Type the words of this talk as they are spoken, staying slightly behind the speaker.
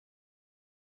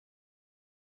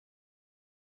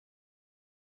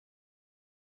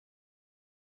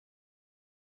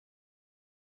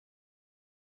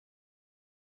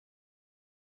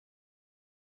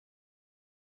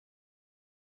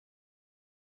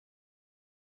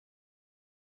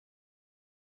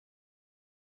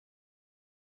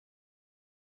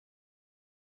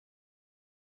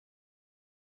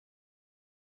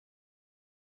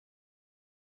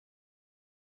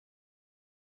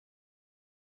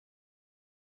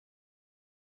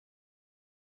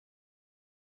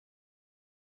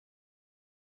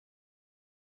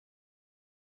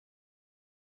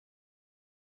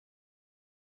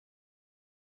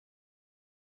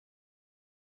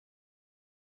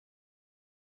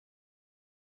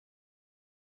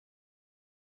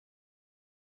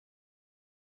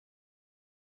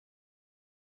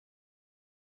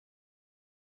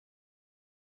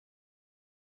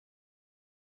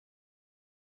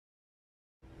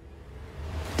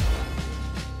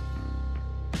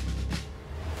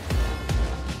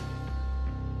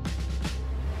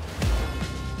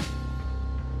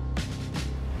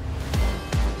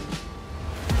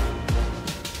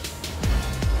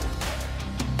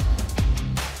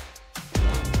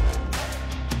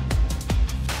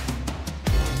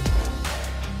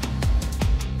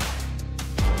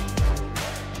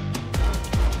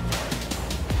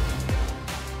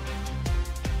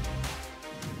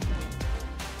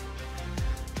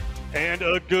And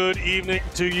a good evening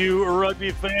to you,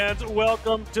 rugby fans.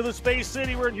 Welcome to the Space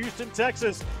City. We're in Houston,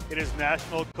 Texas. It is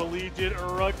National Collegiate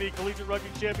Rugby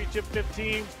Championship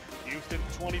 15, Houston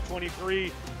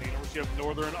 2023. The University of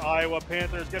Northern Iowa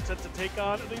Panthers get set to take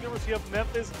on the University of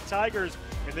Memphis Tigers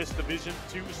in this Division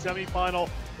II semifinal.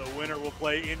 The winner will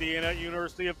play Indiana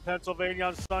University of Pennsylvania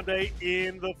on Sunday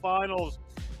in the finals.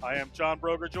 I am John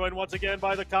Broger, joined once again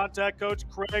by the contact coach,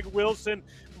 Craig Wilson.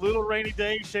 Little rainy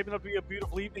day, shaping up to be a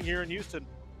beautiful evening here in Houston.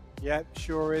 Yeah,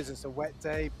 sure is. It's a wet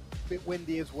day, a bit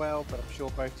windy as well, but I'm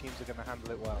sure both teams are going to handle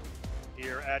it well.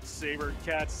 Here at Saber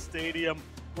Cats Stadium,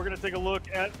 we're going to take a look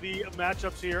at the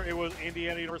matchups here. It was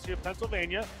Indiana University of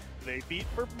Pennsylvania. They beat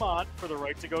Vermont for the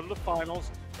right to go to the finals.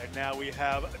 And now we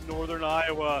have Northern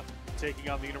Iowa taking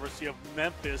on the University of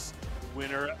Memphis,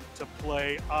 winner to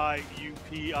play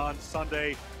IUP on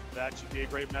Sunday. That should be a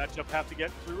great matchup. Have to get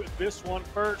through this one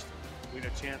first. We had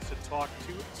a chance to talk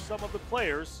to some of the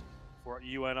players for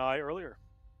UNI earlier.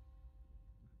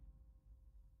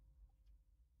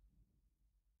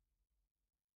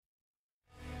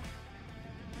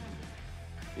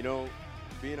 You know,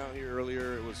 being out here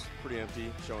earlier, it was pretty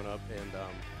empty showing up, and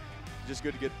just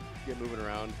good to get moving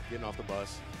around, getting off the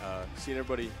bus, seeing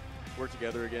everybody work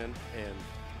together again and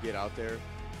get out there.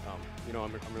 You know,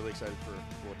 I'm really excited for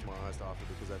what tomorrow has to offer,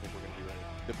 because I think we're going to be ready.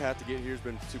 The path to get here has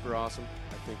been super awesome.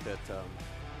 I think that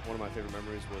one of my favorite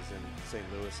memories was in St.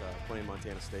 Louis, playing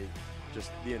Montana State.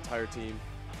 Just the entire team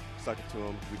stuck it to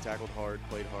them. We tackled hard,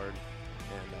 played hard,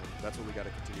 and that's what we got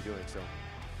to continue doing. So,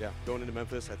 yeah, going into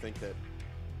Memphis, I think that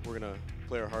we're going to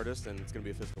play our hardest, and it's going to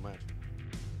be a physical match.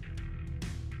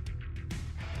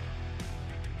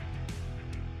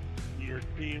 Your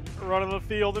team running the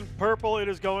field in purple, it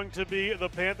is going to be the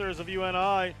Panthers of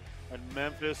UNI, and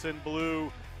Memphis in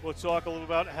blue. We'll talk a little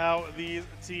about how these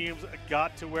teams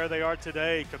got to where they are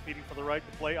today, competing for the right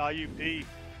to play IUP.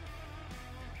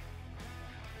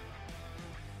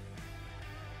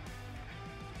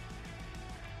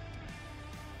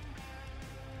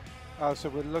 So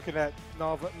we're looking at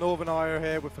Northern Iowa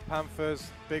here with the Panthers.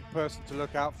 Big person to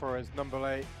look out for is number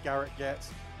 8, Garrett Getz,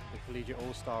 the collegiate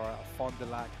all-star out of Fond du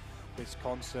Lac,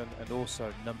 Wisconsin, and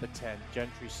also number 10,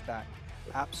 Gentry Stack.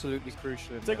 Absolutely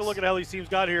crucial in Take a look at how these teams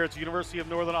got here. It's the University of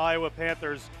Northern Iowa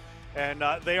Panthers, and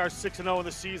they are 6-0 in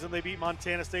the season. They beat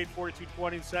Montana State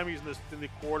 42-20 in semis in the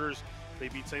quarters. They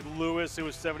beat St. Louis. It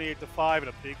was 78-5 in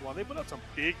a big one. They put up some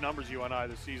big numbers, UNI,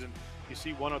 this season. You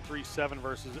see 103-7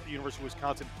 versus University of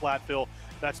Wisconsin Platteville.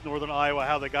 That's Northern Iowa,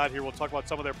 how they got here. We'll talk about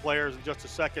some of their players in just a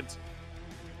second.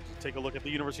 Take a look at the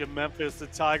University of Memphis, the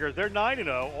Tigers. They're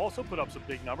 9-0, also put up some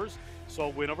big numbers. Saw a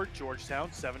win over Georgetown,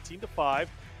 17-5.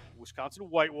 Wisconsin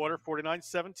Whitewater,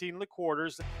 49-17 in the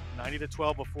quarters,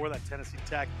 90-12 before that. Tennessee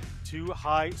Tech, two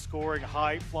high-scoring,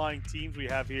 high-flying teams we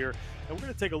have here. And we're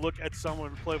going to take a look at some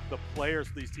of the players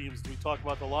for these teams as we talk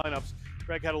about the lineups.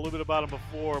 Greg had a little bit about them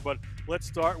before, but let's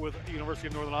start with the University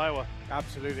of Northern Iowa.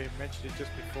 Absolutely, I mentioned it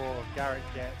just before. Garrett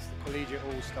Getz, the collegiate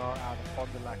all-star out of Fond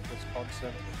du Lac,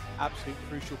 Wisconsin. Absolute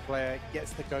crucial player,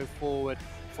 gets to go forward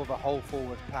for the whole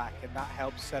forward pack, and that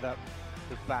helps set up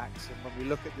the backs. And when we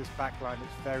look at this back line,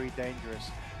 it's very dangerous.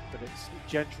 But it's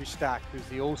Gentry Stack, who's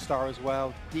the all-star as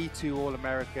well, D2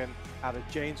 All-American out of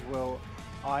Janesville,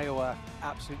 Iowa.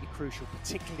 Absolutely crucial,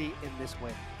 particularly in this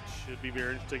win. Should be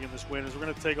very interesting in this win, as we're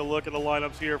going to take a look at the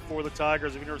lineups here for the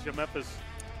Tigers of University of Memphis.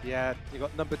 Yeah, you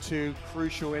got number 2,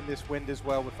 crucial in this win as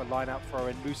well, with a line-out throw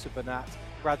in Musa Banat,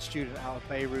 grad student out of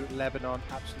Beirut, Lebanon.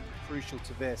 Absolutely crucial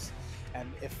to this.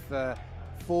 And if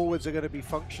forwards are going to be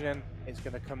functioning, it's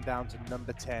going to come down to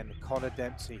number 10, Connor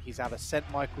Dempsey. He's out of St.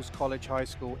 Michael's College High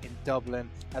School in Dublin,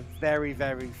 a very,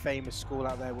 very famous school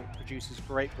out there which produces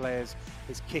great players.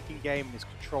 His kicking game, his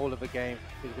control of the game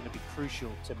is going to be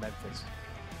crucial to Memphis.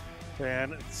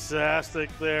 Fantastic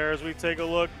there. As we take a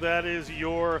look, that is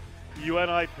your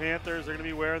UNI Panthers. They're going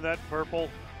to be wearing that purple.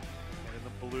 And in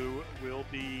the blue will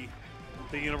be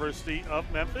the University of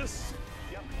Memphis.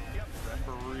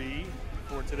 Referee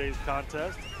for today's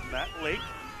contest, Matt Lake.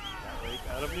 Matt Lake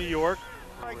out of New York.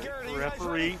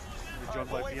 Referee, we're joined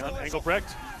by Bjorn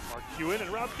Engelbrecht, Mark Hewen, and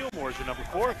Rob Gilmore is your number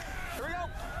 4. Here we go.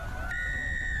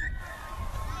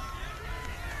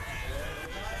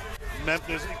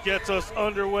 Memphis gets us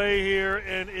underway here,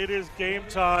 and it is game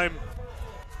time.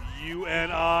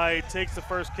 UNI takes the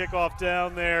first kickoff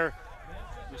down there.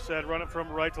 You said run it from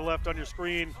right to left on your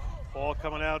screen. Ball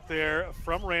coming out there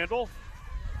from Randall.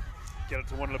 Get it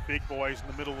to one of the big boys in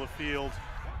the middle of the field.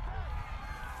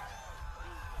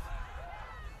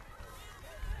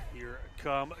 Here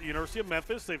come University of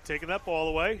Memphis. They've taken that ball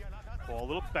away. Ball, a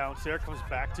little bounce there, comes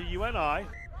back to UNI.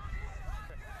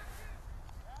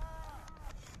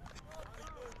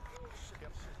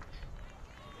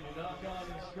 knock-on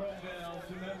and scrum down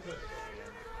to Memphis.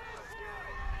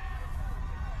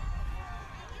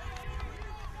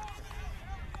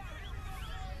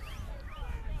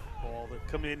 Ball that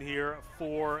come in here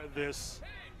for this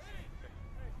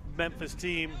Memphis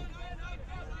team.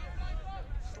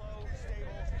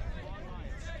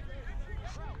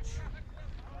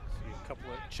 See a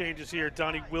couple of changes here.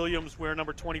 Donnie Williams wearing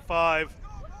number 25.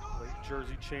 Late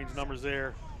jersey change numbers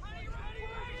there.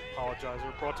 Apologize, we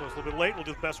were brought to us a little bit late. We'll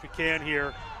do the best we can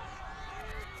here.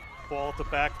 Ball at the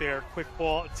back there. Quick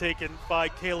ball taken by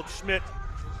Caleb Schmidt.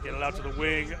 Get it out to the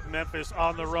wing. Memphis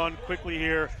on the run quickly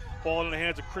here. Ball in the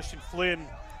hands of Christian Flynn.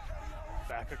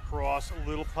 Back across, a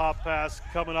little pop pass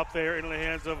coming up there into the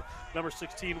hands of number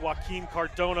 16, Joaquin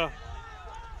Cardona.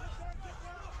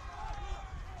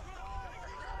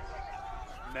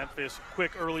 Memphis,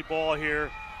 quick early ball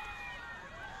here.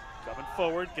 Coming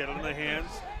forward, get it in the hands.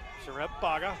 Sareb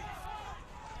Baga.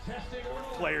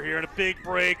 Player here and a big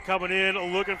break coming in,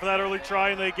 looking for that early try,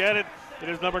 and they get it. It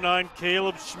is number 9,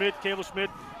 Caleb Schmidt. Caleb Schmidt,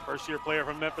 first-year player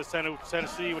from Memphis,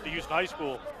 Tennessee, with the Houston High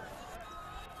School.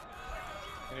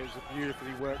 And it was a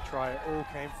beautifully worked try. It all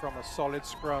came from a solid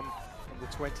scrum on the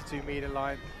 22-meter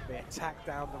line. They attacked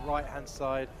down the right-hand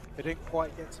side. They didn't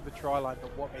quite get to the try line,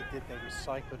 but what they did, they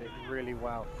recycled it really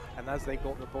well. And as they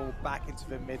got the ball back into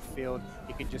the midfield,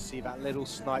 you can just see that little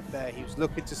snipe there. He was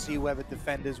looking to see where the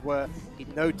defenders were. He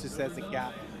noticed there's a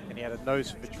gap, and he had a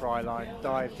nose for the try line,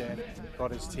 dived in,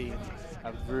 got his team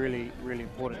a really, really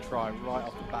important try right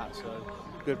off the bat. So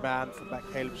good man from that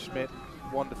Caleb Schmidt.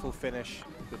 Wonderful finish.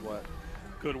 Good work.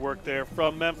 Good work there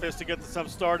from Memphis to get the sum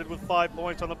started with 5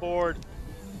 points on the board.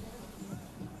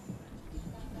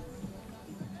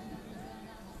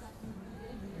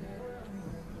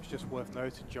 It's just worth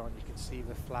noting, John, you can see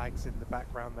the flags in the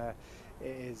background there. It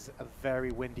is a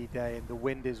very windy day, and the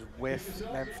wind is with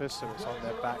Memphis, so it's on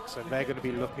their back. So they're going to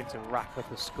be looking to rack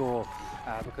up a score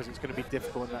because it's going to be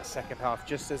difficult in that second half.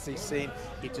 Just as he's seen,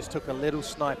 he just took a little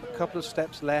snipe, a couple of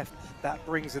steps left. That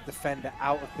brings the defender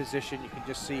out of position. You can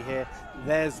just see here,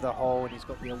 there's the hole, and he's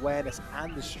got the awareness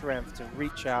and the strength to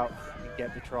reach out and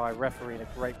get the try. Referee in a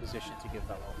great position to give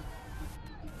that one.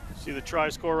 See the try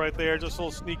score right there. Just a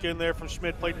little sneak in there from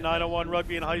Schmidt. Played 901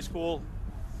 rugby in high school.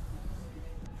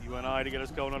 UNI to get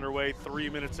us going underway. 3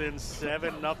 minutes in,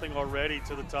 7-0 already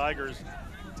to the Tigers.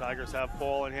 The Tigers have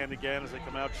ball in hand again as they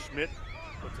come out. Schmidt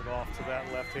puts it off to that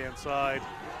left-hand side.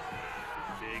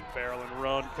 Big barrel and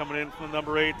run coming in from the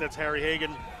number 8. That's Harry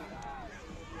Hagan.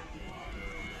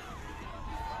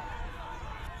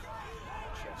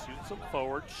 Chest shooting some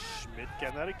forward. Schmidt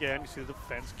getting that again. You see the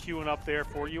defense queuing up there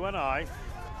for UNI.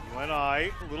 UNI,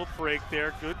 a little break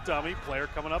there. Good dummy. Player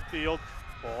coming upfield.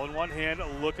 Ball in one hand,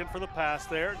 looking for the pass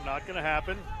there. Not going to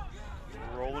happen.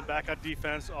 Rolling back on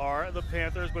defense are the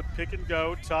Panthers, but pick and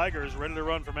go. Tigers ready to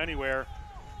run from anywhere.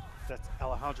 That's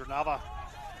Alejandro Nava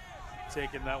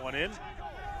taking that one in.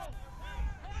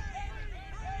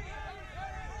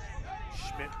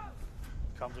 Schmidt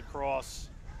comes across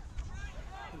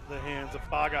the hands of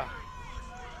Baga.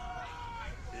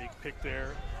 Big pick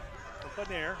there for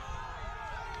Bonaire.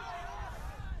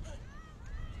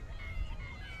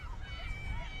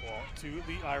 Ball to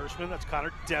the Irishman. That's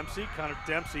Connor Dempsey. Connor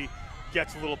Dempsey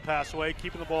gets a little pass away,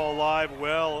 keeping the ball alive.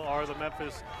 Well are the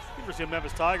University of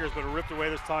Memphis Tigers, but ripped away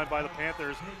this time by the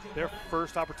Panthers. Their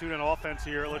first opportunity on offense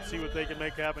here. Let's see what they can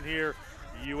make happen here.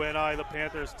 UNI, the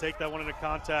Panthers, take that one into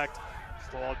contact.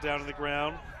 Ball down to the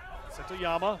ground.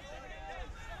 Sentoyama.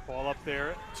 Ball up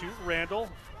there to Randall.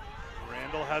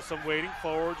 Randall has some waiting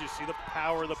forward. You see the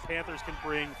power the Panthers can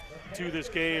bring to this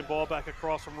game. Ball back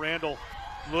across from Randall.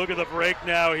 Look at the break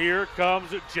now. Here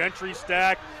comes Gentry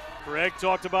Stack. Greg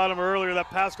talked about him earlier. That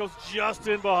pass goes just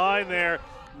in behind there.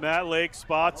 Matt Lake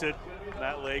spots it.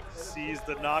 Matt Lake sees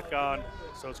the knock on.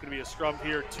 So it's going to be a scrum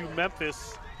here to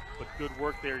Memphis. But good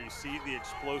work there. You see the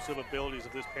explosive abilities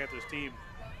of this Panthers team.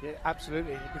 Yeah,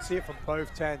 absolutely. You can see it from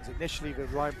both tens. Initially, the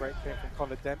line break came from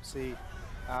Connor Dempsey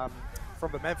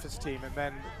from the Memphis team, and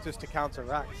then just to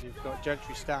counteract, you've got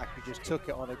Gentry Stack, who just took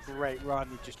it on a great run.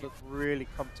 He just looked really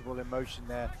comfortable in motion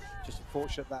there. Just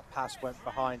unfortunate that pass went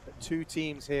behind. But two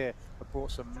teams here have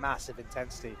brought some massive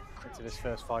intensity into this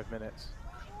first 5 minutes.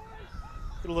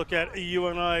 Good look at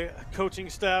UNI coaching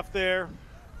staff there.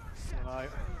 UNI,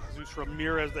 Jesus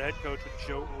Ramirez, the head coach, with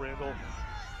Joe Randall.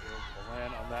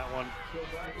 Land on that one.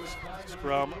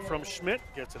 Scrum from Schmidt,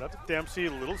 gets it up to Dempsey.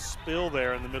 A little spill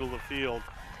there in the middle of the field.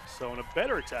 So in a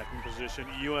better attacking position,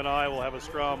 UNI will have a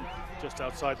scrum just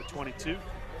outside the 22.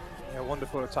 Yeah,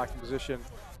 wonderful attacking position.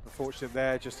 Unfortunate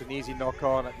there, just an easy knock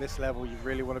on. At this level, you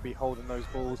really want to be holding those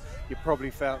balls. You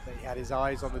probably felt that he had his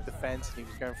eyes on the defense and he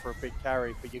was going for a big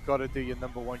carry, but you've got to do your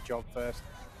number one job first.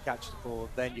 catch the ball,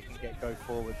 then you can go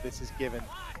forward. This is given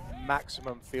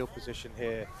maximum field position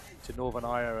here to Northern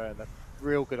Iowa and a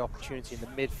real good opportunity in the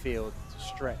midfield to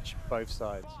stretch both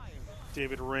sides.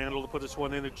 David Randall to put this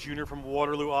one in, a junior from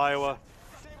Waterloo, Iowa.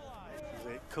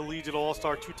 He's a collegiate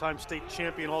all-star, two-time state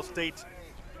champion, all-state.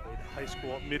 Played high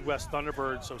school at Midwest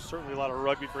Thunderbirds, so certainly a lot of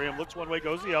rugby for him. Looks one way,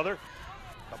 goes the other.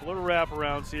 Couple of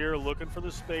wraparounds here, looking for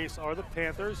the space are the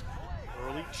Panthers.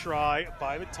 Early try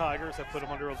by the Tigers that put him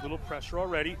under a little pressure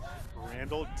already.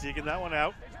 Randall digging that one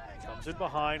out. Comes in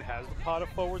behind, has the pot of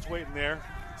forwards waiting there.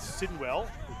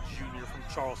 Sidwell, the junior from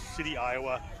Charles City,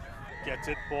 Iowa, gets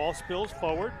it. Ball spills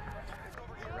forward.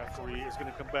 The referee is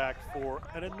going to come back for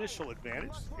an initial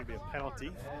advantage. It's going to be a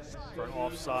penalty for an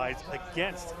offside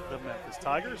against the Memphis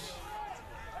Tigers.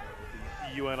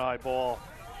 The UNI ball.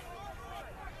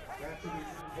 That to be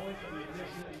the point of the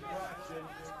initial infraction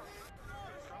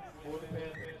for the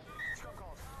Panthers.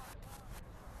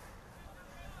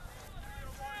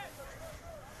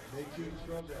 They choose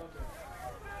scrum down.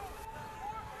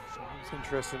 It's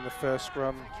interesting, the first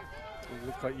scrum, it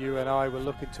looked like UNI were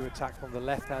looking to attack on the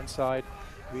left-hand side.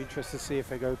 Be interested to see if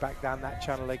they go back down that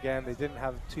channel again. They didn't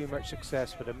have too much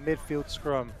success, but a midfield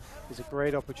scrum is a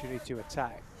great opportunity to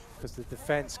attack because the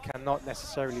defense cannot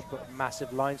necessarily put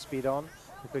massive line speed on,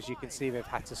 because you can see they've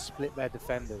had to split their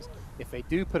defenders. If they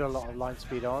do put a lot of line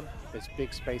speed on, there's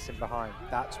big space in behind.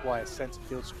 That's why a centre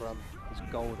field scrum is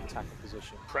gold attacking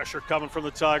position. Pressure coming from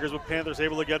the Tigers, but Panthers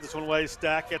able to get this one away.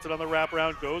 Stack gets it on the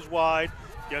wraparound, goes wide,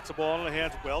 gets the ball in the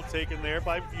hands, well taken there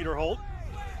by Viederholt.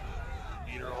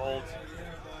 Viederholt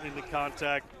in the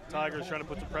contact. Tigers trying to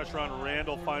put some pressure on.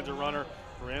 Randall finds a runner.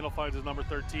 Randall finds his number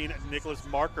 13, Nicholas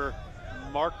Marker.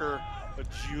 Marker, a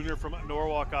junior from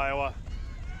Norwalk, Iowa.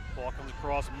 Ball comes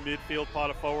across midfield, pot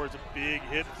of forwards. A big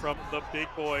hit from the big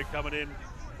boy coming in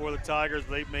for the Tigers.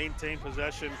 They maintain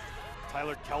possession.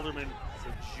 Tyler Kelderman,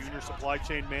 the junior supply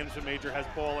chain management major, has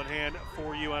ball in hand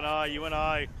for UNI.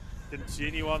 UNI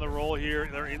continue on the roll here.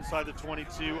 They're inside the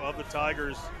 22 of the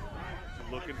Tigers.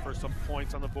 Looking for some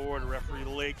points on the board. Referee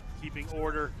Lake keeping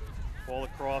order. Ball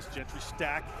across, Gentry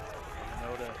Stack.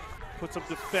 To put some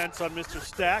defense on Mr.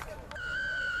 Stack.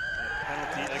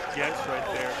 Penalty against right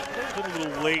there. A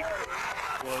little late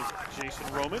was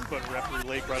Jason Roman, but referee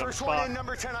Lake right on the spot. First one in,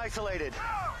 number 10 isolated.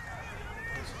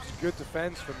 It's good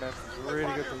defense from Memphis.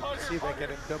 Really good to see they're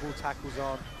getting double tackles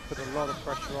on, put a lot of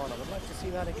pressure on. I would like to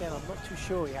see that again. I'm not too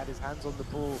sure he had his hands on the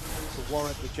ball to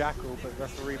warrant the jackal, but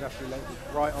referee Lake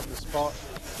was right on the spot.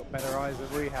 Got better eyes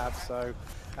than we have, so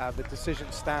the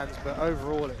decision stands. But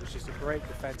overall, it was just a great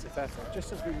defensive effort.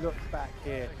 Just as we look back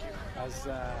here, as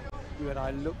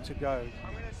UNI look to go,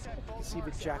 you can see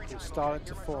the jackal starting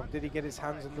to form. Did he get his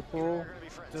hands on the ball?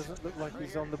 Doesn't look like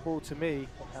he's on the ball to me,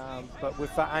 but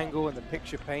with that angle and the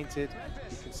picture painted,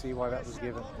 you can see why that was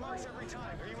given.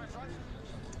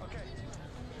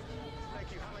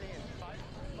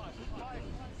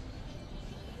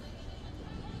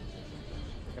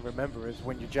 And remember, is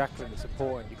when you're jackling, it's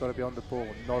important. You've got to be on the ball,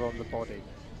 not on the body.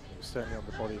 Certainly on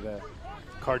the body there.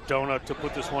 Cardona to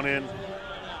put this one in.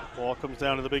 Ball comes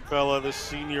down to the big fella, the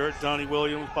senior Donnie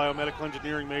Williams, biomedical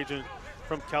engineering major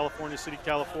from California City,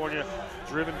 California.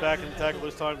 Driven back in the tackle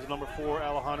this time is number 4,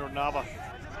 Alejandro Nava.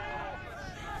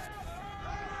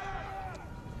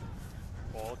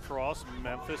 Ball across,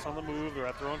 Memphis on the move. They're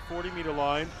at their own 40-meter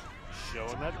line,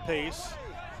 showing that pace.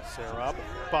 Sarab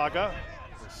Baga,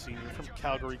 the senior from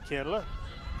Calgary, Canada,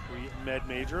 pre-med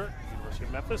major at University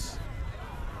of Memphis.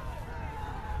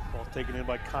 Ball taken in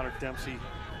by Connor Dempsey,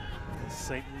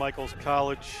 St. Michael's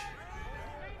College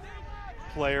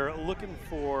player, looking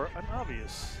for an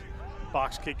obvious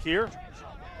box kick here.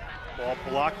 Ball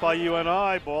blocked by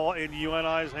UNI, ball in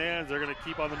UNI's hands. They're going to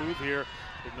keep on the move here.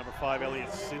 Big number 5, Elliot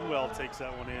Sinwell takes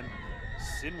that one in.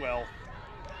 Sinwell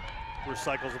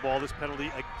recycles the ball. This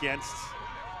penalty against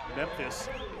Memphis.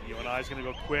 UNI is going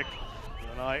to go quick.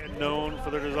 UNI known for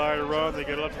their desire to run. They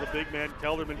get it up to the big man,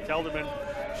 Kelderman. Kelderman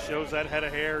shows that head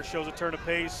of hair, shows a turn of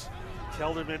pace.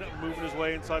 Kelderman moving his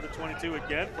way inside the 22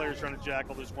 again. Players trying to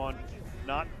jackal this one.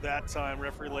 Not that time.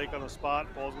 Referee Lake on the spot.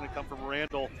 Ball's going to come from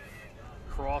Randall.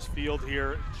 Cross field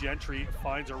here. Gentry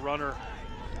finds a runner.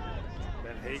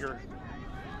 Ben Hager.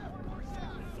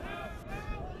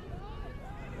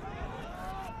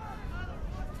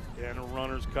 And a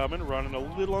runner's coming, running a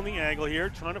little on the angle here,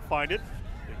 trying to find it.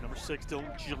 Big number 6,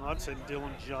 Dylan Johnson.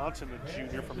 Dylan Johnson, the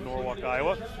junior from Norwalk,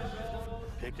 Iowa.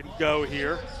 Pick and go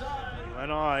here.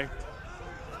 UNI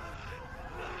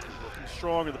looking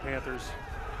strong in the Panthers.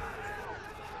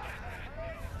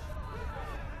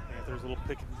 Panthers a little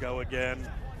pick and go again,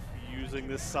 using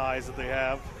this size that they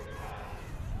have.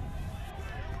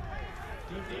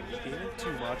 Gaining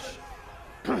too much.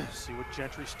 See what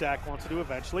Gentry Stack wants to do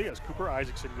eventually as Cooper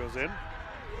Isaacson goes in.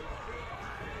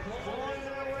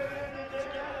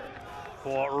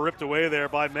 Ball ripped away there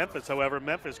by Memphis. However,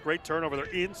 Memphis, great turnover. They're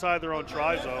inside their own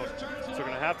try zone, so they're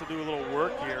going to have to do a little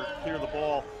work here, clear the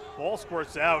ball. Ball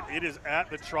squirts out. It is at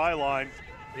the try line.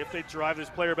 If they drive this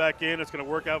player back in, it's going to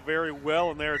work out very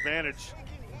well in their advantage.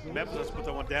 Memphis has to put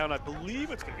that one down. I believe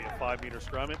it's going to be a 5-meter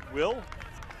scrum. It will.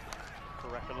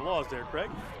 Correcting the laws there, Craig.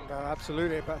 No,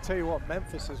 absolutely. But I tell you what,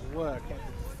 Memphis's work at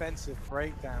the defensive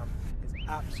breakdown is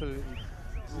absolutely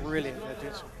brilliant. They're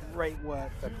doing some great work.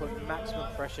 They're putting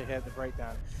maximum pressure here at the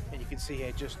breakdown. And you can see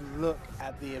here, just look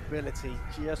at the ability.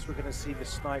 We're going to see the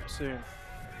snipe soon.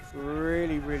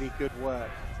 Really, really good work.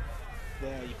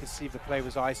 There, you can see the play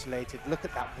was isolated. Look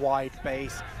at that wide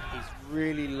base. He's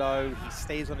really low. He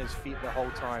stays on his feet the whole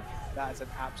time. That is an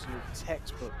absolute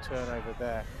textbook turnover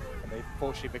there. And they,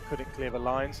 fortunately, they couldn't clear the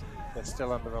lines. They're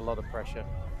still under a lot of pressure.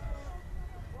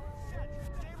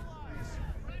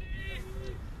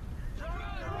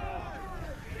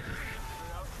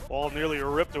 Ball nearly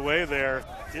ripped away there.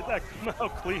 Did that come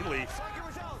out cleanly?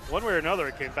 One way or another,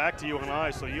 it came back to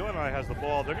UNI, so UNI has the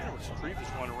ball. They're going to retrieve this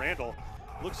one. Randall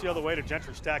looks the other way to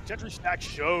Gentry Stack. Gentry Stack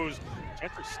shows.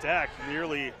 Gentry Stack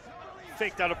nearly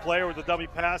faked out a player with a dummy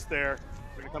pass there.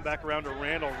 We're going to come back around to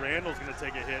Randall. Randall's going to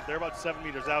take a hit. They're about 7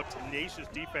 meters out. Tenacious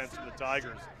defense from the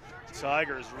Tigers.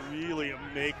 Tigers really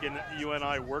making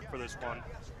UNI work for this one.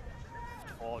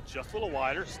 Ball just a little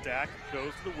wider. Stack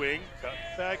goes to the wing. Cut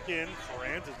back in.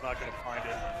 Franz is not going to find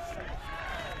it.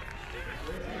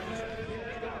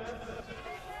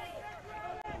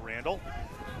 Randall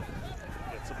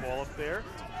gets the ball up there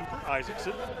to Cooper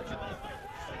Isaacson.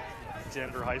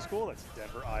 Denver High School, that's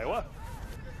Denver, Iowa.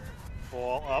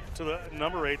 Ball up to the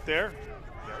number 8 there.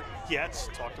 Getz,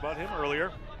 talked about him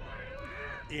earlier.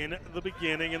 In the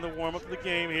beginning, in the warm-up of the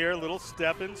game here, little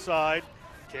step inside.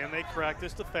 Can they crack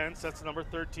this defense? That's number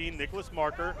 13, Nicholas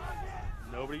Marker.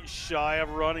 Nobody shy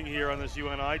of running here on this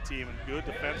UNI team, and good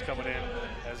defense coming in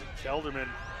as Kelderman.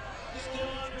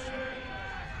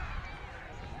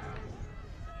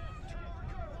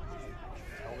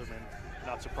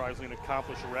 Not surprisingly, an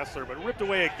accomplished wrestler, but ripped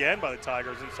away again by the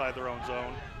Tigers inside their own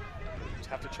zone. Just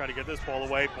have to try to get this ball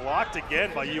away. Blocked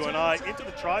again by UNI into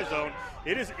the try zone.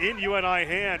 It is in UNI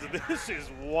hands. This is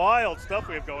wild stuff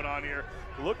we have going on here.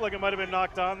 It looked like it might have been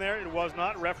knocked on there. It was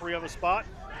not. Referee on the spot.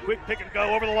 Quick pick and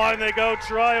go. Over the line they go.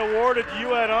 Try awarded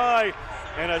UNI.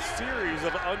 And a series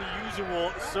of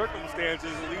unusual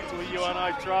circumstances lead to a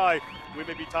UNI try. We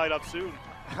may be tied up soon.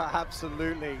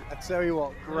 Absolutely. I tell you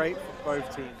what, great for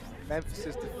both teams.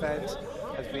 Memphis' defense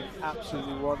has been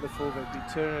absolutely wonderful. They've been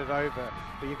turning it over,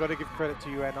 but you've got to give credit to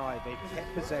UNI. They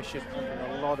kept possession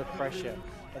under a lot of pressure.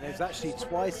 And there's actually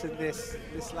twice in this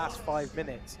last 5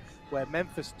 minutes where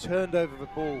Memphis turned over the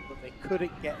ball, but they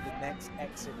couldn't get the next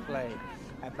exit play.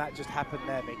 And that just happened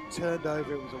there. They turned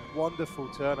over. It was a wonderful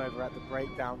turnover at the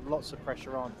breakdown. Lots of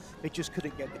pressure on. They just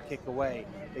couldn't get the kick away.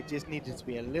 They just needed to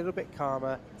be a little bit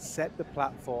calmer, set the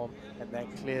platform, and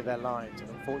then clear their lines. And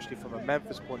unfortunately, from a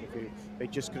Memphis point of view, they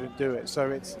just couldn't do it. So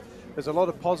there's a lot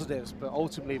of positives, but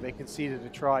ultimately they conceded a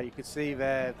try. You could see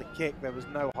there the kick. There was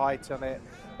no height on it.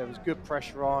 There was good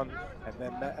pressure on. And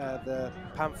then the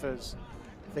Panthers,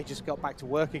 they just got back to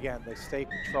work again. They stayed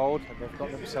controlled, and they've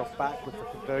got themselves back with the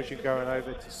conversion going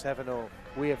over to 7-0.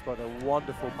 We have got a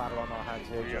wonderful battle on our hands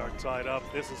here. We are tied up.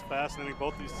 This is fascinating.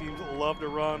 Both these teams love to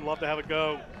run, love to have a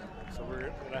go. So we're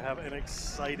going to have an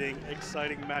exciting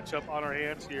matchup on our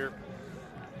hands here.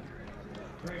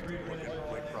 Blake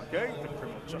Broquet, the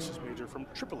criminal justice major from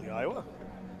Tripoli, Iowa.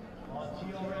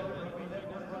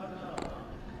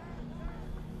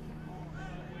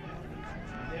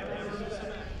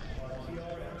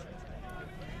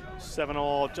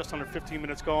 7-all, just under 15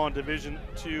 minutes gone. Division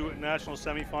II national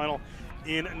semifinal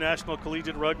in National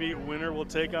Collegiate Rugby. Winner will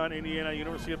take on Indiana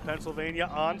University of Pennsylvania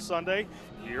on Sunday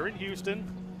here in Houston.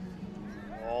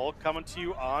 All coming to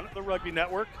you on the Rugby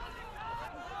Network.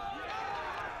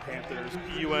 Panthers,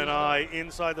 UNI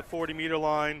inside the 40-meter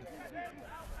line.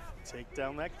 Take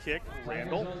down that kick.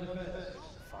 Randall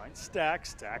finds Stack.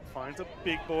 Stack finds a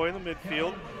big boy in the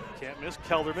midfield. Can't miss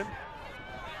Kelderman.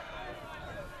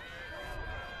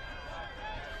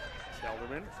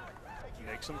 Kelderman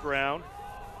makes some ground.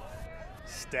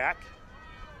 Stack.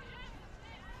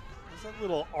 There's that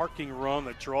little arcing run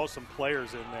that draws some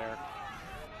players in there.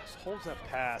 Just holds that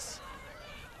pass.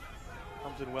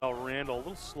 Comes in well. Randall, a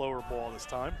little slower ball this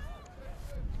time.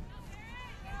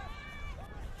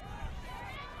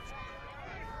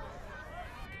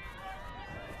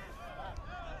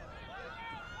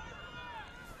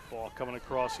 Ball coming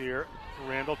across here.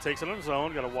 Randall takes it on his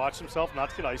own. Got to watch himself not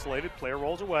to get isolated. Player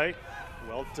rolls away.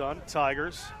 Well done,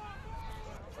 Tigers.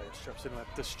 Player steps in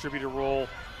that distributor role,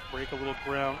 break a little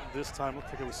ground. This time,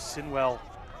 looks like it was Sinwell.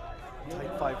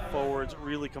 Tight five forwards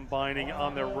really combining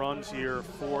on their runs here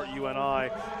for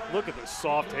UNI. Look at the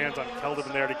soft hands on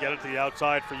Kelderman there to get it to the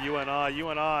outside for UNI.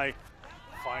 UNI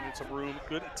finding some room.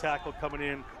 Good tackle coming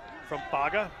in from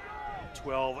Baga.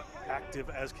 12 active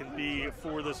as can be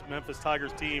for this Memphis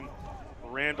Tigers team.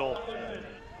 Randall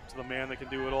to the man that can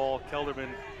do it all. Kelderman,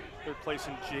 third place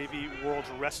in JV Worlds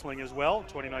Wrestling as well,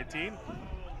 2019.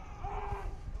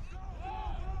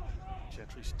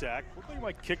 Gentry stack. Looks like he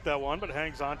might kick that one, but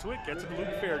hangs on to it. Gets it to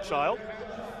Luke Fairchild.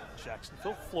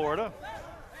 Jacksonville, Florida.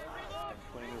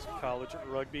 Playing this college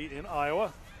rugby in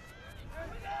Iowa.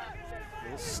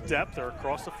 Little step. They're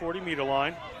across the 40-meter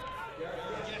line.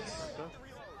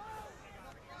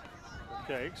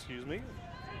 Okay, excuse me.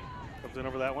 Comes in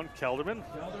over that one. Kelderman.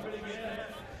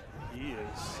 He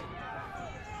is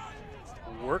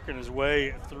working his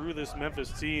way through this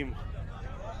Memphis team.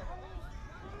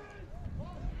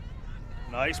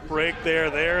 Nice break there.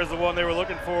 There's the one they were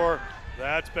looking for.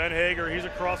 That's Ben Hager. He's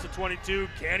across the 22.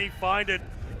 Can he find it?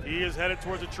 He is headed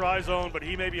towards the try zone, but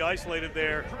he may be isolated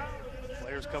there.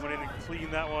 Players coming in and clean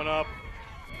that one up.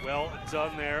 Well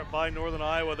done there by Northern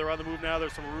Iowa. They're on the move now.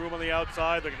 There's some room on the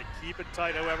outside. They're going to keep it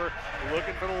tight, however.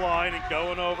 Looking for the line and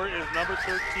going over is number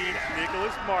 13,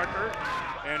 Nicholas Marker.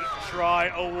 And try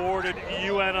awarded.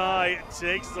 UNI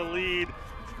takes the lead.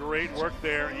 Great work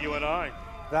there, UNI.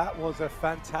 That was a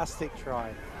fantastic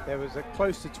try. There was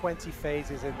close to 20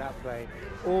 phases in that play,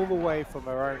 all the way from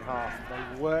our own half.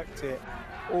 They worked it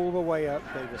all the way up.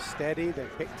 They were steady. They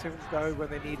picked and go when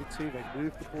they needed to. They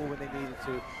moved the ball when they needed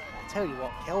to. I'll tell you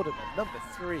what, Kelderman, number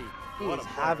 3, he is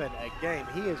having a game.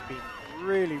 He has been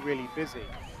really, really busy.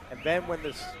 And then when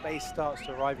the space starts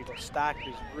to arrive, you've got Stack,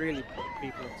 who's really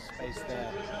putting people in space there.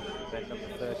 Then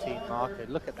number 13, Marker.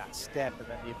 Look at that step and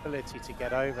then the ability to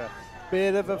get over.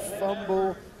 Bit of a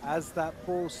fumble as that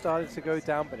ball started to go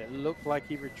down, but it looked like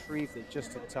he retrieved it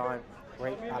just in time.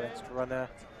 Great balanced runner.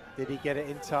 Did he get it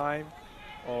in time?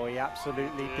 Oh, he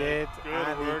absolutely did.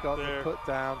 And he got the put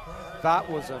down. That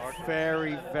was a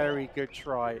very, very good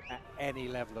try at any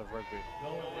level of rugby.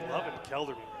 Loving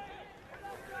Kelderman.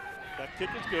 That kick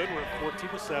is good. We're at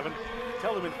 14-7.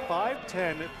 Kelderman,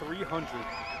 5'10", 300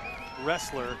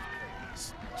 wrestler.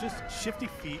 Just shifty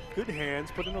feet, good hands,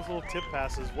 put in those little tip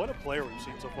passes. What a player we've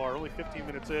seen so far, only 15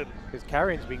 minutes in. His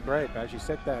carrying's been great, but as you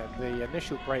said there, the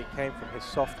initial break came from his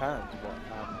soft hands.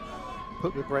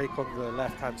 Put the break on the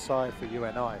left-hand side for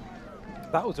UNI.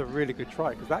 That was a really good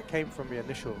try, because that came from the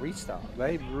initial restart.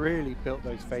 They really built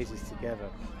those phases together.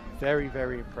 Very,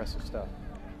 very impressive stuff.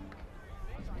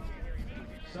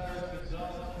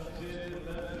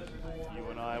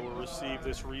 UNI will receive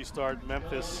this restart.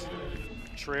 Memphis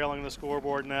trailing the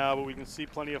scoreboard now, but we can see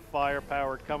plenty of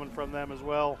firepower coming from them as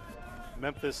well.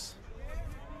 Memphis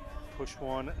push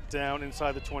one down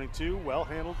inside the 22. Well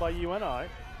handled by UNI.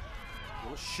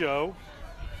 Little show.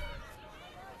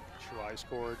 Try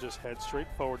scorer just heads straight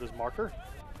forward as Marker.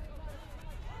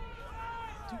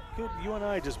 Good.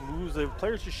 UNI just moves. The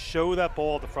players just show that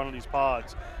ball at the front of these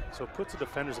pods. So it puts the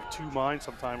defenders of two minds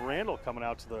sometime. Randall coming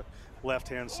out to the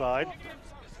left-hand side.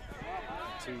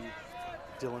 To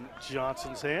Dylan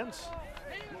Johnson's hands.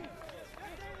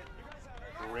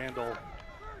 Randall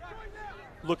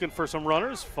looking for some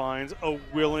runners. Finds a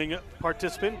willing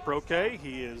participant. Broke.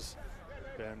 He has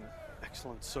been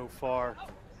excellent so far.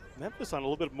 Memphis on a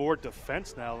little bit more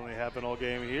defense now than they have been all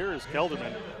game. Here is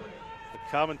Kelderman, the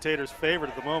commentator's favorite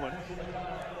at the moment.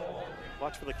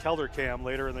 Watch for the Kelder cam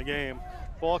later in the game.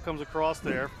 Ball comes across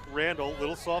there. Randall,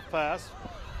 little soft pass.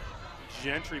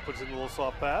 Gentry puts in a little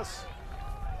soft pass.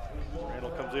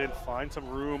 Randall comes in, finds some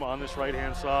room on this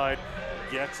right-hand side.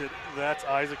 Gets it. That's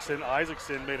Isaacson.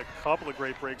 Isaacson made a couple of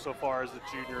great breaks so far as a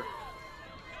junior.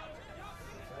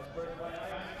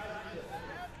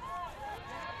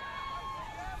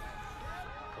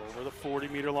 Over the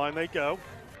 40-meter line they go.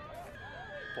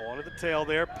 Ball into the tail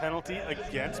there. Penalty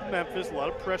against Memphis. A lot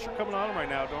of pressure coming on them right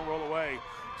now. Don't roll away.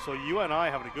 So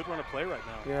UNI having a good run of play right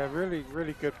now. Yeah, really,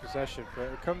 really good possession. But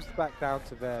it comes back down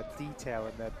to their detail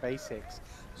and their basics.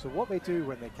 So what they do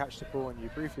when they catch the ball, and you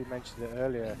briefly mentioned it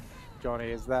earlier,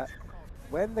 Johnny, is that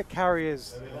when the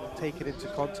carriers take it into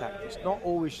contact, it's not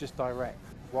always just direct.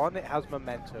 One, it has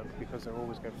momentum because they're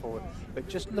always going forward, but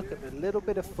just look at the little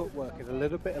bit of footwork and a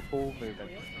little bit of ball movement.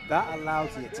 That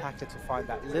allows the attacker to find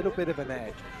that little bit of an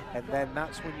edge, and then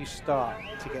that's when you start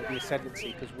to get the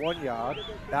ascendancy, because 1 yard,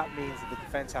 that means that the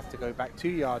defense have to go back 2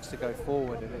 yards to go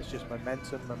forward, and it's just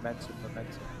momentum, momentum,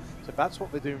 momentum. So that's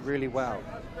what they're doing really well.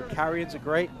 The carry-ins are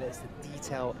great, but it's the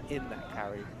detail in that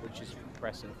carry, which is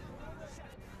impressive.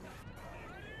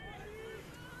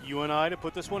 UNI to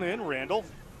put this one in. Randall.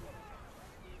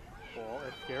 Ball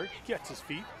at Garrett. Gets his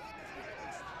feet.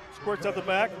 Squirts out the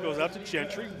back. Goes out to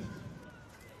Gentry.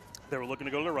 They were looking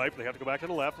to go to the right, but they have to go back to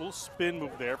the left. A little spin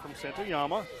move there from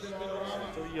Santoyama.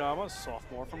 Santoyama,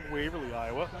 sophomore from Waverly,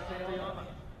 Iowa.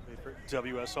 Played for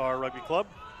WSR Rugby Club.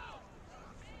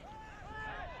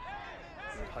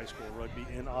 High school rugby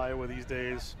in Iowa these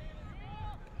days.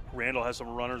 Randall has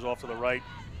some runners off to the right.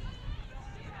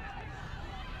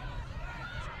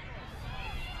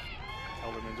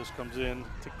 Elderman just comes in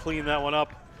to clean that one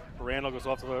up. Randall goes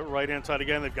off to the right-hand side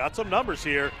again. They've got some numbers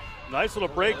here. Nice little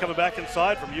break coming back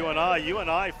inside from UNI.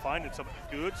 UNI finding some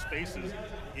good spaces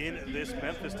in this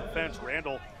Memphis defense.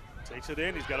 Randall takes it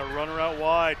in. He's got a runner out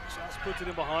wide. Just puts it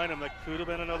in behind him. That could have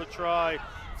been another try.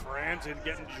 Franzen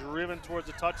getting driven towards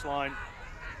the touchline.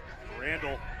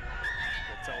 Randall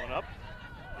gets that one up.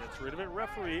 Gets rid of it.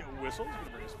 Referee whistles. Going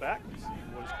to bring us back. See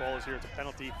what his call is here. It's a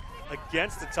penalty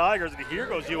against the Tigers. And here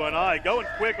goes UNI. Going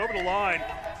quick over the line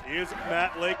is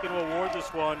Matt Lake going to award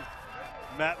this one.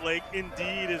 Matt Lake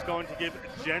indeed is going to give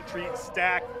Gentry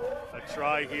Stack a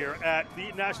try here at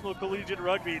the National Collegiate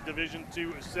Rugby Division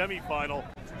II semifinal.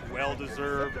 Well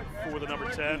deserved for the number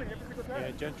 10.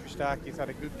 Yeah, Gentry Stack, he's had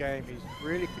a good game. He's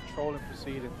really controlling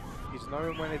proceedings. He's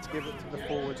knowing when it's given to the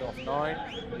forwards off 9,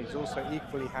 but he's also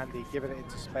equally handy giving it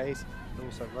into space and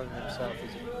also running himself.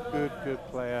 He's a good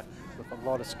player with a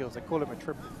lot of skills. They call him a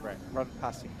triple threat, run,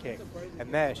 pass, and kick.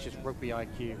 And there, it's just rugby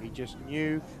IQ. He just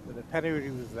knew that the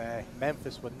penalty was there.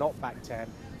 Memphis were not back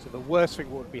 10, so the worst thing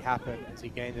would be happen is he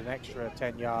gained an extra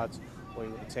 10 yards or he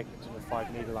would have taken it to the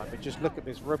 5-meter line. But just look at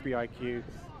this rugby IQ,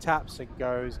 taps and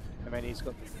goes, and then he's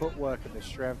got the footwork and the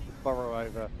strength to burrow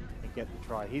over and get the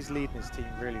try. He's leading his team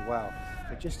really well.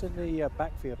 But just in the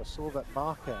backfield, I saw that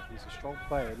Marker. He's a strong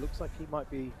player. It looks like he might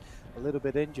be a little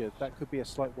bit injured. That could be a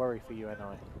slight worry for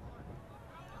UNI.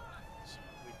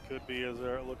 It could be, as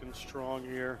they're looking strong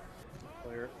here.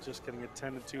 Player just getting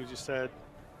attended to, as you said.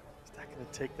 He's not going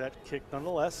to take that kick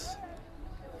nonetheless.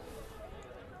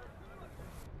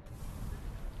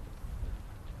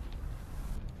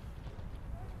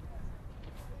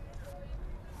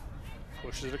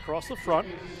 Pushes it across the front.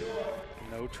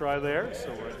 No try there,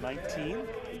 so we're at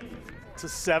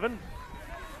 19-7.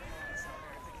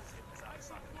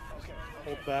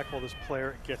 Hold back while this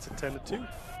player gets attended to.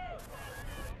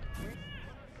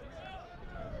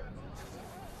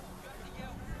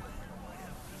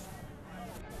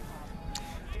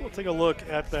 We'll take a look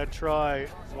at that try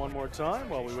one more time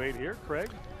while we wait here.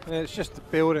 Craig? And it's just the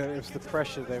building, it was the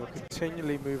pressure. They were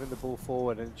continually moving the ball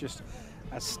forward, and just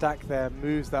as Stack there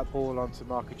moves that ball onto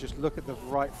Marker, just look at the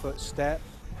right foot step,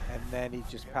 and then he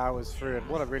just powers through. And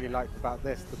what I really liked about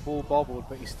this, the ball bobbled,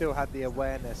 but he still had the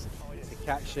awareness to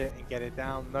catch it and get it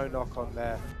down. No knock on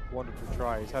there. Wonderful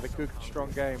try. He's had a good,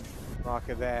 strong game,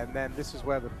 Marker there. And then this is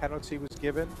where the penalty was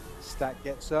given. Stack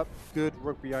gets up. Good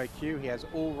rugby IQ. He has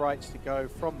all rights to go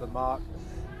from the mark.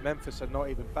 Memphis are not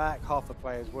even back. Half the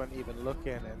players weren't even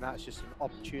looking, and that's just an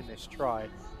opportunist try.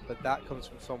 But that comes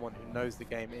from someone who knows the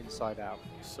game inside out.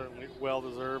 Certainly well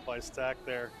deserved by Stack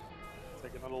there.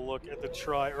 Take another look at the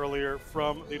try earlier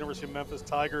from the University of Memphis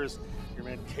Tigers. Your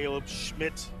man Caleb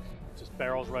Schmidt just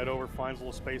barrels right over, finds a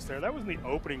little space there. That was in the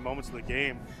opening moments of the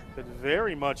game, but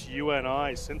very much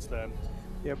UNI since then.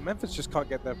 Yeah, Memphis just can't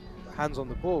get their hands on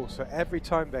the ball, so every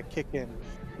time they're kicking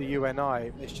the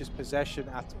UNI, it's just possession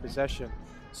after possession.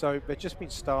 So they're just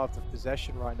being starved of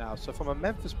possession right now. So from a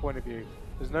Memphis point of view,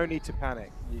 there's no need to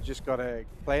panic. You just got to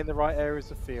play in the right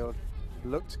areas of the field,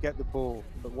 look to get the ball.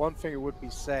 But one thing that would be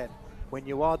said, when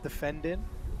you are defending,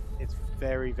 it's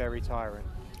very, very tiring.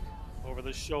 Over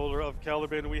the shoulder of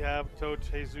Kelderman, we have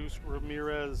Coach Jesus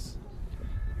Ramirez,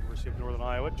 University of Northern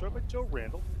Iowa, joined by Joe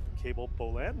Randall, Cable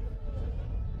Boland.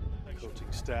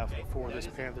 Coaching staff for this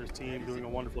Panthers team doing a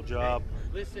wonderful job.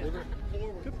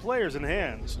 Good players in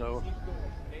hand, so.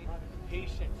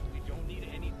 Patience. We don't need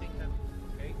anything heavy,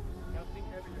 okay? Nothing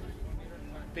heavy.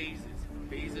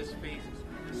 Phases.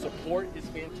 Support is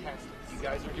fantastic. You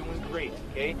guys are doing great,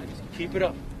 okay? Keep it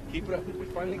up. We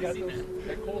finally got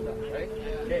that cold out, right?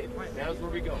 Okay, now's where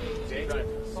we go, okay?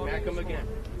 Smack them again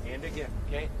and again,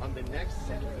 okay? On the next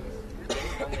set piece,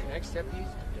 okay? On the next set piece,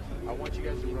 I want you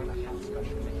guys to run a hot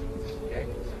special, okay?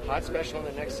 Hot special on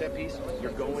the next set piece,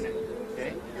 you're going in,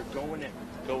 okay? You're going in.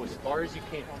 Go as far as you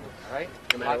can, all right?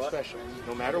 Hot special.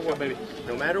 No matter what, baby.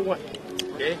 No matter what,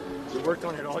 okay? We worked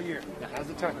on it all year. Now's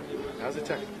the time,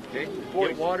 okay? Get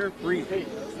water, breathe. Hey,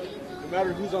 no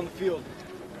matter who's on the field,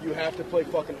 you have to play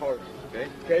fucking hard, okay?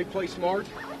 Okay, play smart,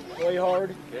 play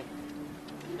hard, okay?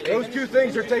 Those two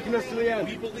things are taking us to the end.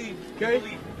 We believe. Okay?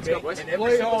 Okay? And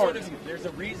every single one of you, there's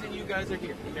a reason you guys are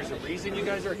here. There's a reason you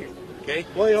guys are here. Okay?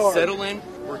 Play hard. Settle in.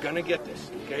 We're gonna get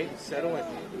this. Okay? Settle in.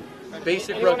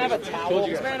 Basic rugby. Told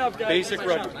you guys. Basic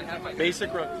rugby.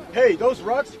 Basic rugby. Hey, those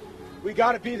rucks, we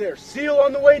got to be there. Seal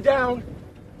on the way down.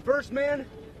 First man,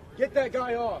 get that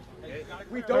guy off.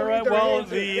 We don't All right, need their well,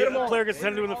 hands in. Get 'em the off. player gets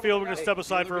attended in the field. We're going to step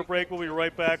aside for a break. We'll be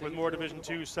right back with more Division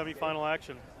II semifinal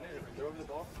action.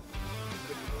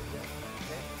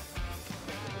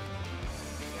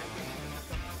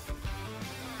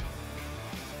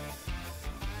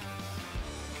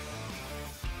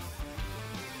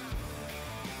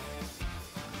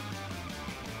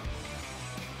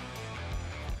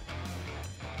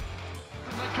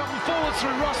 They come forward through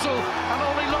Russell, and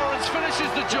only Lawrence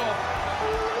finishes the job.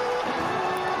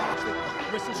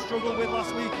 Bristol struggled with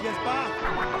last week against Bath.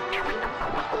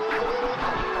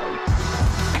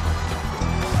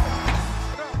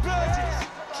 Burgess,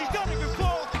 she's done it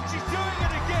before, she's doing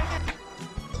it again.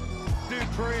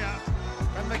 Dupria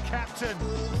and the captain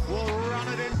will run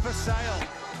it in for Sale.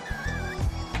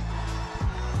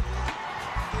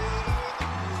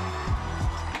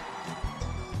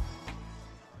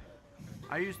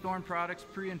 I use Thorn products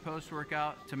pre and post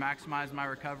workout to maximize my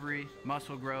recovery,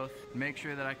 muscle growth, and make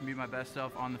sure that I can be my best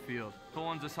self on the field.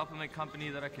 Thorn's a supplement company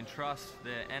that I can trust.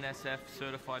 They're NSF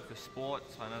certified for sport,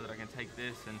 so I know that I can take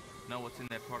this and know what's in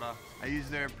their product. I use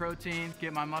their protein,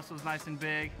 get my muscles nice and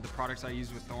big. The products I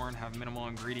use with Thorn have minimal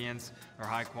ingredients, they're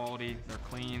high quality, they're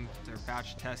clean, they're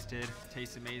batch tested,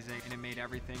 taste amazing, and it made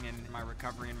everything in my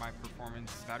recovery and my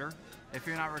performance better. If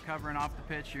you're not recovering off the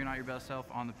pitch, you're not your best self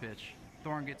on the pitch.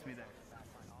 Thorn gets me there.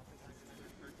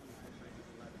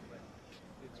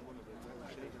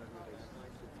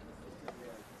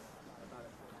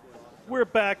 We're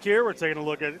back here. We're taking a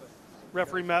look at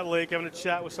referee Matt Lake having a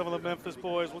chat with some of the Memphis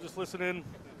boys. We'll just listen in.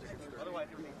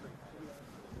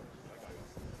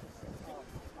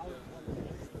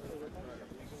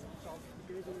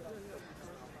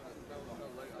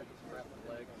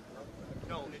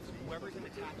 No, it's whoever's in the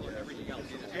tackle or everything else.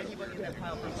 Anybody in that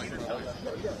pile from either side.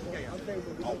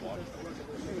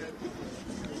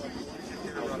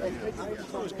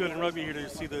 It's always good in rugby here to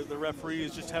see the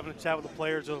referees just having a chat with the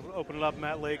players, opening up.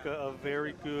 Matt Lake, a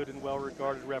very good and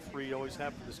well-regarded referee, always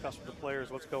happy to discuss with the players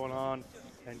what's going on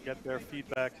and get their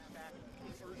feedback.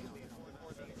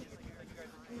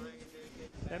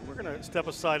 And we're going to step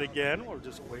aside again. We're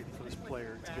just waiting for this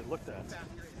player to get looked at.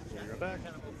 We'll be right back.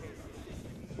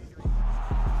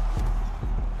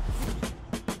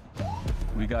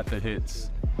 We got the hits.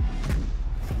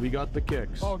 We got the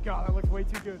kicks. Oh God, that looks way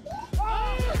too good.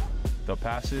 The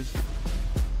passes.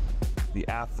 The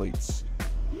athletes.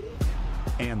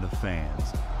 And the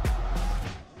fans.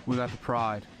 We got the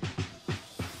pride.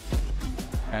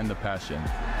 And the passion.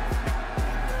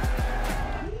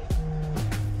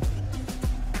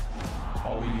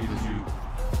 All we need is you.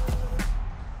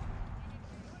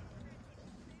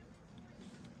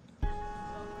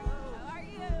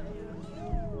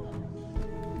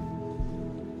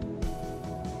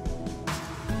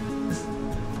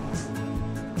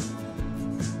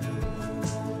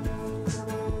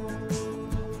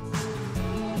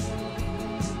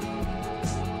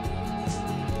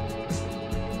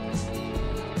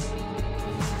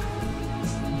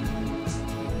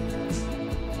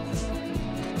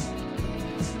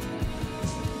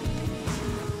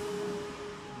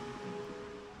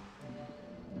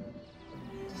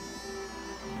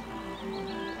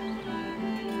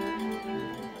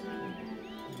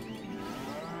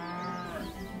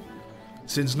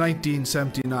 Since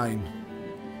 1979,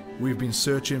 we've been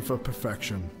searching for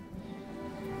perfection.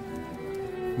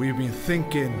 We've been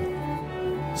thinking,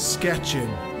 sketching,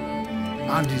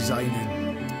 and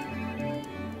designing.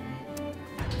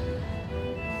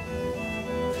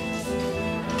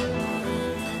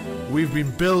 We've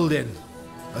been building,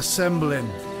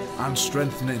 assembling, and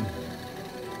strengthening.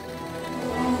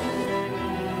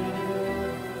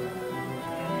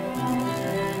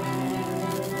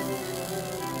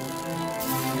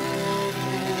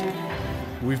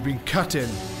 We've been cutting,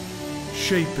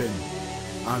 shaping,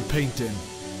 and painting.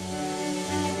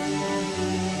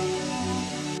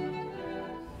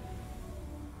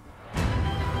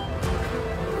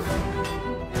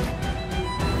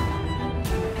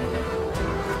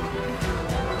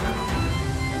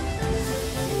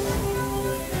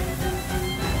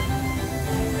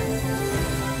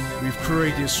 We've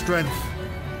created strength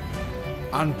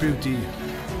and beauty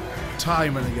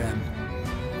time and again.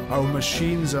 Our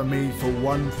machines are made for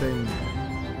one thing: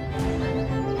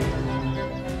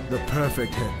 the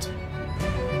perfect hit.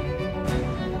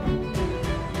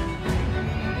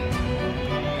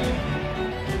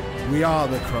 We are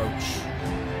the Crouch,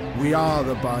 We are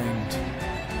the bind.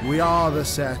 We are the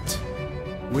set.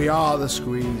 We are the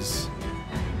squeeze.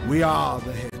 We are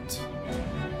the hit.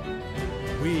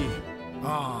 We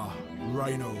are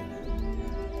Rhino,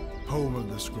 home of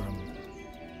the scrum.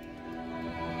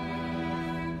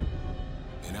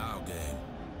 In our game,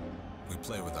 we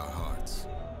play with our hearts.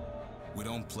 We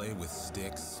don't play with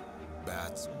sticks,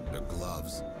 bats, or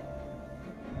gloves.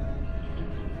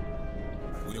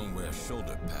 We don't wear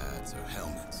shoulder pads or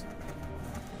helmets.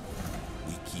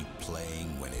 We keep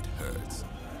playing when it hurts.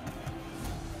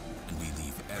 And we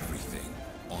leave everything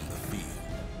on the field.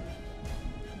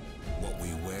 What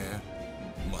we wear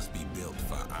must be built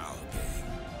for our game.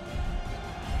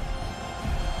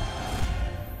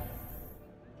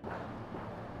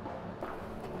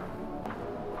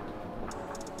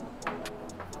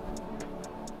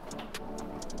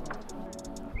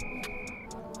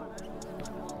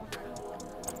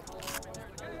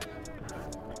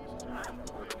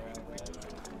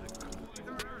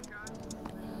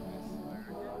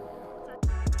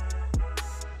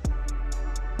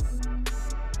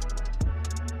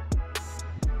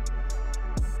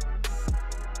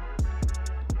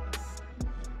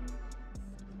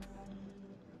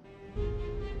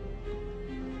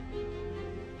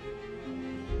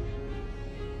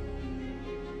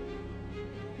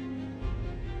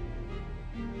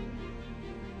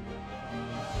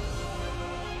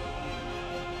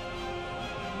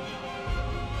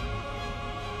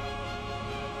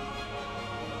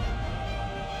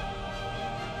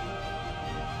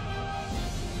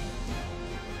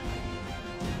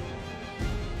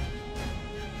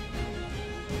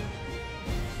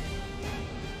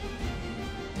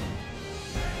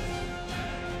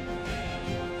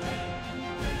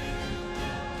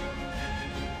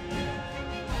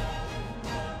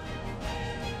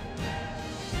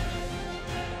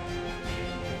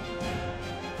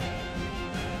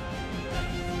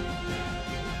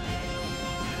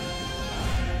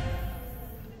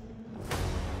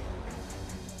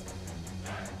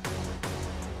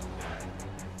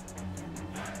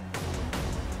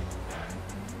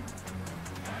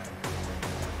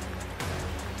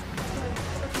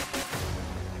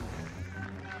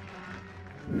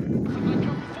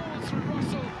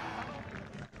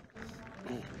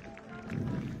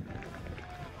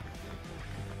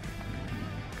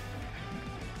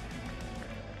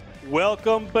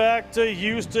 Welcome back to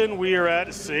Houston. We are at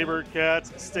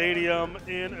SaberCats Stadium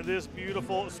in this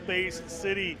beautiful Space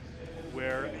City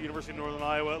where University of Northern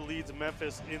Iowa leads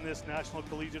Memphis in this National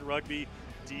Collegiate Rugby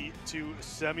D2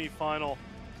 semifinal.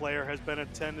 Player has been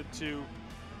attended to.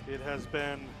 It has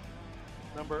been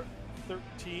number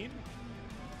 13,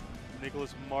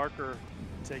 Nicholas Marker,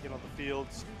 taken on the field.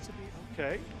 Seems to be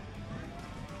okay.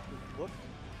 Good look.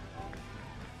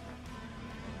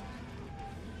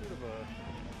 Bit of a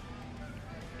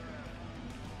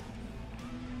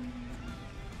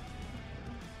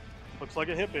looks like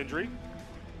a hip injury.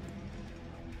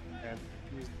 And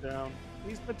he's down.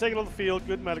 He's been taken on the field.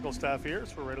 Good medical staff here,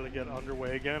 so we're ready to get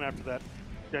underway again after that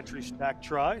gentry stack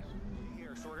try.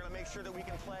 Here, so we're going to make sure that we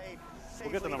can play safely.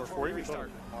 We'll get the number for you. Restart.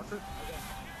 Marker.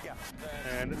 Yeah.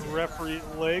 And referee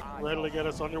Lake ready to get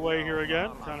us underway here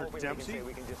again. Connor Dempsey,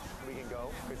 we can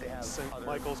go because they have St.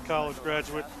 Michael's College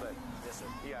graduate. But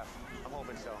yeah, I'm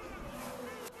hoping so.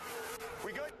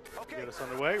 We good? Okay. Get us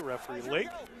underway. Referee Lake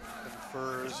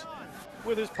confers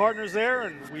with his partners there,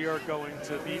 and we are going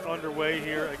to be underway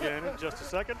here again in just a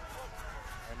second.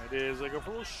 And it is, I go for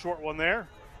a little short one there.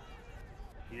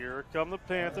 Here come the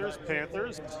Panthers.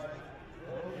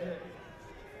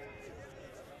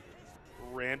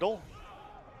 Randall,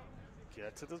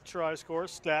 get to the try score.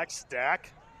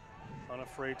 Stack.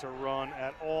 Unafraid to run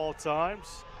at all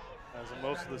times, as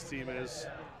most of this team is.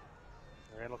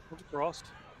 Randall comes across.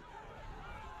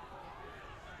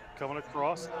 Coming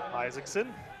across,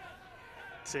 Isaacson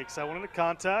takes that one into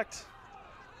contact.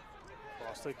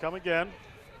 Across they come again.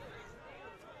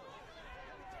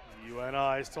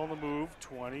 UNI still on the move.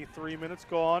 23 minutes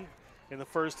gone in the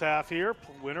first half here.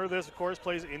 Winner of this, of course,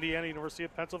 plays Indiana University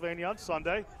of Pennsylvania on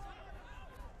Sunday.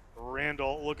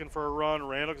 Randall looking for a run.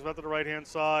 Randall goes back to the right-hand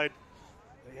side.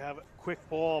 They have a quick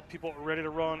ball. People ready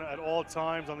to run at all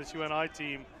times on this UNI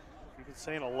team. We've been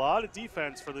saying a lot of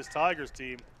defense for this Tigers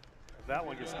team. If that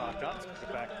one gets knocked out, it's going to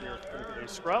get back here for a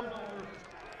scrum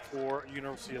for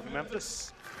University of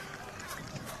Memphis.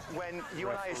 When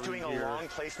UNI is doing a long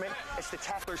placement, it's the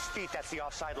tackler's feet that's the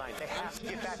offside line. They have to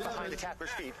get back behind the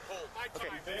tackler's feet. Okay.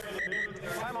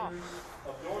 Time off.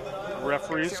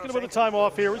 Referee is going to put the time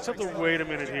off here. We just have to wait a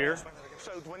minute here.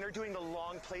 So when they're doing the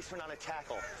long placement on a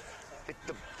tackle,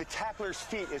 the tackler's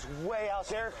feet is way out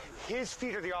there. His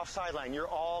feet are the offside line. You're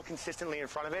all consistently in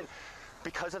front of it.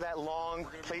 Because of that long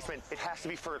placement, it has to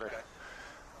be further.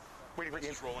 We're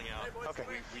just rolling out. Okay.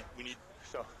 We need.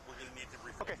 So. We're going to need to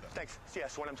refresh. Okay. Thanks. So yeah.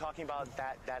 So when I'm talking about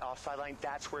that offside line,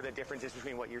 that's where the difference is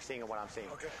between what you're seeing and what I'm seeing.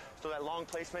 Okay. So that long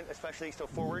placement, especially so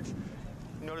forwards,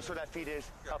 notice where that feet is.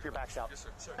 Help your backs out. Yes,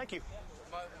 sir. Thank you.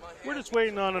 We're just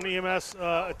waiting on an EMS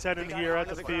attendant here at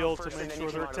the field to make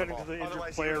sure they're attending to the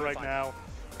injured player right now.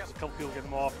 There's a couple people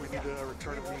getting off. We need a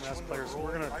return of the EMS player, so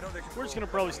we're just gonna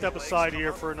probably step aside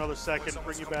here for another second,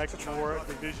 bring you back to more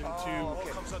Division II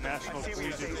National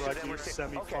Collegiate Rugby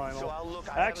semifinal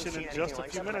action in just a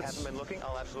few minutes.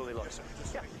 I'll absolutely look.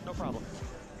 Yeah, no problem.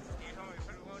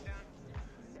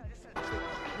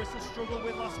 Bristol struggled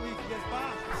with last week against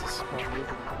Bath.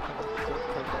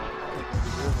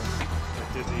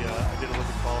 I did a little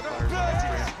qualifier.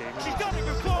 She's done it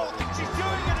before. She's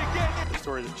doing it again. The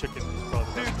story of the chicken is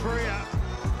probably the best story.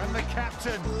 And the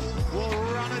captain will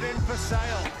run it in for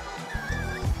sale.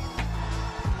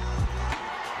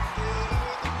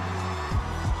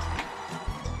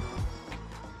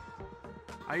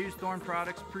 I use Thorne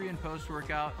products pre and post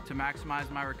workout to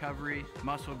maximize my recovery,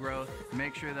 muscle growth, and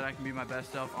make sure that I can be my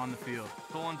best self on the field.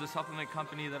 Thorne's a supplement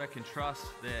company that I can trust.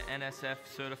 They're NSF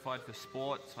certified for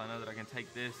sport, so I know that I can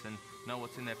take this and know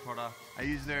what's in their product. I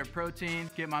use their protein,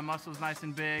 get my muscles nice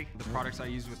and big. The products I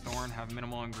use with Thorne have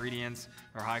minimal ingredients,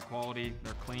 they're high quality,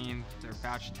 they're clean, they're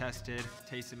batch tested,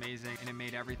 taste amazing, and it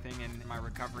made everything in my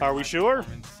recovery Are we sure?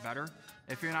 Better.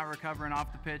 If you're not recovering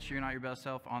off the pitch, you're not your best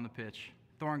self on the pitch.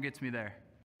 Thorne gets me there.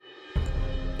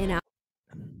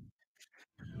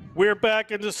 We're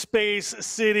back into Space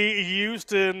City,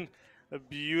 Houston, a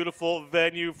beautiful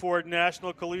venue for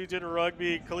National Collegiate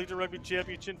Rugby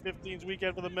Championship 15s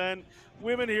weekend for the men.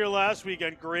 Women here last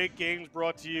weekend. Great games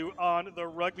brought to you on the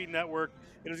Rugby Network.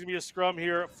 It is going to be a scrum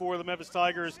here for the Memphis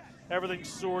Tigers. Everything's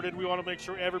sorted. We want to make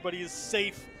sure everybody is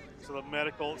safe, so the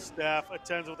medical staff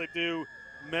attends what they do.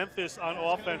 Memphis on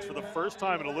offense for the first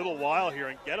time in a little while here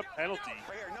and get a penalty.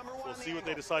 We'll see what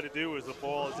they decide to do as the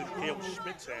ball is in Caleb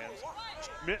Schmidt's hands.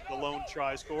 Schmidt, the lone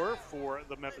try scorer for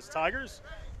the Memphis Tigers,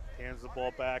 hands the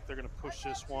ball back. They're going to push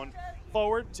this one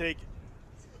forward, take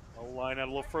a line out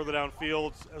a little further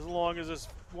downfield, as long as this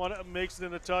one makes it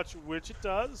in the touch, which it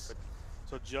does.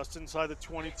 So just inside the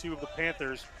 22 of the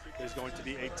Panthers is going to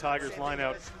be a Tigers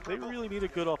lineout. They really need a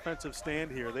good offensive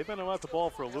stand here. They've been without the ball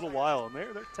for a little while, and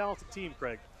they're a talented team,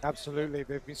 Craig. Absolutely.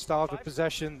 They've been starved of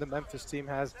possession. The Memphis team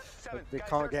has, but they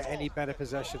can't get any better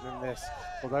possession than this.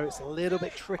 Although it's a little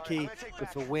bit tricky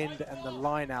with the wind and the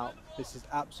lineout, this is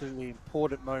absolutely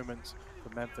important moment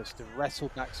for Memphis to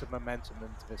wrestle back some momentum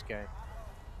into this game.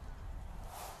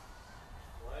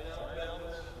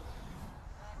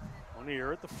 One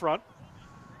here at the front.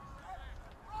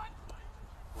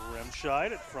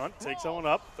 Remscheid at front, takes that one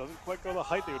up. Doesn't quite go the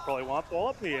height they would probably want. Ball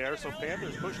up in the air, so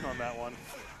Panthers pushing on that one.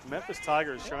 Memphis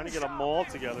Tigers trying to get them all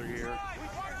together here.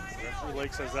 Referee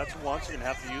Lake says that's once. You're going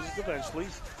to have to use it eventually.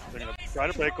 They're going to try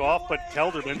to break off, but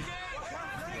Kelderman,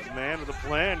 the man with the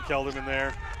plan, Kelderman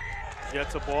there,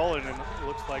 gets a ball in, and it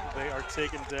looks like they are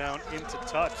taken down into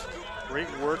touch. Great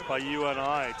work by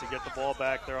UNI to get the ball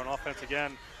back there on offense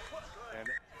again. And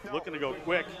looking to go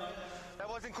quick. That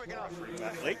wasn't quick enough.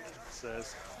 Matt Lake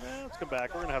says, let's come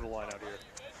back. We're going to have the line out here.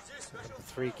 Number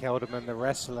 3, Kelderman, the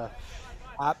wrestler,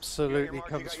 absolutely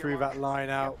comes through that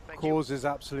line out, causes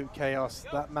absolute chaos.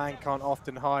 That man can't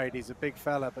often hide. He's a big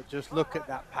fella, but just look at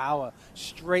that power.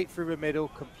 Straight through the middle,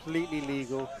 completely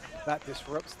legal. That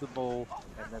disrupts the ball,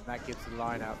 and then that gives the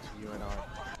line out to UNI.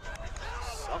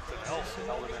 Something else.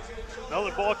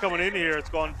 Another ball coming in here. It's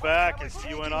gone back. It's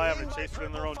UNI having to chase it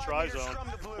in their own try zone.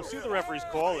 We'll see what the referee's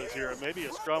call is here. Maybe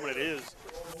a scrum, and it is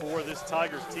for this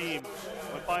Tigers team.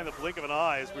 Went by in the blink of an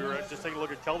eye as we were just taking a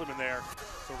look at Kelderman there.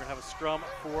 So we're going to have a scrum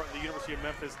for the University of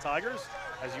Memphis Tigers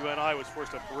as UNI was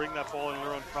forced to bring that ball in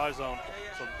their own try zone.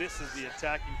 So this is the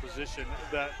attacking position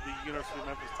that the University of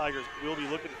Memphis Tigers will be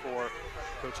looking for.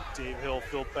 Coach Dave Hill,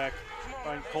 Phil Beck,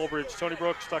 Ryan Colbridge, Tony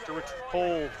Brooks, Dr. Richard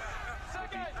Cole.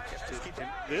 In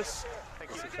this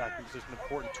attacking position,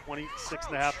 important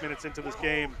 26.5 minutes into this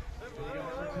game,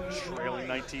 trailing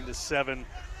 19-7. So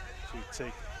we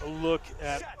take a look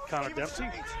at Connor Dempsey.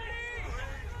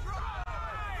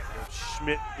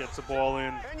 Schmidt gets the ball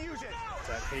in. It's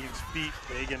at Hagen's feet.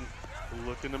 Hagen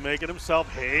looking to make it himself.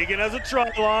 Hagen has a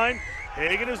try line.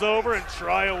 Hagen is over and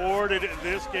try awarded.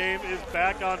 This game is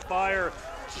back on fire.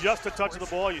 Just a touch of the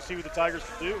ball. You see what the Tigers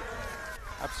can do.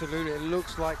 Absolutely. It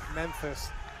looks like Memphis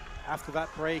after that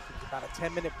break, it was about a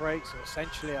 10-minute break, so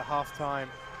essentially at halftime,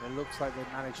 it looks like they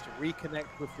managed to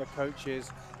reconnect with their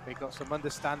coaches. They got some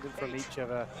understanding from each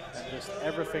other, and just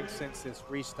everything since this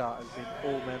restart has been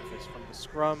all Memphis, from the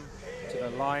scrum to the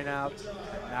line out,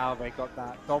 and now they got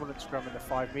that dominant scrum in the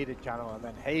 5-meter channel, and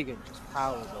then Hagen just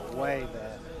powers away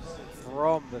there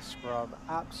from the scrum.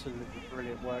 Absolutely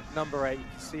brilliant work. Number 8, you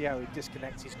can see how he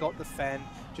disconnects. He's got the fend.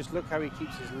 Just look how he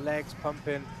keeps his legs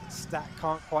pumping. Stat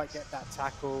can't quite get that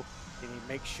tackle, and he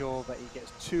makes sure that he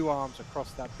gets 2 arms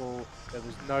across that ball. There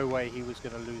was no way he was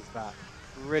going to lose that.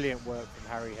 Brilliant work from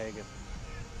Harry Hagen.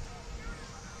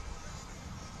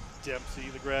 Dempsey,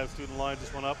 the grad student line,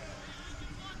 just went up.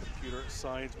 Computer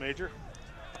science major.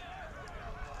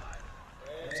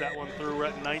 That one through. We're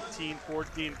at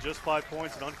 19-14, just 5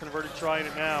 points, an unconverted try in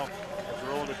it now. As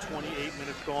we're only 28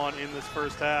 minutes gone in this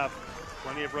first half.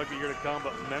 Plenty of rugby here to come,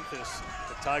 but Memphis,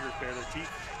 the Tigers bare their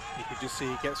teeth. You can just see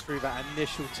he gets through that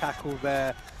initial tackle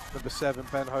there. Number 7,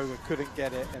 Ben Hogan, couldn't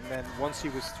get it, and then once he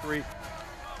was 3,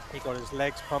 he got his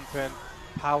legs pumping,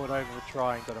 powered over the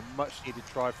try, and got a much-needed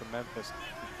try from Memphis.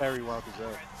 Very well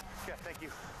deserved. Yeah, thank you.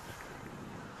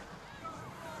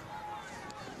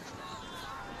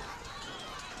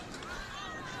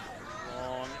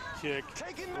 Long kick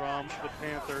from the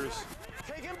Panthers.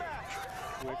 Take him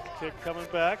back. Quick kick coming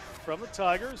back from the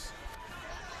Tigers.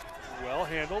 Well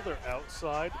handled. They're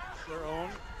outside their own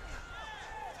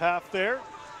half there.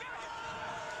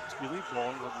 Really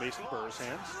ball with Mason Burr's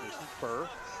hands. Mason Burr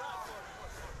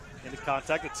into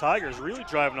contact. The Tigers really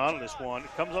driving on this one.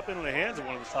 It comes up into the hands of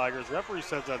one of the Tigers. Referee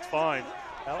says that's fine.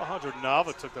 Alejandro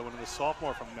Nava took that one, the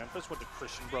sophomore from Memphis, went to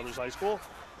Christian Brothers High School.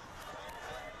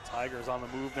 Tigers on the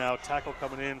move now. Tackle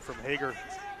coming in from Hager.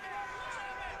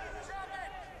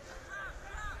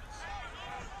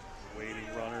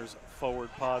 Waiting runners,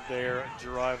 forward pod there,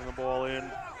 driving the ball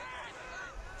in.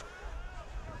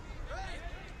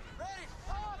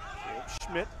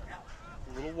 Schmidt,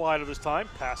 a little wider this time,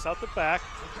 pass out the back,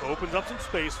 opens up some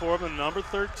space for him, and number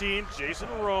 13, Jason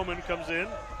Roman comes in.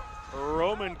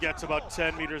 Roman gets about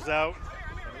 10 meters out.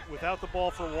 Without the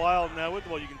ball for a while, now with the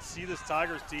ball, you can see this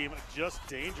Tigers team just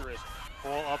dangerous.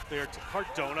 Ball up there to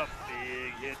Cardona,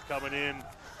 big hit coming in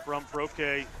from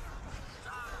Broke.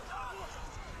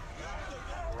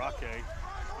 Roque,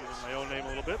 using my own name a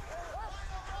little bit.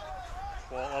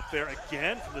 Ball up there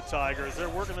again for the Tigers. They're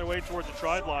working their way towards the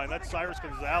try line. That's Cyrus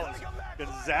Gonzalez.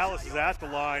 Gonzalez is at the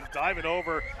line, diving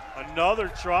over.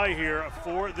 Another try here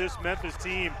for this Memphis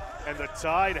team, and the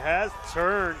tide has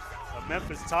turned. The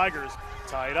Memphis Tigers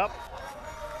tied up.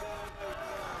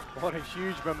 What a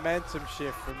huge momentum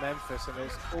shift for Memphis, and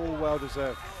it's all well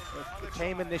deserved. It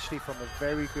came initially from a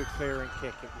very good clearing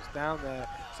kick. It was down there,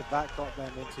 so that got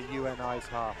them into UNI's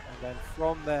half, and then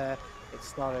from there, it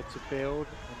started to build,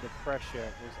 and the pressure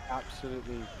was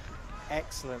absolutely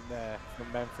excellent there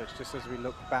from Memphis. Just as we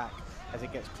look back, as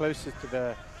it gets closer to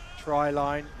the try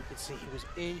line, you can see he was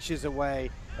inches away,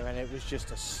 and then it was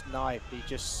just a snipe. He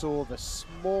just saw the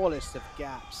smallest of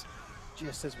gaps.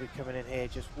 Just as we're coming in here,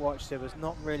 just watch, there was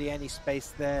not really any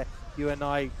space there.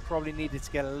 UNI probably needed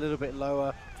to get a little bit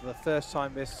lower. For the first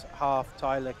time this half,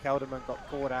 Tyler Kelderman got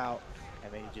caught out,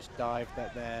 and then he just dived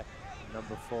that there.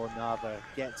 Number 4, Nava,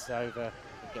 gets over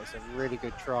and gets a really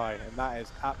good try, and that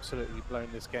has absolutely blown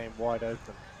this game wide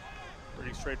open.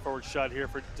 Pretty straightforward shot here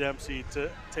for Dempsey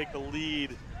to take the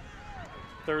lead.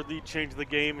 Third lead change of the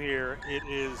game here. It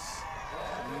is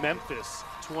Memphis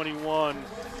 21,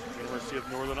 University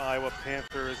of Northern Iowa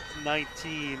Panthers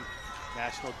 19.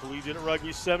 National Collegiate Rugby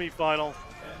Semifinal.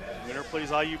 Winner plays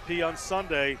IUP on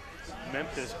Sunday.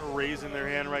 Memphis raising their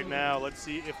hand right now. Let's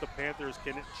see if the Panthers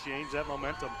can change that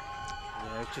momentum.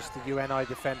 Yeah, it's just the UNI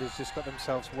defenders just got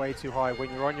themselves way too high.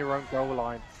 When you're on your own goal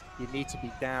line, you need to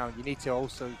be down. You need to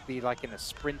also be like in a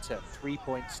sprinter,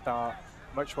 3-point start,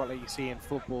 much like you see in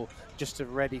football, just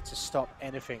ready to stop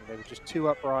anything. They were just too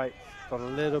upright, got a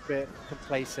little bit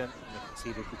complacent, and they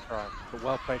conceded the try. But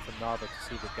well played from Nava to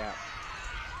see the gap.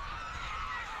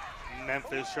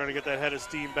 Memphis trying to get that head of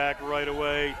steam back right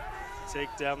away, take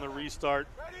down the restart.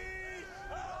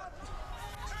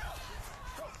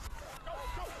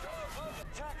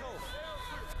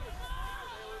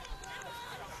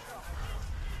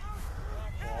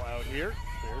 Ball out here.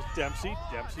 There's Dempsey.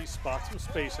 Dempsey spots some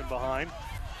space in behind.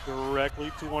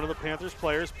 Directly to one of the Panthers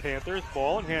players. Panthers,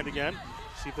 ball in hand again.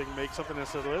 See if they can make something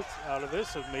out of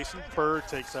this. As Mason Burr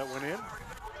takes that one in.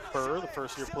 Burr, the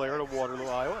first-year player at Waterloo,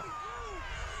 Iowa.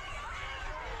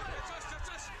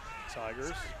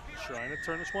 Tigers trying to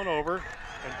turn this one over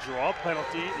and draw a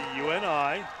penalty to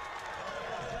UNI.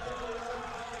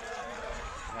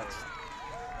 That's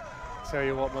tell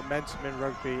you what, momentum in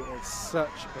rugby is such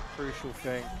a crucial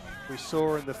thing. We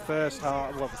saw in the first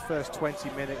half, well, the first 20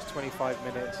 minutes, 25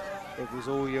 minutes, it was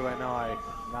all UNI.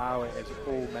 Now it is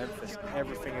all Memphis.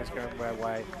 Everything is going their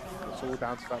way. It's all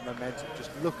down to that momentum.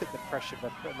 Just look at the pressure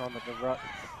they're putting on at the ruck,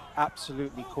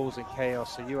 absolutely causing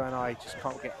chaos. So UNI just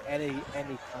can't get any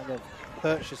kind of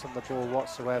purchase on the ball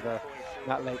whatsoever.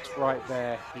 Matt Lake's right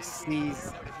there. He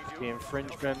sees the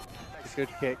infringement, the good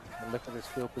kick, and look at his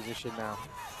field position now.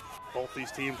 Both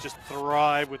these teams just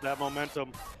thrive with that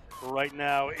momentum. Right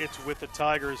now, it's with the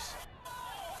Tigers.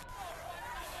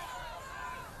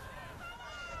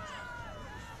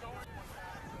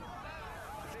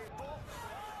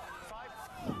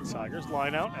 Tigers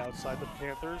line out outside the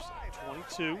Panthers,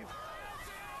 22.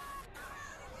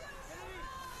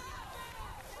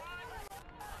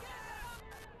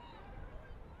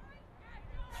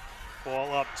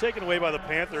 Ball up, taken away by the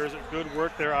Panthers. Good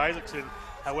work there, Isaacson.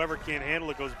 However, can't handle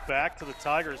it, goes back to the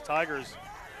Tigers. Tigers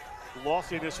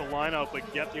lost the initial lineout,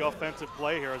 but get the offensive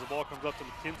play here as the ball comes up to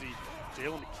McKenzie.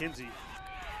 Jalen McKenzie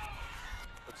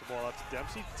puts the ball out to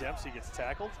Dempsey. Dempsey gets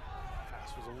tackled.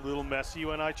 Pass was a little messy.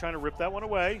 UNI trying to rip that one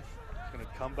away. Going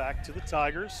to come back to the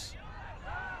Tigers.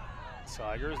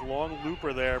 Tigers, long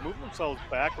looper there, moving themselves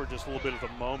backward just a little bit at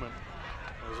the moment.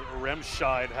 As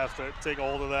Remscheid has to take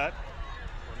hold of that.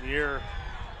 Near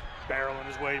barreling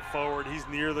his way forward. He's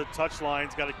near the touch line.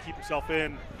 He's got to keep himself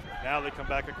in. Now they come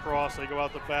back across. They go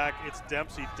out the back. It's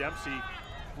Dempsey. Dempsey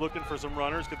looking for some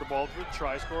runners. Get the ball to the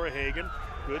try scorer, Hagan.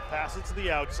 Good passes to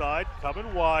the outside.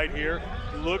 Coming wide here.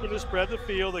 Looking to spread the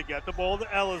field. They get the ball to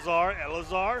Elazar.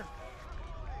 Elazar.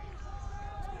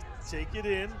 Take it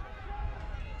in.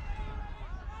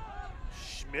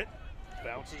 Schmidt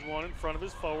bounces one in front of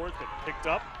his forwards. But picked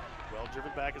up. Well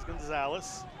driven back is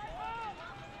Gonzalez.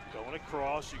 Going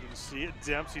across, you can see it.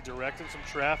 Dempsey directing some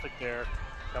traffic there.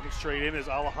 Coming straight in is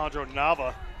Alejandro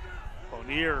Nava.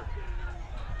 Bonnier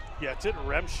gets it.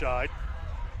 Remscheid.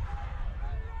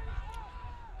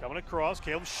 Coming across,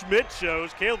 Caleb Schmidt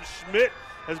shows. Caleb Schmidt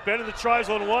has been in the try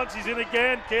zone once. He's in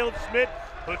again. Caleb Schmidt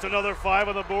puts another 5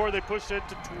 on the board. They push it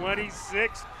to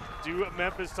 26. Do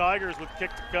Memphis Tigers with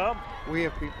kick to come. We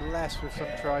have been blessed with some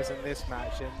tries in this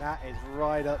match, and that is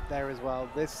right up there as well.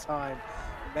 This time,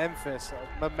 Memphis,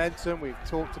 momentum, we've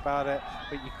talked about it,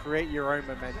 but you create your own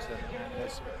momentum. And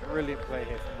there's some brilliant play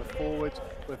here from the forwards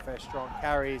with their strong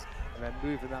carries and then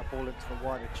moving that ball into the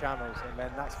wider channels. And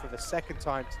then that's for the second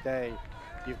time today.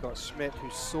 You've got Schmidt who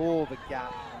saw the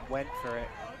gap and went for it,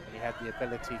 and he had the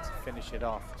ability to finish it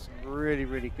off. Some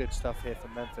really good stuff here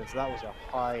from Memphis. That was a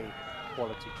high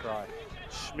quality try.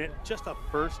 Schmidt, just a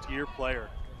first-year player.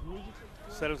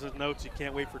 Said in his notes, he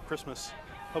can't wait for Christmas.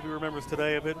 Hope he remembers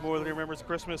today a bit more than he remembers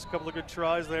Christmas. A couple of good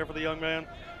tries there for the young man.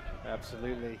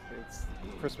 Absolutely. It's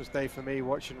Christmas Day for me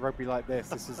watching rugby like this.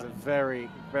 This is a very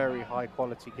high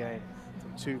quality game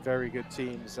from two very good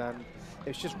teams, and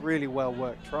it's just really well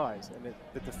worked tries. And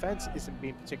the defense isn't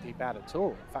being particularly bad at all.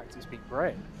 In fact, it's been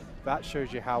great. That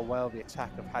shows you how well the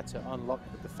attack have had to unlock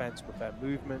the defense with their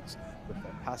movements, with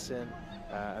their passing,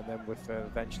 and then with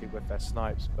eventually with their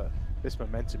snipes. But this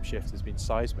momentum shift has been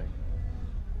seismic.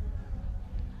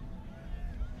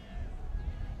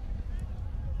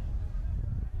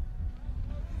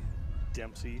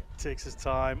 Dempsey takes his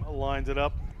time, lines it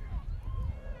up.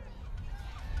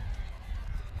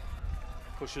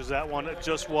 Pushes that one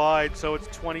just wide, so it's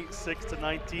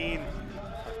 26-19.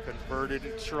 A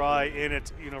converted try in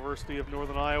it. University of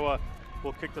Northern Iowa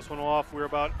will kick this one off. We're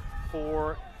about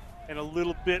 4 and a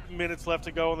little bit minutes left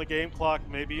to go on the game clock,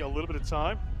 maybe a little bit of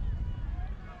time.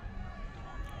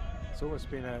 It's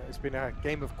almost been a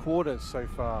game of quarters so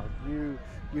far.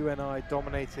 UNI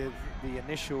dominated the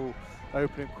initial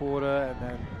opening quarter, and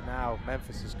then now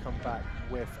Memphis has come back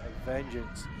with a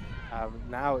vengeance.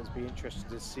 Now it's be interesting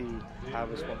to see how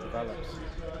this one develops.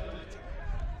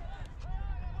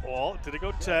 Ball, did it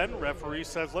go 10? Referee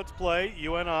says let's play.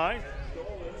 UNI,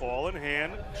 ball in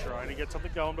hand, trying to get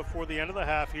something going before the end of the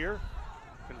half here.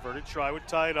 Converted try would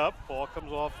tie it up. Ball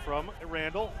comes off from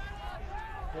Randall.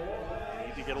 They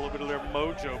need to get a little bit of their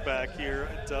mojo back here.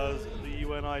 It does the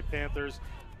UNI Panthers.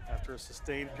 After a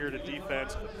sustained period of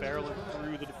defense, barreling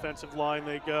through the defensive line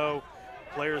they go.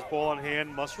 Players ball in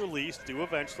hand, must release, do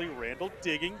eventually. Randall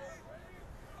digging.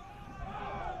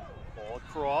 Ball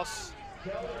across.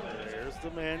 There's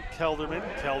the man, Kelderman.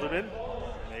 Kelderman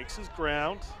makes his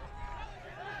ground.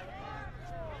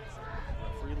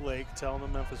 Referee Lake telling the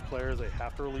Memphis players they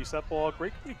have to release that ball.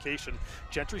 Great communication.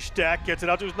 Gentry Stack gets it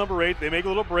out to his number 8. They make a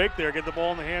little break there, get the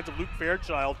ball in the hands of Luke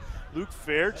Fairchild. Luke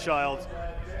Fairchild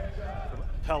from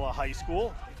Pella High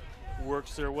School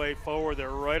works their way forward. They're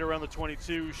right around the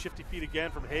 22. Shifty feet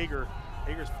again from Hager.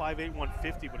 Hager's 5'8",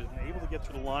 150, but has been able to get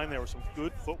through the line there with some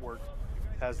good footwork.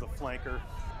 Has the flanker.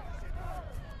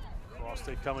 Cross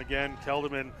they come again.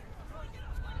 Kelderman,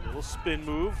 little spin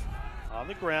move on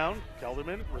the ground.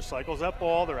 Kelderman recycles that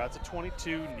ball. They're at the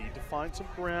 22. Need to find some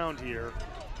ground here.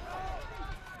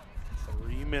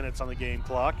 3 minutes on the game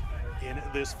clock in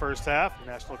this first half.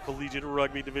 National Collegiate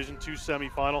Rugby Division II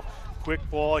semifinal. Quick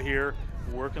ball here,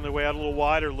 working their way out a little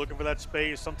wider, looking for that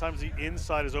space. Sometimes the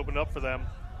inside is opened up for them.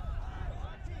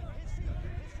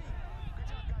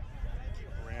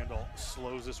 Randall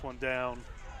slows this one down.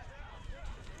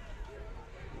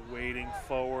 Waiting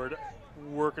forward,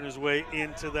 working his way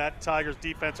into that Tigers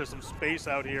defense. There's some space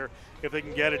out here if they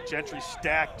can get it. Gentry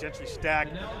Stack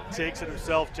takes it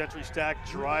himself. Gentry Stack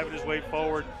driving his way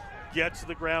forward, gets to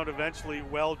the ground eventually.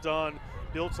 Well done,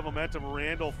 builds some momentum.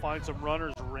 Randall finds some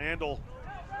runners. Randall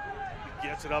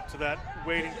gets it up to that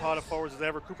waiting pot of forwards as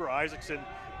ever. Cooper Isaacson,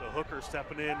 the hooker,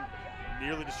 stepping in,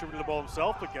 nearly distributed the ball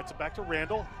himself, but gets it back to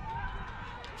Randall.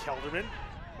 Kelderman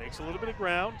makes a little bit of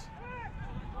ground,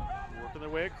 working their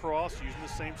way across, using the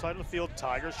same side of the field.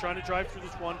 Tigers trying to drive through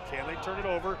this one. Can they turn it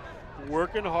over?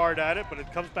 Working hard at it, but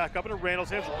it comes back up into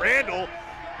Randall's hands. Randall,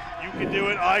 you can do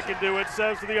it, I can do it,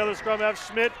 says to the other scrum half,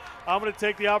 Schmidt. I'm going to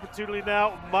take the opportunity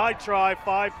now. My try,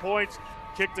 5 points,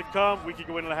 kick to come. We could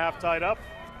go into half tied up.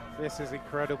 This is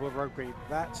incredible rugby.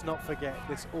 Let's not forget,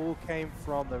 this all came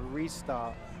from the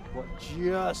restart, what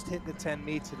just hit the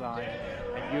 10-meter line,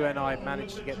 and UNI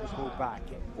managed to get the ball back.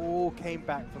 It all came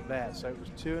back from there. So it was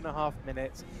 2.5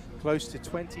 minutes, close to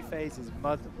 20 phases,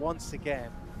 mud once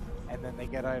again, and then they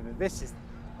get over. This is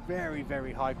very,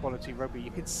 very high quality rugby.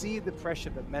 You can see the pressure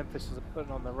that Memphis is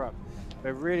putting on the ruck.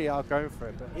 They really are going for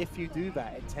it, but if you do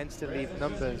that, it tends to leave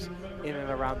numbers in and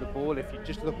around the ball. If you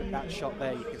just look at that shot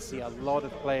there, you can see a lot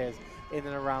of players in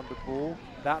and around the ball.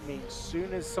 That means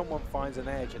soon as someone finds an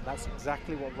edge, and that's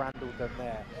exactly what Randall done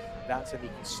there, that's when he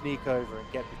can sneak over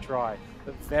and get the try.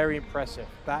 But very impressive.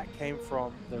 That came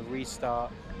from the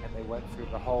restart, and they went through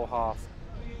the whole half.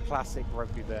 Classic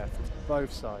rugby there from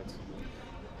both sides.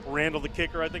 Randall, the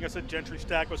kicker. I think I said Gentry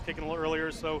Stack was kicking a little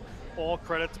earlier, so all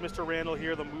credit to Mr. Randall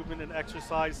here, the movement and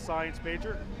exercise science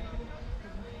major.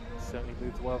 Certainly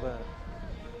moved well there.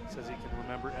 Says he can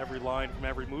remember every line from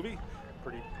every movie.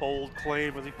 Pretty bold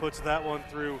claim as he puts that one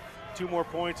through. 2 more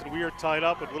points, and we are tied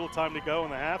up with little time to go in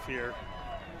the half here.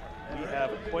 We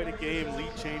have quite a game.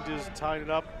 Lead changes, tied it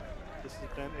up. This has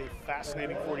been a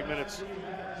fascinating 40 minutes. It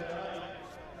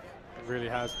really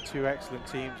has. 2 excellent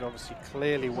teams, obviously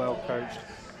clearly well coached,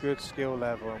 good skill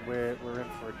level, and we're in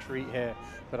for a treat here.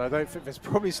 But I don't think there's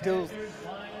probably still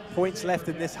points left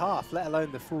in this half, let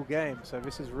alone the full game. So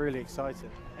this is really exciting.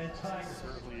 It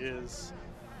certainly is.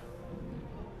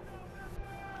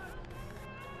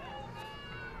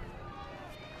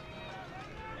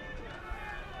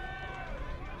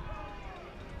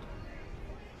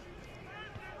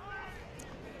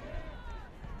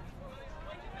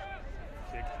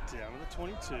 Down to the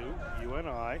 22, UNI,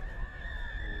 a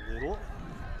little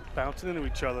bouncing into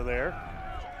each other there.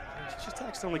 Just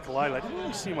accidentally collided. I didn't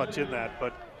really see much in that,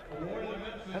 but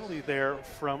penalty there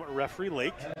from referee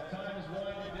Lake.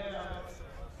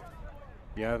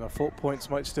 Yeah, the 4 points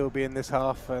might still be in this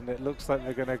half, and it looks like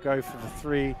they're going to go for the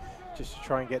 3 just to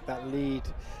try and get that lead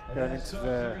going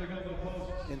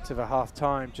into the half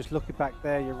time. Just looking back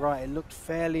there, you're right, it looked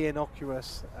fairly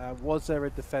innocuous. Was there a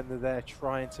defender there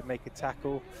trying to make a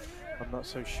tackle? I'm not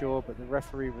so sure, but the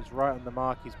referee was right on the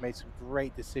mark. He's made some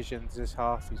great decisions this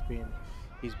half.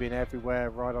 He's been everywhere,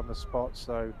 right on the spot.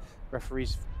 So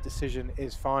referee's decision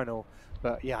is final.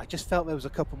 But yeah, I just felt there was a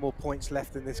couple more points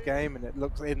left in this game, and it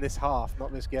looks in this half,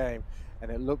 not this game.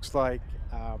 And it looks like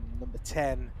number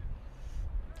 10,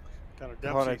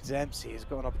 Connor Dempsey has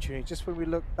got an opportunity. Just when we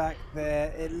look back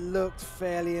there, it looked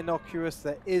fairly innocuous.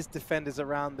 There is defenders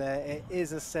around there. It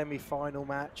is a semi-final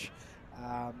match.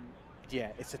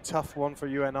 Yeah, it's a tough one for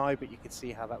UNI, but you can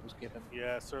see how that was given.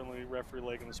 Yeah, certainly referee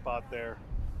Lake in the spot there.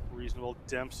 Reasonable.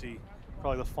 Dempsey,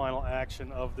 probably the final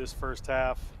action of this first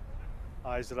half.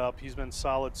 Eyes it up. He's been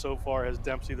solid so far. Has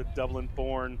Dempsey, the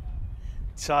Dublin-born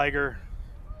Tiger.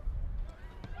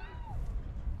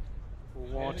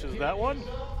 Launches that one.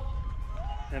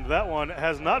 And that one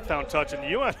has not found touch, and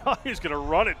UNI is going to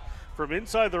run it from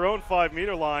inside their own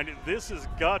 5-meter line. This is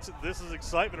guts. This is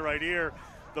excitement right here.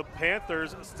 The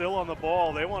Panthers still on the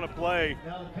ball. They want to play,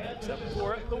 except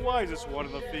for the wisest one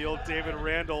in the field. David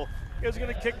Randall is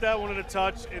going to kick that one in a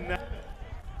touch, and that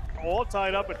all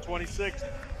tied up at 26.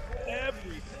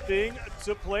 Everything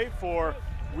to play for.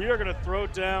 We are going to throw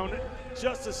down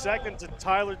just a second to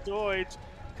Tyler Deutsch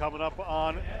coming up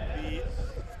on the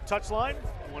touchline,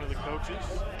 one of the coaches.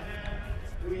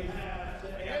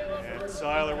 And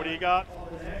Tyler, what do you got?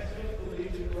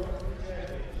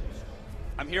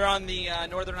 I'm here on the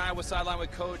Northern Iowa sideline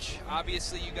with Coach.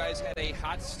 Obviously, you guys had a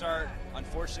hot start.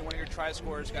 Unfortunately, one of your try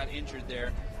scorers got injured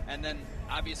there. And then,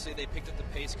 obviously, they picked up the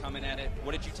pace coming at it.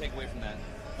 What did you take away from that?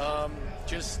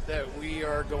 Just that we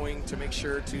are going to make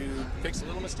sure to fix the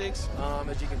little mistakes.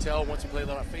 As you can tell, once we play a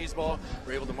lot of phase ball,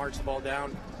 we're able to march the ball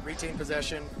down, retain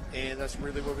possession, and that's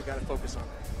really what we got to focus on.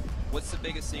 What's the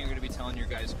biggest thing you're going to be telling your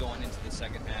guys going into the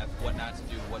second half? What not to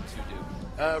do, what to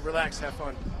do? Relax, have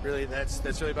fun. Really, that's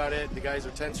really about it. The guys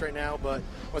are tense right now, but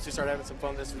once we start having some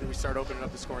fun, we start opening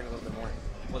up the scoring a little bit more.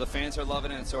 Well, the fans are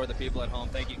loving it, and so are the people at home.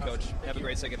 Thank you, Coach. Have a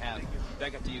great second half.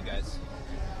 Back up to you guys.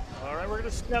 All right, we're going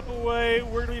to step away.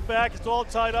 We're going to be back. It's all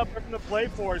tied up. We're going to play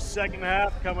for second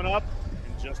half coming up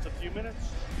in just a few minutes.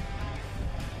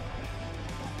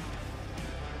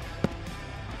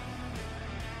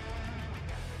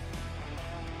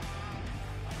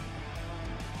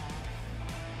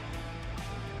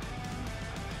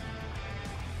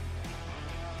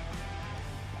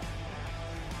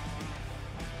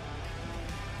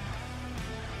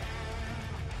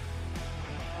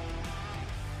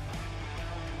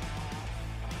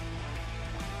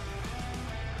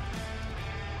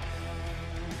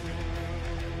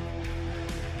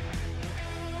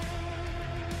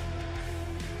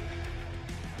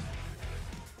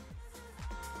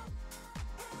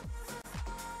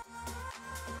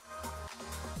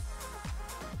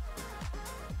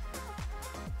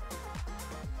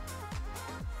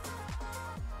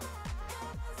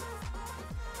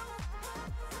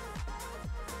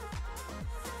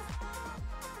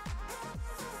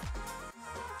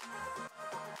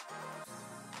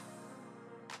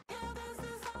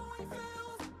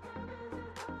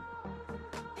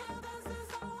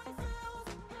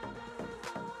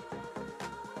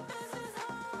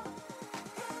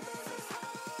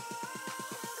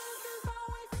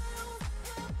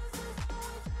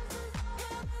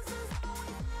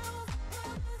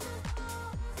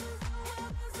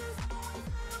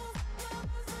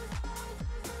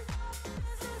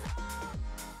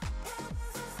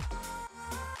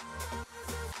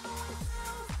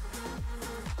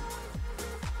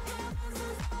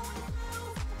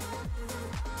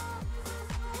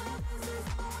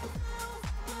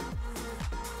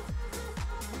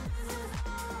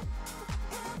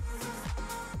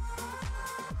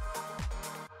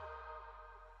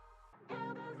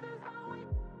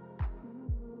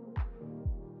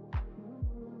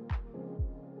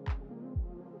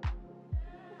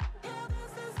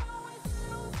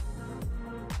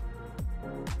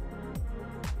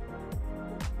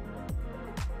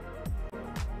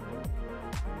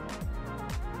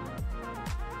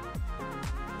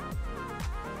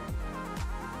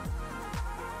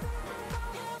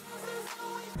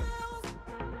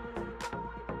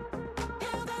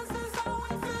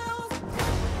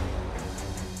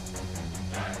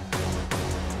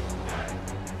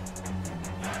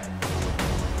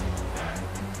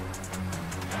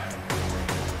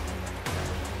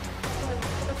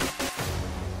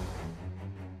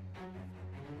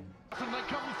 And they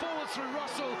come forward through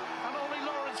Russell, and only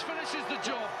Lawrence finishes the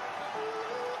job.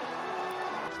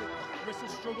 Russell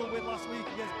struggled with last week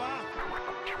against Bath.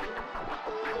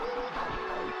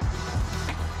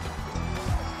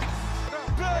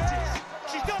 Burgess,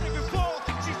 she's done it before,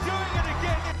 she's doing it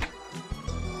again.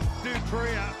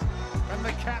 Dupria and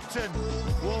the captain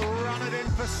will run it in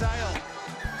for Sale.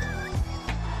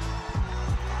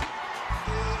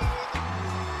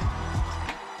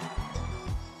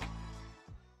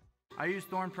 I use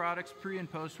Thorne products pre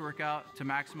and post workout to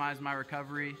maximize my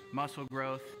recovery, muscle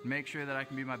growth, and make sure that I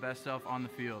can be my best self on the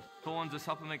field. Thorne's a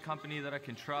supplement company that I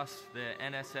can trust. They're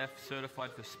NSF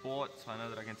certified for sport, so I know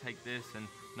that I can take this and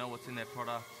know what's in their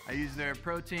product. I use their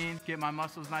protein, get my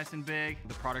muscles nice and big.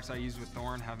 The products I use with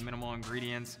Thorne have minimal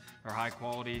ingredients, they're high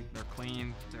quality, they're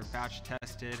clean, they're batch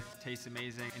tested, taste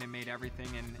amazing, and it made everything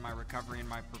in my recovery and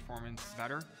my performance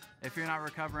better. If you're not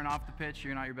recovering off the pitch,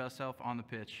 you're not your best self on the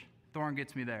pitch. Thorne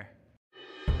gets me there.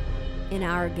 In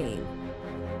our game,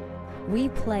 we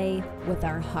play with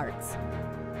our hearts.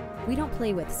 We don't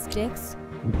play with sticks,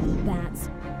 bats.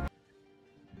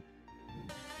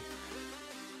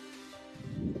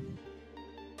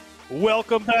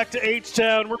 Welcome back to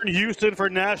H-Town. We're in Houston for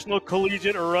National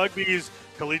Collegiate Rugby's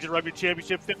Collegiate Rugby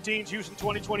Championship 15, Houston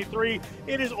 2023.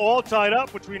 It is all tied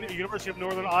up between University of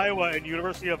Northern Iowa and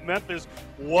University of Memphis.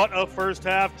 What a first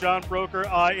half. John Broker,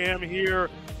 I am here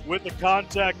with the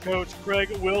contact coach,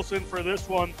 Craig Wilson, for this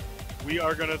one. We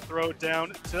are going to throw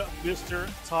down to Mr.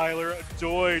 Tyler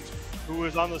Doidge, who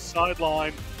is on the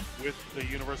sideline with the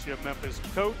University of Memphis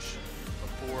coach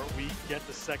before we get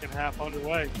the second half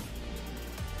underway.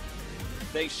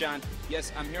 Thanks, John.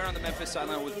 Yes, I'm here on the Memphis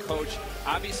sideline with Coach.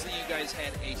 Obviously, you guys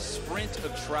had a sprint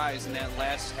of tries in that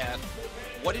last half.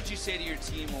 What did you say to your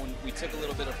team when we took a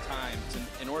little bit of time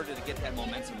in order to get that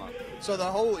momentum up? So the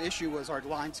whole issue was our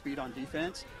line speed on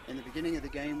defense. In the beginning of the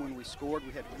game when we scored,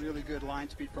 we had really good line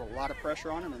speed, put a lot of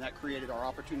pressure on them, and that created our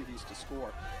opportunities to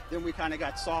score. Then we kind of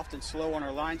got soft and slow on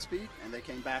our line speed, and they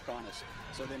came back on us.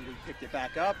 So then we picked it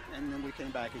back up, and then we came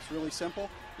back. It's really simple.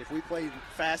 If we play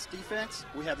fast defense,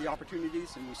 we have the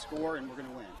opportunities, and we score, and we're going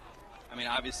to win. I mean,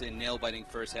 obviously a nail-biting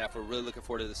first half. We're really looking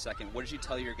forward to the second. What did you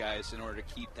tell your guys in order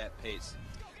to keep that pace?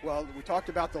 Well, we talked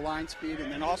about the line speed,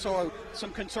 and then also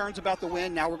some concerns about the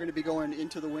wind. Now we're going to be going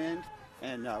into the wind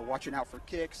and watching out for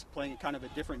kicks, playing kind of a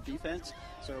different defense.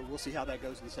 So we'll see how that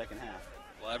goes in the second half.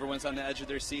 Well, everyone's on the edge of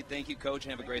their seat. Thank you, Coach,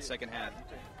 and have a great second half.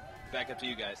 Back up to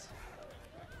you guys.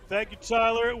 Thank you,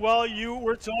 Tyler. While you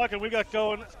were talking, we got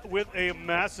going with a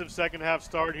massive second half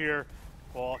start here.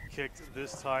 Ball kicked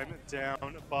this time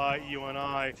down by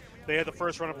UNI. They had the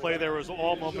first run of play there. It was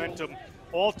all momentum,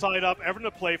 all tied up, everything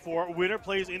to play for. Winner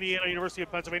plays Indiana, University of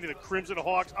Pennsylvania, the Crimson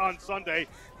Hawks on Sunday.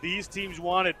 These teams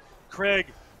wanted. Craig,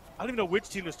 I don't even know which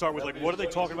team to start with. Like, what are they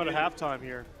talking about at halftime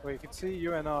here? Well, you can see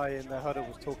UNI in the huddle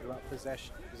was talking about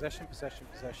possession. Possession.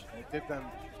 It did them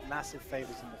massive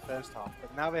favors in the first half,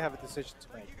 but now they have a decision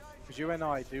to make. Because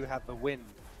UNI do have the wind.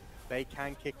 They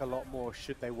can kick a lot more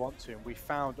should they want to. And we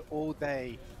found all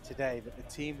day today that the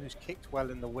team who's kicked well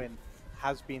in the wind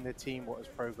has been the team what has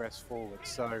progressed forward.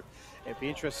 So it'd be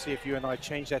interesting to see if UNI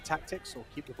change their tactics or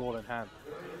keep the ball in hand.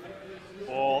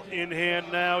 Ball in hand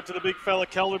now to the big fella,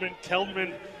 Kelderman.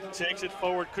 Kelderman takes it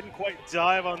forward. Couldn't quite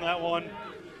dive on that one.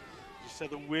 You said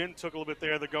the wind took a little bit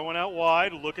there. They're going out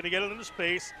wide, looking to get it into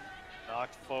space.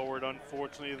 Knocked forward,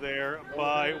 unfortunately, there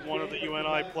by one of the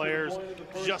UNI players.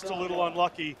 Just a little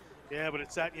unlucky. Yeah, but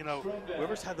it's that, you know,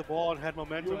 whoever's had the ball and had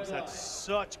momentum has had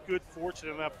such good fortune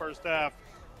in that first half.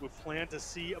 We plan to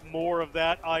see more of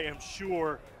that, I am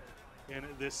sure, in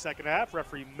this second half.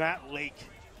 Referee Matt Lake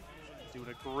doing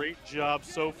a great job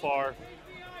so far.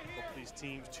 Both these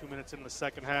teams 2 minutes into the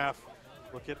second half.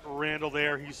 Look at Randall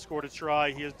there. He scored a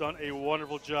try. He has done a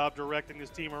wonderful job directing his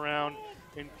team around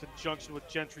in conjunction with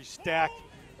Gentry Stack.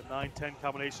 The 9-10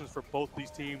 combinations for both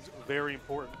these teams, very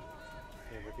important.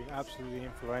 Yeah, they've been absolutely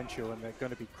influential, and they're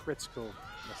going to be critical in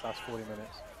this last 40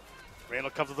 minutes.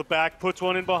 Randall comes to the back, puts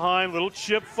one in behind, little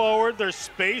chip forward. There's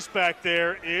space back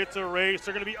there. It's a race.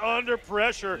 They're going to be under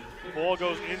pressure. Ball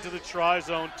goes into the try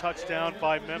zone. Touchdown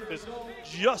by Memphis.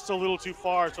 Just a little too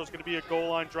far, so it's going to be a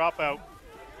goal line dropout.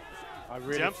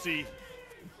 Dempsey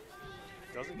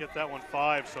doesn't get that one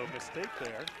 5, so mistake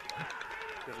there.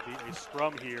 Going to be a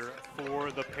scrum here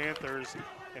for the Panthers,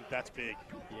 and that's big.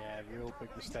 Yeah, real big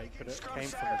mistake, but it came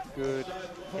from a good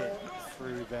hit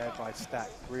through there by Stack.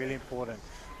 Really important.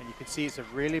 And you can see it's a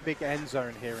really big end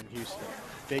zone here in Houston.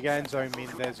 Big end zone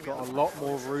means there's got a lot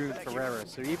more room for error.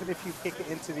 So even if you kick it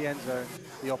into the end zone,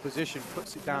 the opposition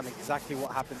puts it down exactly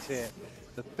what happens here.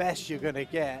 The best you're going to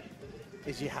get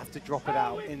is you have to drop it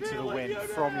out into the wind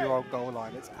from your own goal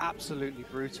line. It's absolutely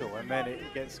brutal, and then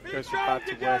it goes from bad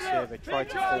to worse here. They try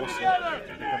to force it.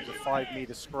 It becomes a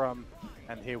 5-meter scrum,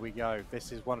 and here we go.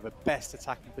 This is one of the best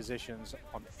attacking positions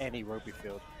on any rugby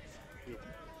field.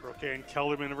 Brooke and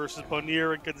Kelderman versus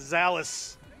Bonnier and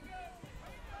Gonzalez.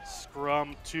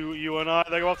 Scrum to UNI.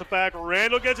 They go off the back.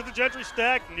 Randall gets it to Gentry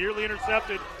Stack, nearly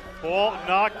intercepted. Ball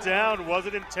knocked down. Was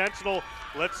it intentional?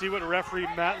 Let's see what referee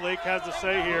Matt Lake has to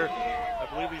say here. I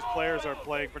believe these players are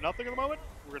playing for nothing at the moment.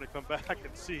 We're going to come back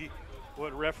and see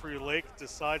what referee Lake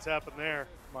decides happened there.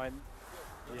 My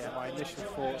initial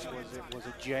thoughts was it was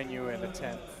a genuine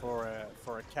attempt for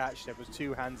a catch. There was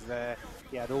 2 hands there.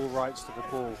 He had all rights to the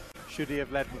ball. Should he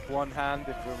have led with 1 hand?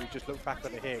 When we just look back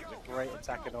on it here, it was a great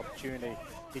attacking opportunity.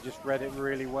 He just read it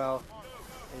really well.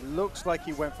 It looks like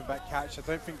he went for that catch. I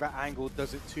don't think that angle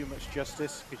does it too much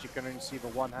justice because you can only see the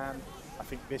 1 hand. I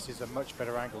think this is a much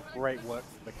better angle. Great work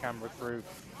from the camera crew.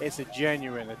 It's a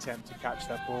genuine attempt to catch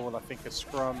that ball. I think a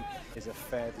scrum is a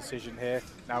fair decision here.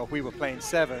 Now, if we were playing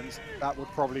 7s, that would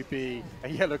probably be a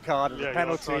yellow card and a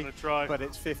penalty. But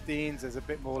it's 15s. There's a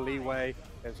bit more leeway.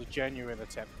 There's a genuine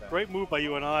attempt there. Great move by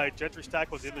UNI. Gentry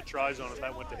Stack was in the try zone if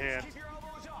that went to hand.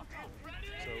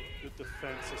 So good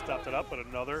defense to stop it up, but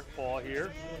another ball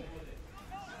here.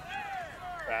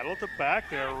 Battle at the back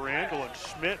there, Randall and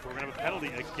Schmidt. We're going to have a penalty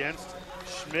against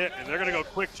Schmidt, and they're going to go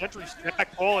quick. Gentry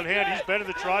Stack, ball in hand. He's been in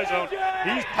the try zone.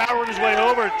 He's powering his way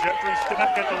over. Gentry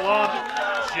Stack at the lump.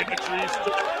 Gentry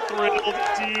thrilled,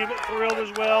 team thrilled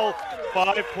as well.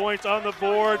 5 points on the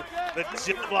board. The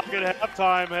deadlock at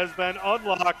halftime has been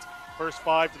unlocked first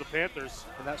 5 to the Panthers.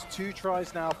 And that's 2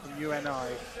 tries now from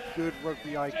UNI. Good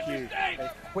rugby IQ. They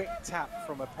quick tap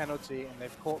from a penalty and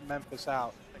they've caught Memphis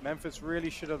out. Memphis really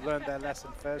should have learned their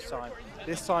lesson first time.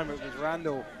 This time it was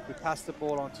Randall who passed the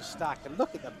ball on to Stack. And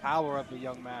look at the power of the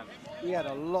young man. He had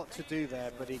a lot to do there,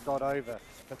 but he got over.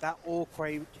 But that all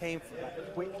came from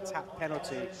that quick tap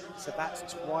penalty. So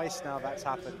that's twice now that's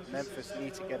happened. Memphis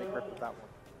need to get a grip of that one.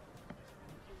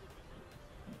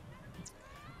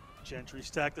 Gentry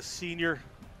Stack, the senior.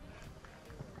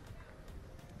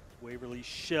 Waverly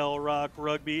Shell Rock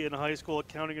Rugby in high school,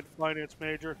 accounting and finance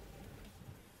major.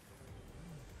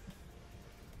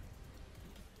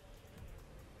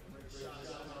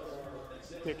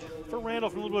 Pick for Randall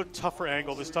from a little bit tougher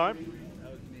angle this time.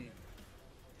 That was me.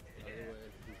 By the way,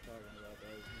 he's talking about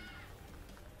that was me.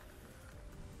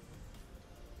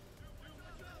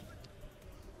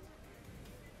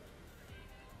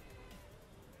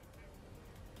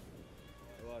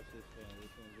 Watch this one.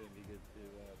 This one's gonna be good too.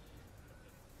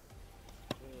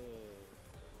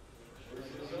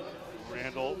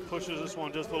 Randall pushes this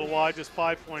one just a little wide, just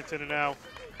 5 points in and out.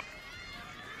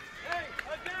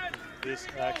 This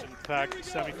action-packed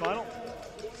semifinal.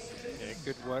 Yeah,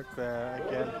 good work there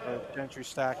again for Gentry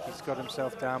Stack. He's got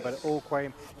himself down, but it all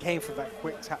came from that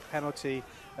quick tap penalty,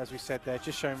 as we said there,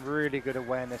 just showing really good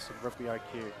awareness of rugby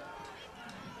IQ.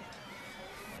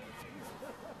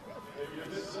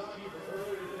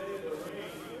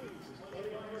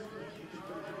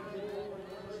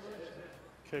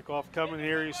 Kickoff coming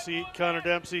here. You see Connor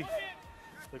Dempsey,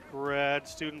 the grad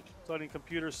student studying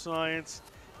computer science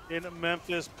in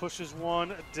Memphis, pushes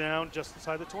one down just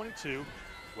inside the 22.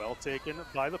 Well taken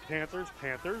by the Panthers.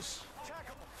 Panthers,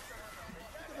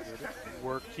 good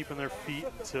work keeping their feet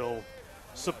until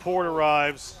support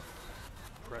arrives.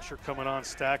 Pressure coming on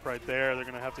Stack right there. They're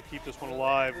going to have to keep this one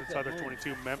alive inside their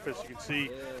 22. Memphis, you can see,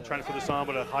 trying to put this on,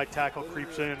 but a high tackle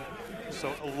creeps in.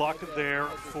 So a luck there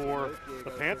for the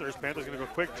Panthers. Panthers going to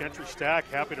go quick. Gentry Stack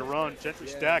happy to run. Gentry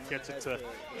Stack gets it to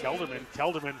Kelderman.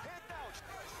 Kelderman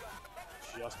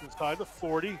just inside the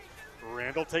 40.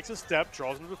 Randall takes a step,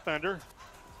 draws in the defender.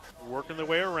 Working their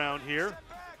way around here.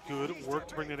 Good work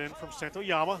to bring it in from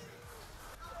Santoyama.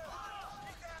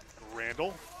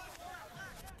 Randall.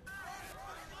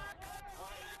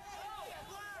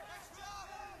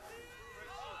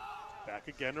 Back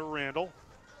again to Randall.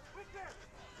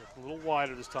 It's a little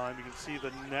wider this time. You can see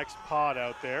the next pod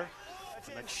out there.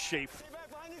 The next shape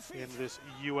in this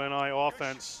UNI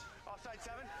offense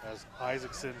as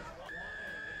Isaacson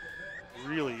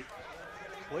really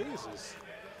plays is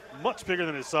much bigger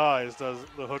than his size, does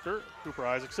the hooker, Cooper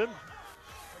Isaacson.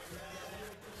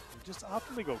 Just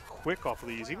optimally go quick off of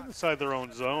these, even inside their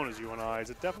own zone as UNI. It's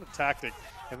a definite tactic,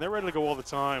 and they're ready to go all the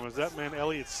time as that man,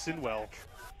 Elliot Sinwell,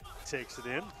 takes it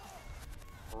in.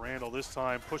 Randall this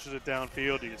time pushes it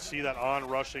downfield. You can see that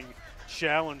on-rushing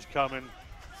challenge coming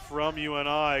from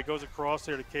UNI. Goes across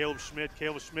there to Caleb Schmidt.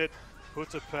 Caleb Schmidt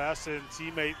puts a pass in.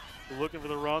 Teammate looking for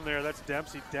the run there. That's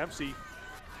Dempsey. Dempsey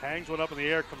hangs one up in the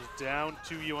air, comes down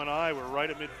to UNI. We're right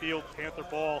at midfield. Panther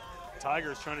ball.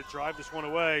 Tigers trying to drive this one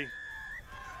away.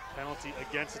 Penalty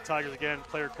against the Tigers again.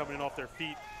 Player coming in off their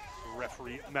feet.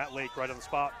 Referee Matt Lake right on the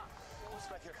spot.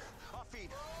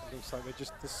 Looks like they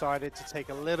just decided to take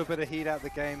a little bit of heat out of the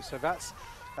game. So that's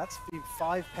been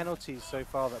 5 penalties so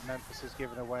far that Memphis has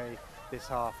given away this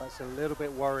half. That's a little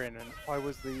bit worrying. And if I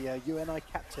was the UNI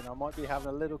captain, I might be having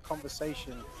a little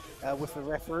conversation with the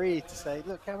referee to say,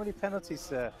 look, how many penalties,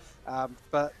 sir?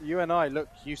 But UNI, look,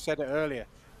 you said it earlier.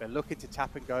 They're looking to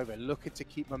tap and go. They're looking to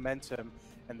keep momentum.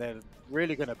 And they're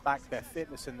really going to back their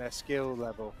fitness and their skill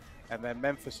level. And then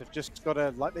Memphis have just got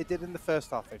to, like they did in the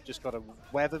first half, they've just got to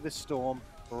weather the storm,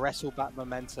 wrestle back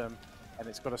momentum, and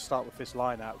it's got to start with this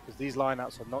line-out, because these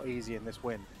line-outs are not easy in this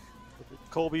win.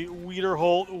 Colby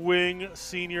Wiederholt, wing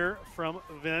senior from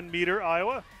Van Meter,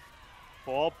 Iowa.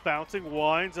 Ball bouncing,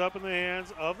 winds up in the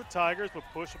hands of the Tigers, but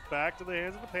push it back to the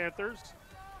hands of the Panthers.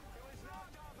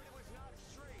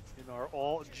 In our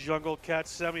all Jungle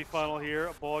Cats semifinal here,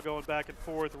 a ball going back and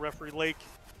forth. Referee Lake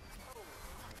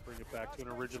bring it back to an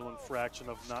original infraction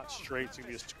of not straight. It's going to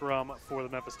be a scrum for the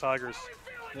Memphis Tigers.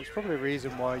 There's probably a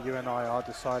reason why UNI are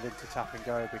deciding to tap and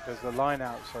go, because the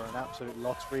lineouts are an absolute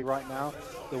lottery right now.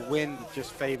 The wind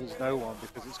just favors no one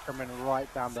because it's coming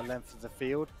right down the length of the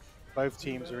field. Both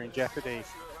teams are in jeopardy.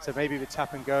 So maybe the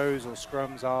tap and goes or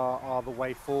scrums are the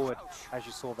way forward. As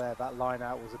you saw there, that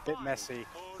lineout was a bit messy.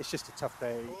 It's just a tough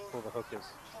day for the hookers.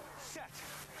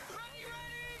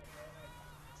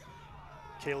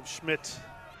 Caleb Schmidt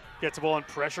gets the ball and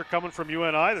pressure coming from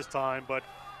UNI this time, but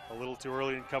a little too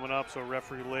early in coming up, so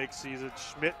referee Lake sees it.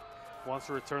 Schmidt wants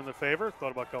to return the favor,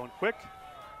 thought about going quick.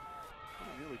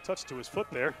 Nearly touched to his foot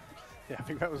there. Yeah, I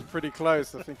think that was pretty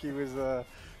close. I think he was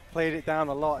played it down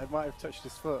a lot. It might have touched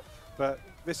his foot. But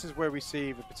this is where we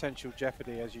see the potential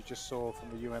jeopardy, as you just saw from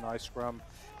the UNI scrum.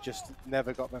 Just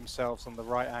never got themselves on the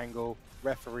right angle.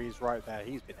 Referee's right there.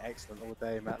 He's been excellent all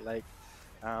day, Matt Lake.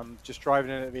 Just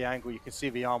driving in at the angle, you can see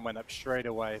the arm went up straight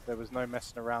away. There was no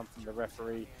messing around from the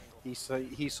referee. He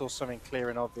saw something clear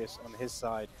and obvious on his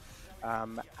side.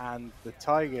 And the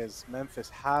Tigers, Memphis,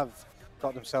 have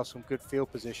got themselves some good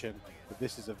field position, but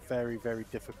this is a very, very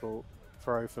difficult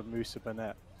throw for Musa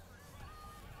Burnett.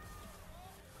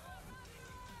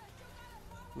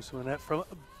 Musa Burnett from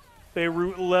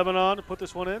Beirut, Lebanon, to put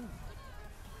this one in.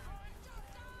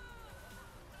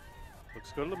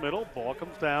 Looks good in the middle. Ball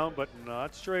comes down, but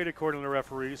not straight according to the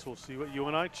referee. So we'll see what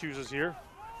UNI chooses here.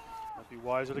 Might be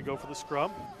wiser to go for the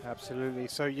scrum. Absolutely.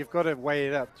 So you've got to weigh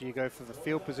it up. Do you go for the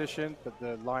field position, but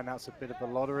the line-out's a bit of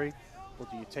a lottery? Or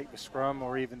do you take the scrum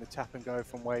or even the tap and go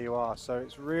from where you are? So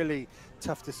it's really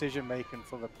tough decision-making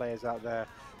for the players out there.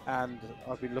 And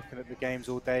I've been looking at the games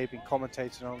all day, been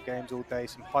commentating on games all day,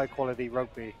 some high-quality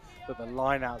rugby, but the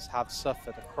line-outs have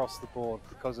suffered across the board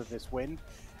because of this wind.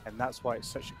 And that's why it's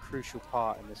such a crucial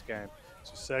part in this game. As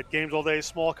you said, games all day.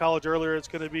 Small college earlier, it's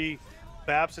going to be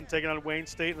Babson taking on Wayne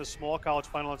State in the small college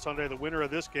final on Sunday. The winner of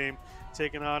this game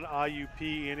taking on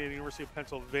IUP and the University of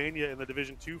Pennsylvania in the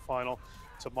Division II final.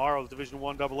 Tomorrow, the Division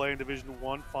I AA and Division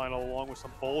I final, along with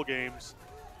some bowl games.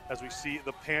 As we see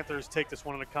the Panthers take this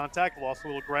one into contact, lost a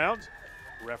little ground.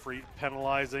 Referee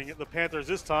penalizing the Panthers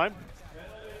this time.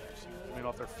 Coming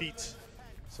off their feet.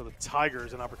 So the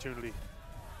Tigers an opportunity.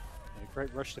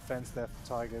 Great rush defense there for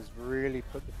Tigers, really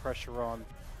put the pressure on.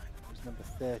 It was number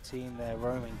 13 there,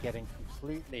 Roman getting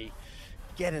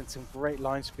some great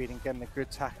line speed and getting a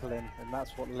good tackle in, and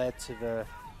that's what led to the,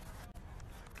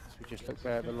 as we just looked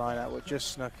there at the line out, what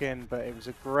just snuck in, but it was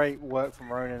a great work from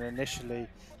Ronan initially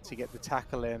to get the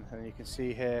tackle in, and you can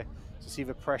see here, to see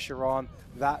the pressure on,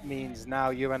 that means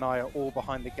now UNI are all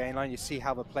behind the gain line. You see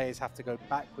how the players have to go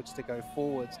backwards to go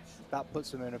forwards. That puts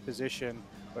them in a position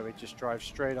where we just drive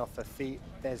straight off their feet.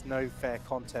 There's no fair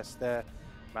contest there.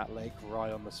 Matt Lake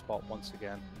right on the spot once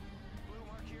again.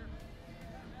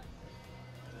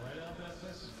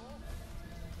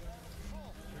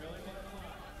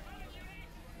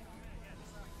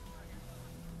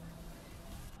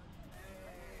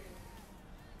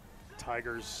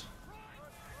 Tigers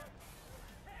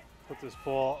put this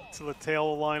ball to the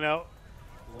tail of the line out.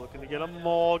 Looking to get a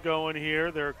maul going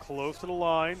here. They're close to the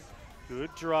line. Good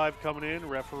drive coming in.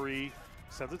 Referee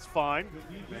says it's fine.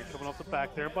 Man coming off the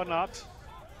back there, but not.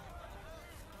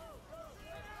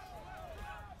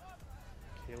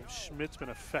 Caleb Schmidt's been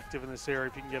effective in this area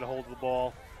if he can get a hold of the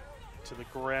ball. To the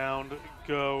ground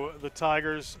go the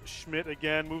Tigers. Schmidt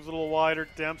again moves a little wider.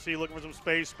 Dempsey looking for some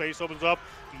space. Space opens up.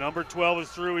 Number 12 is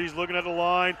through. He's looking at the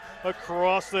line.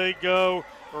 Across they go.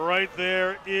 Right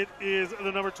there. It is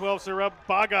the number 12. Sarab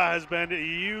Baga has been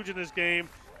huge in this game.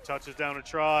 Touches down a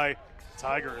try.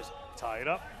 Tigers tie it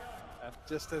up. And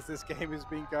just as this game has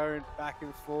been going back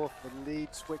and forth, the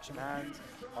lead switching hands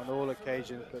on all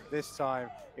occasions, but this time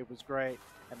it was great.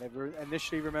 And they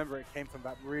initially, remember, it came from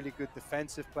that really good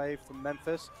defensive play from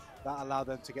Memphis. That allowed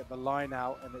them to get the line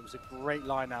out, and it was a great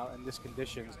line out in these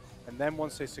conditions. And then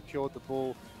once they secured the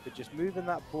ball, they're just moving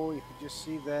that ball. You can just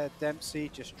see there, Dempsey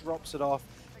just drops it off.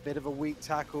 Bit of a weak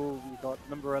tackle. You've got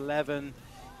number 11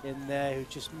 in there who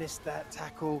just missed that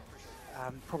tackle.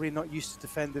 Probably not used to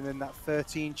defending in that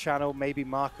 13 channel. Maybe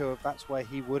Marco, that's where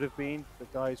he would have been. The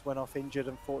guys went off injured,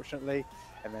 unfortunately.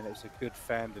 And then it was a good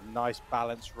fend, a nice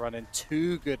balance running.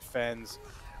 Two good fends.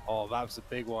 Oh, that was a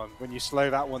big one. When you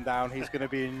slow that one down, he's going to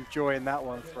be enjoying that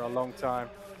one for a long time.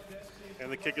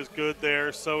 And the kick is good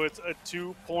there. So it's a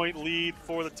 2-point lead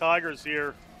for the Tigers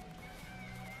here.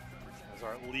 As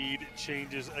our lead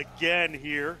changes again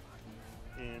here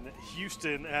in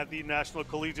Houston at the National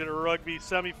Collegiate Rugby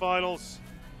Semifinals.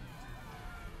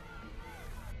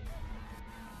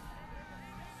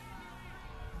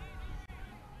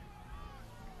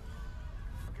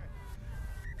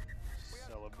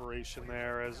 Celebration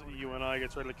there as UNI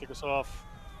gets ready to kick us off.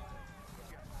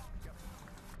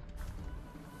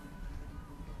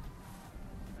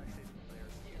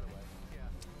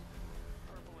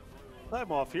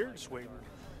 I'm off here, just waiting.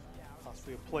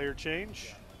 Possibly a player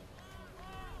change.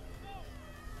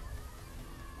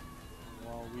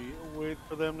 While we wait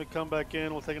for them to come back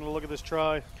in, we'll take a look at this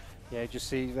try. Yeah, just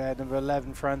see there, number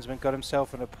 11, Franzman got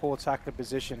himself in a poor tackler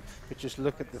position, but just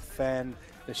look at the fend,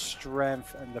 the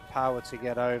strength and the power to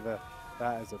get over.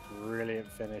 That is a brilliant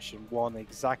finish and one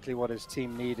exactly what his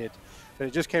team needed. But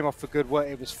it just came off for good work.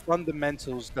 It was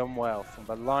fundamentals done well, from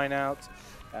the line out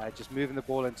just moving the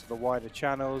ball into the wider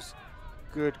channels,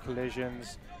 good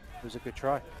collisions. It was a good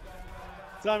try.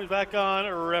 Time is back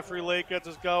on. Referee Lake gets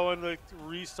us going. The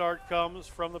restart comes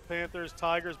from the Panthers.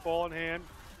 Tigers ball in hand.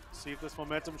 See if this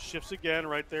momentum shifts again.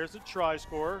 Right there's the try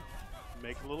scorer.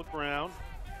 Making a little ground.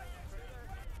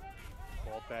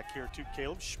 Ball back here to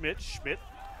Caleb Schmidt. Schmidt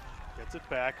gets it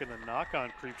back, and the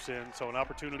knock-on creeps in. So an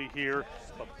opportunity here,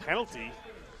 a penalty.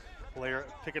 Player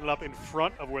picking it up in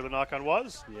front of where the knock-on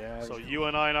was. Yeah. So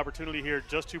UNI an opportunity here,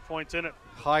 just 2 points in it.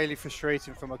 Highly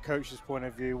frustrating from a coach's point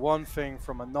of view. One thing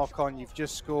from a knock-on, you've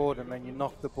just scored and then you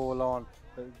knock the ball on,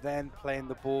 but then playing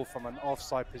the ball from an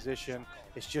offside position,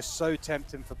 it's just so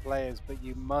tempting for players, but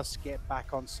you must get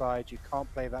back onside. You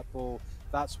can't play that ball.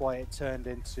 That's why it turned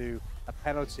into a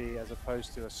penalty as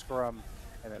opposed to a scrum,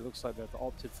 and it looks like they've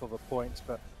opted for the points.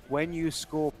 But when you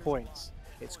score points,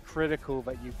 it's critical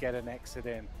that you get an exit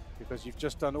in, because you've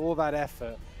just done all that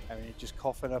effort and you're just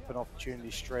coughing up an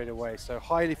opportunity straight away. So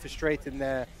highly frustrating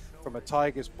there from a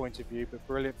Tigers point of view, but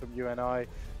brilliant from UNI.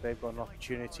 They've got an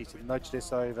opportunity to nudge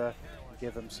this over and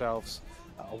give themselves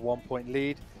a 1-point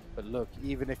lead. But look,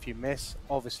 even if you miss,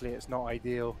 obviously it's not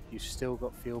ideal. You've still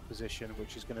got field position,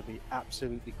 which is going to be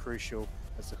absolutely crucial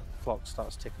as the clock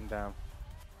starts ticking down.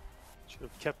 Should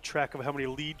have kept track of how many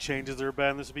lead changes there have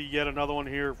been. This will be yet another one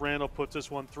here if Randall puts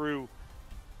this one through.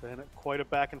 Been quite a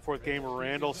back and forth game.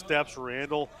 Randall steps.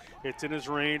 Randall, it's in his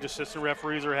range. Assistant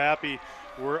referees are happy.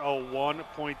 We're a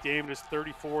 1-point game. It is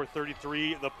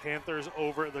 34-33. The Panthers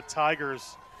over the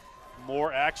Tigers.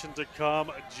 More action to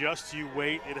come. Just you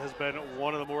wait. It has been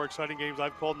one of the more exciting games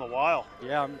I've called in a while.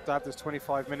 Yeah, I'm glad there's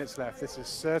 25 minutes left. This is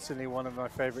certainly one of my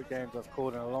favorite games I've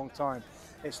called in a long time.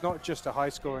 It's not just a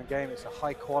high-scoring game, it's a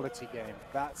high-quality game.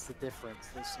 That's the difference.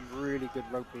 There's some really good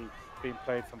rugby being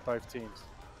played from both teams.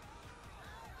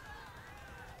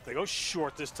 They go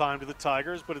short this time to the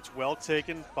Tigers, but it's well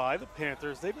taken by the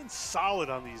Panthers. They've been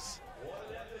solid on these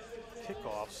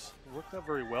kickoffs. It worked out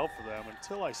very well for them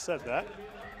until I said that.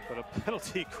 But a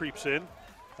penalty creeps in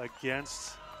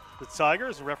against the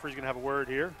Tigers. The referee's going to have a word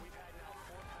here.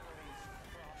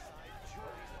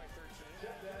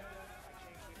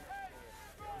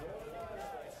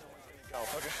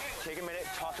 Okay. Take a minute,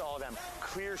 talk to all of them.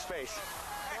 Clear space.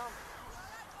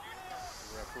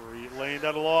 Referee laying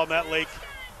down the law on Matt Lake.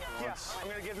 Yeah, I'm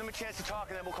going to give them a chance to talk,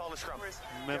 and then we'll call the scrum.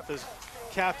 Memphis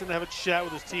captain to have a chat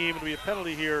with his team. It'll be a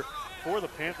penalty here for the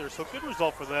Panthers. So good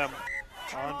result for them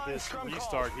on this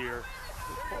restart here.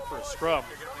 For a scrum.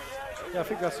 Yeah, I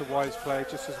think that's a wise play.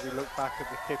 Just as we look back at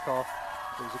the kickoff,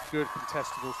 it was a good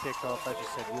contestable kickoff. As you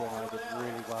said, you and I did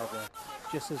really well there.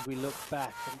 Just as we look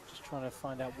back, I'm just trying to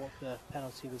find out what the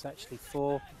penalty was actually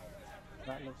for.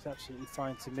 That looks absolutely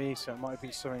fine to me, so it might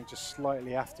be something just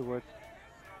slightly afterward.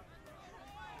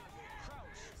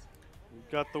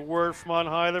 We've got the word from on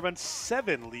high. There have been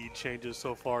 7 lead changes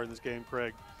so far in this game,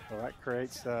 Craig. Well, that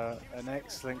creates an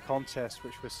excellent contest,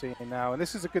 which we're seeing now. And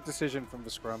this is a good decision from the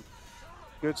scrum.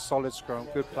 Good solid scrum,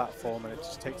 good platform, and it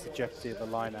just takes the jeopardy of the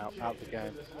line out the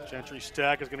game. Gentry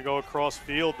Stack is going to go across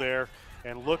field there.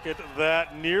 And look at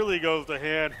that, nearly goes to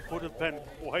hand. Would have been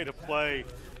quite a play,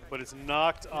 but it's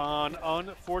knocked on.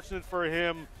 Unfortunate for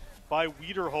him by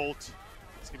Wiederholt.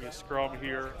 It's going to be a scrum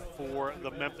here for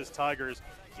the Memphis Tigers.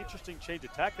 Interesting change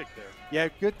of tactic there. Yeah,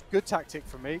 good tactic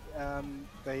for me.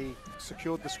 They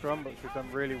secured the scrum, which we've done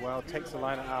really well. Takes the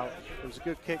liner out. It was a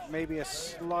good kick, maybe a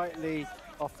slightly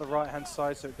off the right-hand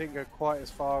side, so it didn't go quite as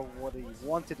far what he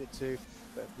wanted it to.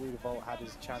 But if Wiederholt had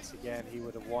his chance again, he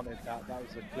would have wanted that. That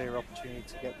was a clear opportunity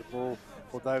to get the ball.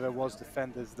 Although there was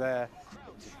defenders there,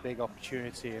 it was a big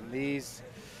opportunity. And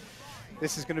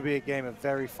this is going to be a game of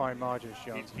very fine margins,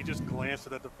 John. He just glanced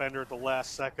at that defender at the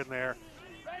last second there.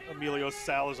 Emilio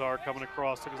Salazar coming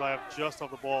across, took his eye off just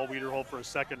off the ball. Wiederholt for a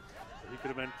second. He could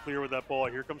have been clear with that ball.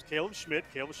 Here comes Caleb Schmidt.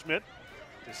 Caleb Schmidt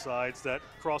decides that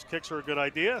cross kicks are a good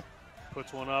idea.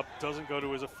 Puts one up, doesn't go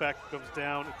to his effect, comes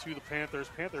down to the Panthers.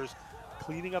 Panthers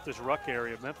cleaning up this ruck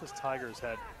area. Memphis Tigers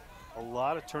had a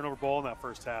lot of turnover ball in that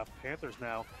first half. Panthers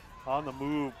now on the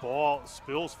move. Ball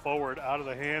spills forward out of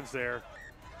the hands there.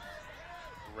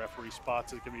 The referee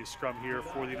spots it can be a scrum here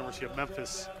for the University of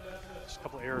Memphis. Just a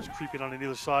couple of errors creeping on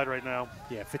either side right now.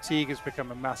 Yeah, fatigue has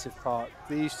become a massive part.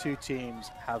 These two teams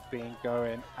have been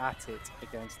going at it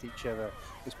against each other.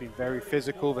 It's been very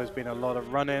physical. There's been a lot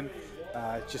of running.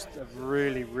 Just a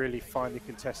really, really finely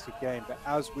contested game. But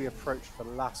as we approach the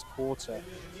last quarter,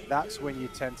 that's when you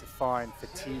tend to find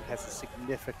fatigue has a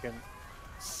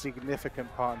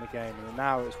significant part in the game. And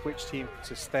now it's which team can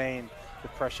sustain the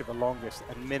pressure the longest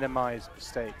and minimize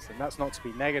mistakes. And that's not to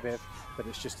be negative, but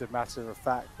it's just a matter of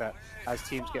fact that as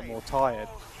teams get more tired,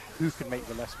 who can make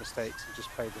the less mistakes and just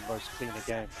play the most cleaner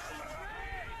game.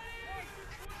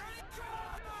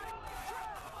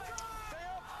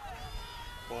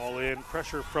 Ball in,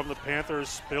 pressure from the Panthers,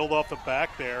 spilled off the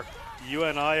back there.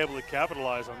 UNI able to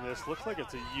capitalize on this. Looks like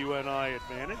it's a UNI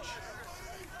advantage.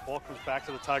 Ball comes back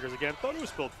to the Tigers again. Thought it was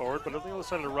spilled forward, but on the other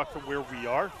side of the ruck from where we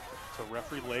are. So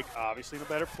referee Lake obviously in a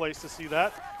better place to see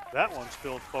that. That one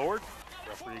spilled forward.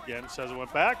 Referee again says it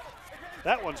went back.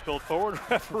 That one spilled forward.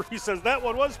 Referee says that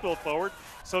one was spilled forward.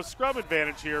 So scrum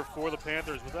advantage here for the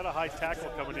Panthers. Was that a high tackle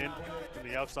coming in from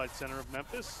the outside center of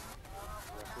Memphis?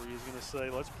 Referee is going to say,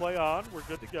 let's play on. We're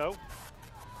good to go.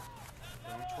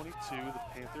 22, the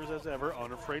Panthers as ever,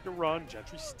 unafraid to run.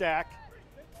 Gentry stack.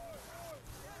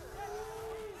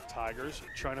 Tigers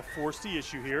trying to force the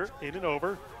issue here, in and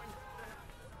over.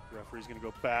 Referee's going to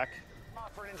go back.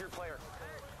 For an injured player.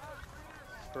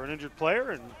 For an injured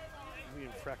player, and the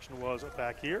infraction was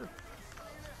back here.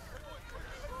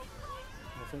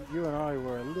 I think you and I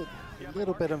were a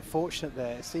little bit unfortunate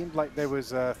there. It seemed like there was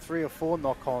 3 or 4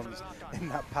 knock-ons in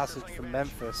that passage from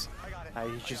Memphis.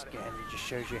 It just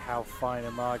shows you how fine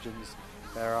the margins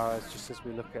there are. It's just as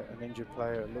we look at an injured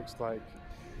player, it looks like,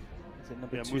 is it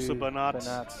number 2? Musa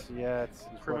Banat. Yeah,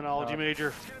 Criminology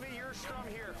major. He's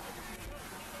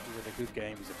in a good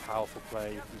game. He's a powerful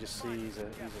player. You can just see he's a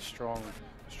strong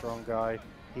guy.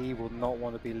 He will not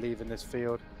want to be leaving this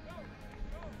field.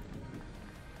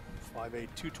 5'8",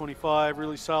 225,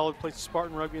 really solid. Played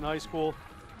Spartan Rugby in high school.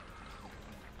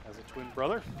 Has a twin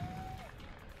brother.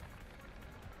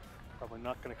 Probably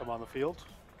not going to come on the field.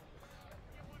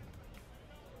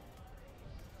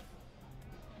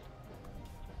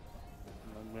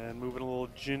 Young man moving a little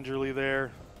gingerly there,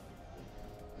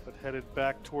 but headed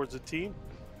back towards the team.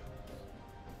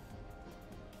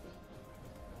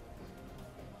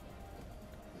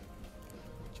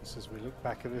 Just as we look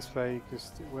back at this play,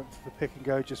 just it went for the pick and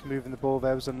go, just moving the ball.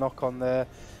 There was a knock on there,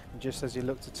 and just as he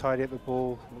looked to tidy up the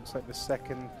ball, looks like the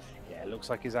second, it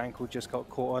looks like his ankle just got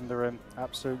caught under him.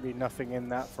 Absolutely nothing in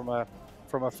that from a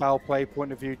foul play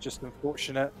point of view. Just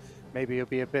unfortunate. Maybe he'll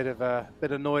be a bit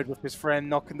annoyed with his friend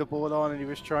knocking the ball on, and he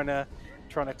was trying to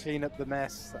clean up the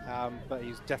mess. But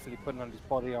he's definitely putting on his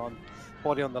body on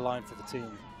the line for the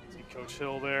team. See Coach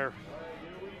Hill there.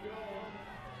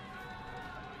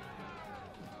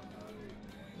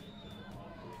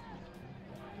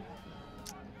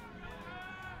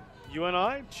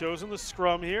 UNI chosen the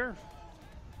scrum here.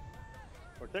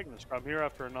 We're taking the scrum here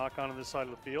after a knock on this side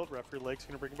of the field. Referee Lake's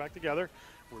going to bring it back together.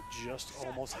 We're just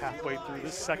almost halfway through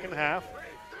this second half.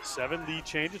 7 lead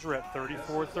changes. We're at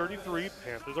 34-33.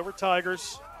 Panthers over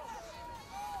Tigers.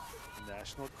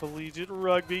 National Collegiate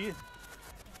Rugby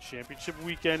Championship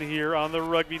weekend here on the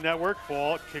Rugby Network.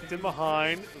 Ball kicked in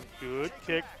behind. Good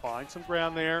kick. Finds some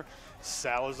ground there.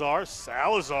 Salazar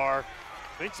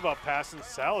thinks about passing.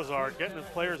 Salazar getting his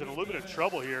players in a little bit of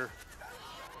trouble here.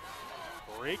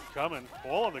 Break coming.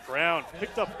 Ball on the ground.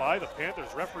 Picked up by the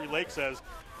Panthers. Referee Lake says,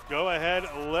 go ahead,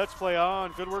 let's play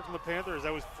on. Good work from the Panthers.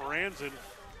 That was Franzen.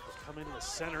 Come into the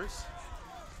centers.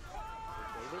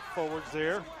 They go forwards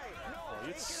there.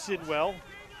 It's Sidwell.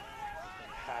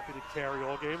 Happy to carry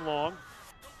all game long.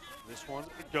 This one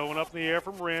going up in the air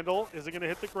from Randall. Is it going to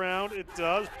hit the ground? It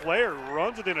does. Player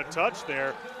runs it in a touch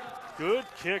there. Good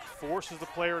kick, forces the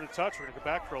player in a touch. We're going to go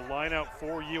back for a line out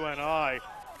for UNI.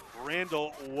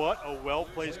 Randall, what a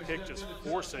well-placed kick, just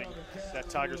forcing that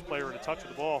Tigers player in a touch of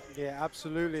the ball. Yeah,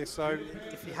 absolutely. So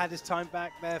if he had his time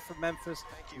back there for Memphis,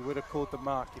 he would have called the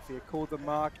mark. If he had called the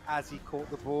mark as he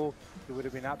caught the ball, he would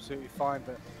have been absolutely fine.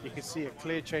 But you can see a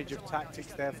clear change of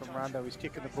tactics there from Randall. He's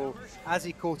kicking the ball as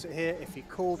he caught it here. If he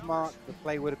called mark, the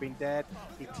play would have been dead.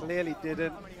 He clearly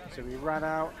didn't, so he ran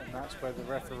out, and that's where the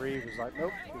referee was like,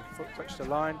 nope, your foot touched the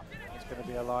line. It's going to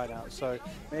be a line out. So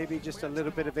maybe just a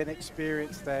little bit of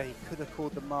inexperience there. He could have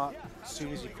called the mark as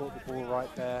soon as he caught the ball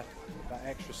right there. That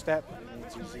extra step, it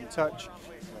means he's in touch.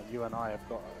 And you and I have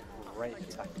got a great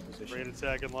attacking position. Great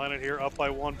attacking line out here, up by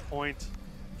 1 point.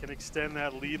 Can extend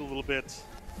that lead a little bit.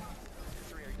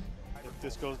 If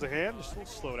this goes to hand, just a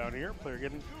little slow down here. Player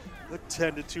getting the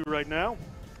 10-2 right now.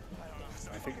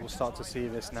 I think we'll start to see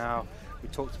this now. We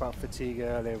talked about fatigue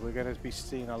earlier. We're going to be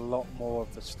seeing a lot more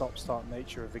of the stop-start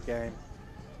nature of the game.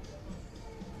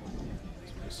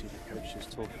 So we'll see the coaches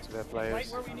talking to their players. Right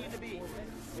where we need to be.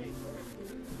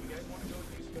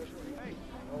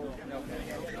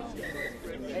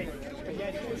 Hey,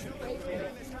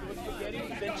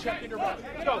 spaghetti, then check into run.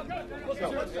 Go. Let's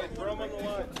go. Throw him on the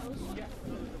line.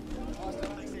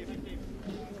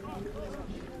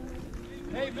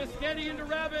 Hey, Biscotti into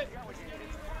Rabbit.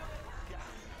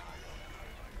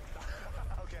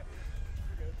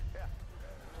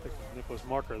 Nicholas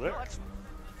Marker there.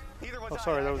 Oh,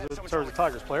 sorry, that was the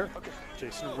Tigers player.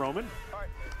 Jason Roman.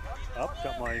 Up,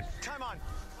 got my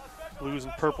Blues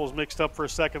and purples mixed up for a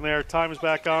second there. Time is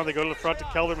back on. They go to the front to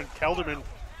Kelderman. Kelderman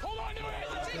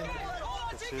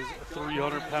gets his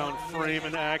 300-pound frame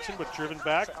in action, but driven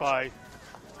back by a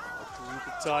group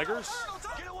of Tigers.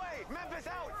 Get away! Memphis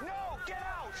out! No! Get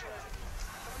out!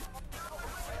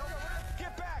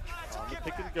 Get back! On the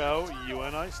pick and go,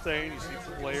 UNI staying. You see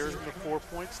players in the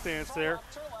 4-point stance there,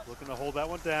 looking to hold that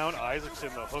one down.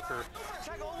 Isaacson, the hooker,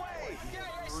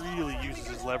 really uses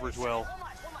his leverage well.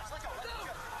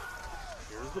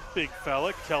 Here's the big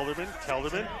fella, Kelderman.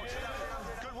 Kelderman.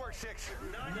 Good work, 6.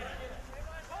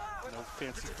 No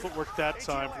fancy footwork that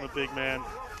time from the big man.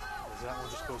 As that one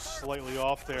just goes slightly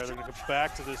off there. They're going to go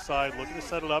back to this side, looking to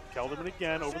set it up. Kelderman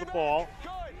again over the ball.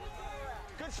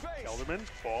 Kelderman,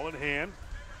 ball in hand.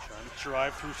 Trying to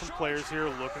drive through some players here,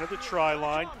 looking at the try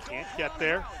line. Can't get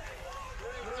there.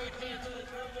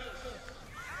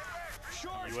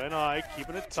 UNI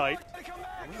keeping it tight.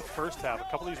 In the first half, a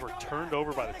couple of these were turned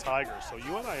over by the Tigers, so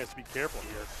UNI has to be careful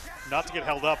here not to get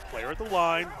held up. Player at the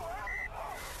line.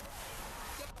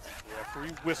 Referee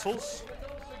whistles.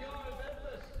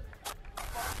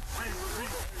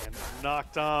 And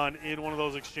knocked on in one of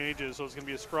those exchanges, so it's going to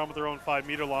be a scrum at their own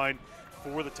 5-meter line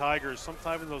for the Tigers.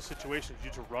 Sometimes in those situations, you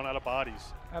just run out of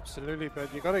bodies. Absolutely,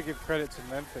 but you've got to give credit to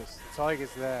Memphis. The Tigers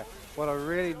there. What I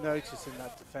really noticed in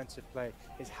that defensive play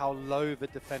is how low the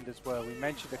defenders were. We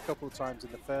mentioned a couple of times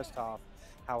in the first half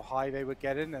how high they were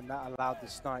getting, and that allowed the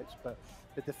snipes, but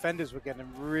the defenders were getting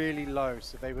really low,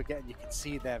 so they were getting, you can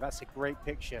see there, that's a great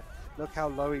picture. Look how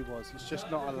low he was. He's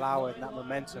just not allowing that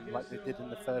momentum like they did in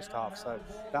the first half, so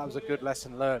that was a good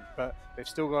lesson learned. But they've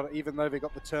still got, even though they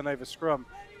got the turnover scrum,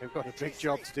 they've got a big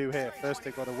job to do here. First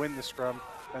they've got to win the scrum,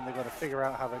 then they've got to figure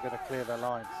out how they're going to clear their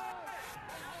lines.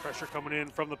 Pressure coming in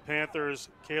from the Panthers.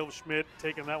 Caleb Schmidt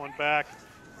taking that one back.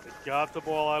 They got the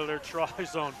ball out of their try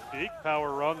zone. Big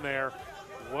power run there.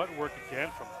 What work again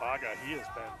from Baga. He has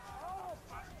been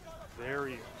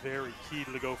very, very key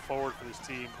to go forward for this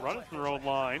team. Running from their own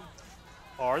line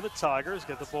are the Tigers.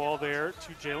 Get the ball there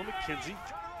to Jalen McKenzie. You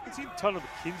can see a ton of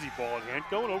McKenzie ball in hand.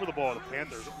 Going over the ball of the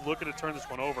Panthers. Looking to turn this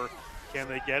one over. Can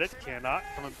they get it? Cannot.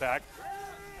 Coming back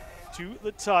to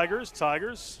the Tigers.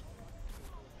 Tigers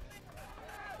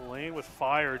playing with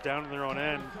fire down in their own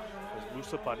end as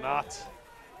Musa Banat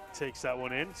takes that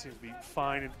one in. Seems to be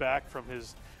fine and back from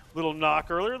his little knock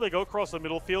earlier. They go across the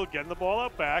middle field, getting the ball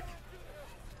out back.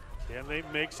 Can they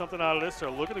make something out of this? They're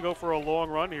looking to go for a long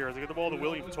run here as they get the ball to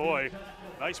William Toy.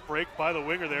 Nice break by the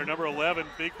winger there, number 11.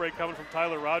 Big break coming from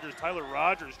Tyler Rogers. Tyler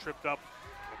Rogers tripped up.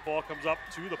 The ball comes up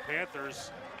to the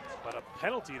Panthers, but a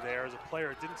penalty there as a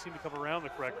player didn't seem to come around the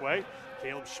correct way.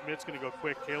 Caleb Schmidt's going to go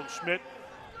quick. Caleb Schmidt.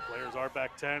 Players are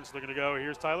back 10, so they're going to go.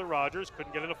 Here's Tyler Rogers.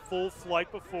 Couldn't get in a full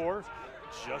flight before.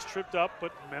 Just tripped up,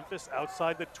 but Memphis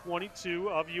outside the 22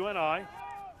 of UNI.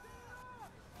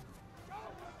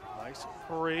 Nice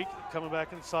break. Coming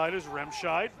back inside is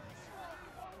Remscheid.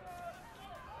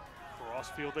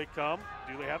 Crossfield they come.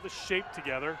 Do they have the shape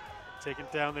together? Taken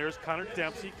down there is Connor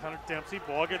Dempsey. Connor Dempsey,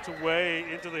 ball gets away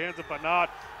into the hands of Banat.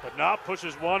 Banat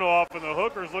pushes one off, and the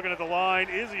hooker's looking at the line.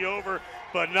 Is he over?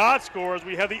 Banat scores.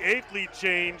 We have the 8th lead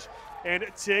change, and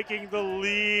taking the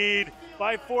lead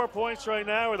by 4 points right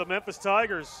now are the Memphis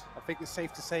Tigers. I think it's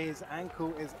safe to say his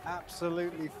ankle is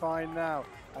absolutely fine now.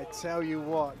 I tell you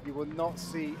what, you will not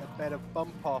see a better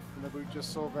bump off than we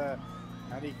just saw there.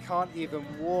 And he can't even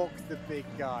walk, the big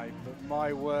guy, but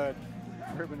my word,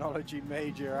 criminology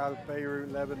major out of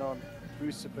Beirut, Lebanon,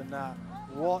 Musa Banat.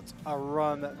 What a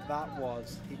run that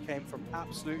was. He came from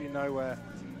absolutely nowhere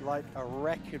like a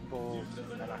wrecking ball,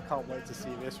 and I can't wait to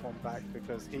see this one back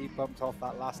because he bumped off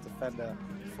that last defender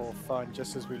for fun.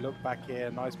 Just as we look back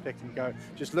here, nice pick and go.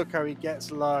 Just look how he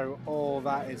gets low. Oh,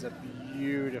 that is a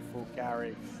beautiful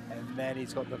carry, and then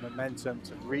he's got the momentum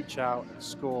to reach out and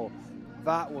score.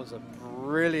 That was a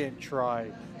brilliant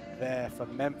try there for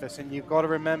Memphis, and you've got to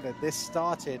remember this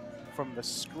started from the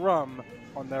scrum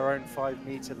on their own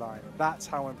 5-meter line. That's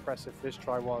how impressive this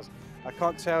try was. I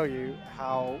can't tell you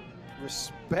how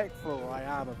respectful I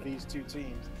am of these two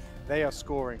teams. They are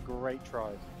scoring great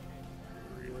tries.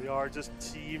 Really are just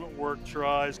teamwork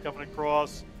tries coming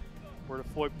across. We're at a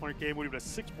 4-point game, would have been a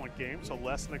 6-point game, so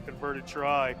less than a converted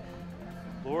try.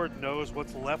 Lord knows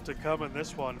what's left to come in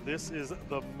this one. This is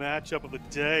the matchup of the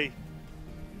day.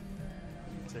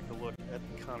 Take a look at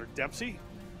Connor Dempsey.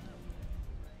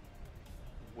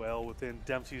 Well within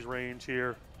Dempsey's range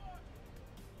here.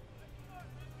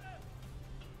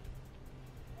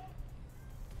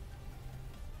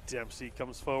 Dempsey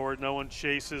comes forward, no one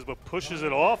chases, but pushes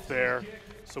it off there.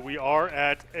 So we are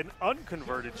at an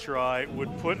unconverted try,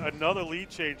 would put another lead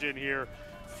change in here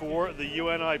for the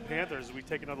UNI Panthers as we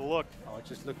take another look. Oh,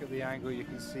 just look at the angle. You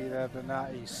can see there,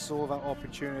 Bernat, he saw that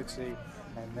opportunity,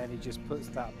 and then he just puts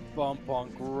that bump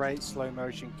on. Great slow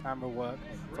motion camera work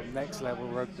from Next Level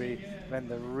Rugby. Then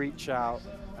the reach out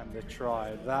and the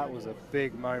try. That was a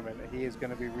big moment. He is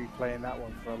going to be replaying that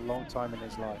one for a long time in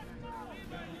his life.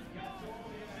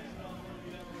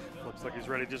 Looks like he's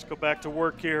ready to just go back to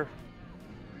work here.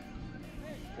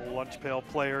 Full lunch pail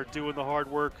player doing the hard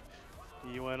work.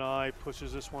 UNI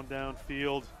pushes this one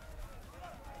downfield.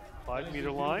 5-meter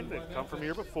line. They've come from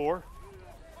here before.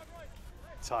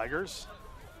 Tigers.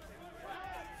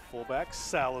 Fullback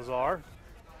Salazar.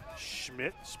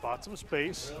 Schmidt spots some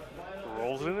space.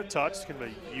 Rolls it in a touch. It's going to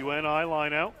be a UNI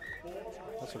line out.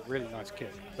 That's a really nice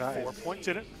kick. 4 points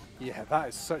in it. Yeah, that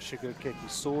is such a good kick. He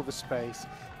saw the space.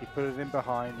 He put it in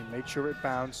behind. He made sure it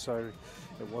bounced so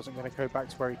it wasn't going to go back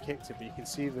to where he kicked it. But you can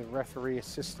see the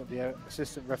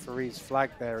assistant referee's flag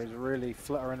there is really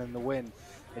fluttering in the wind.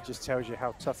 It just tells you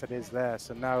how tough it is there.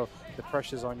 So now the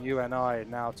pressure's on UNI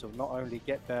now to not only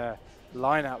get their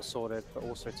line out sorted, but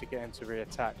also to get into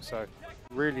re-attack. So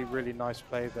really, really nice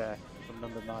play there from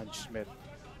number 9, Schmidt.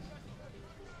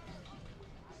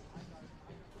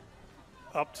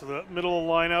 Up to the middle of the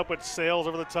lineup, but sails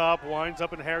over the top, winds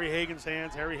up in Harry Hagen's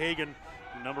hands. Harry Hagen,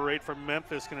 number 8 from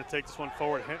Memphis, going to take this one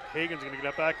forward. Hagen's going to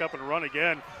get back up and run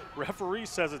again. Referee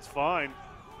says it's fine.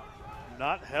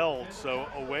 Not held, so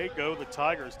away go the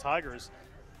Tigers. Tigers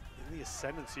in the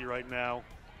ascendancy right now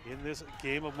in this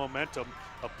game of momentum.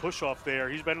 A push off there.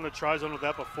 He's been in the try zone with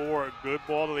that before. A good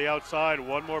ball to the outside.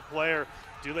 One more player.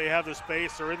 Do they have the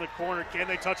space? They're in the corner. Can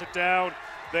they touch it down?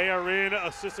 They are in.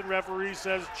 Assistant referee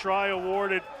says try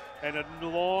awarded, and a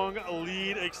long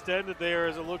lead extended there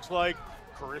as it looks like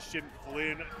Christian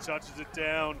Flynn touches it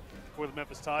down for the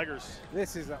Memphis Tigers.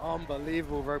 This is an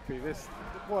unbelievable rugby.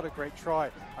 What a great try.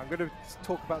 I'm going to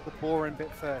talk about the boring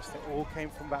bit first. It all came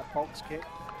from that box kick,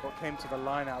 what came to the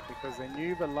line out, because they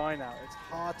knew the line out. It's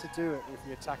hard to do it with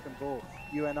the attack and ball.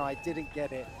 UNI didn't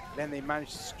get it, then they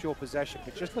managed to secure possession.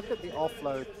 But just look at the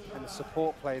offload and the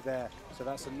support play there. So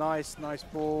that's a nice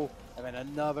ball, and then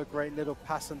another great little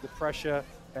pass under pressure.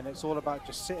 And it's all about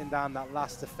just sitting down that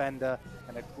last defender,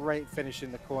 and a great finish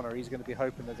in the corner. He's going to be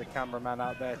hoping there's a cameraman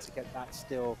out there to get that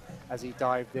still as he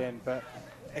dived in. But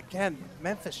again,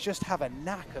 Memphis just have a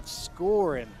knack of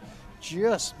scoring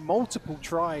just multiple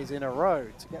tries in a row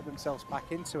to get themselves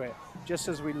back into it. Just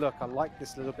as we look, I like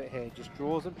this little bit here. Just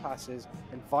draws and passes,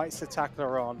 invites the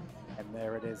tackler on, and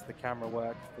there it is, the camera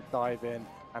work, the dive in,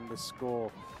 and the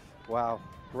score. Wow,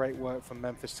 great work from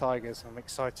Memphis Tigers. I'm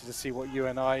excited to see what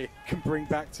UNI can bring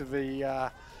back to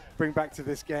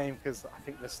this game, because I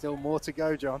think there's still more to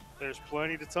go, John. There's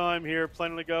plenty of time here,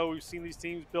 plenty to go. We've seen these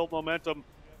teams build momentum.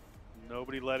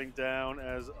 Nobody letting down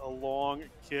as a long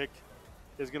kick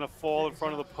is going to fall in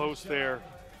front of the post there.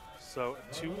 So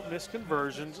 2 missed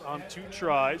conversions on 2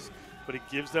 tries, but it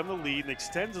gives them the lead and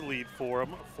extends the lead for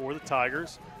them, for the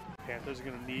Tigers. Panthers are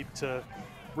going to need to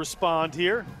respond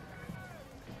here.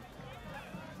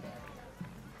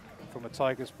 From a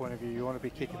Tigers point of view, you want to be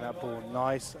kicking that ball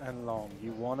nice and long.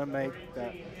 You want to make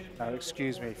that,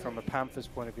 from a Panthers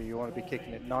point of view, you want to be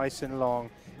kicking it nice and long,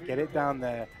 get it down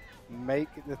there, make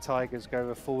the Tigers go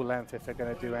a full length if they're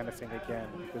going to do anything again.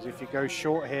 Because if you go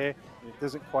short here and it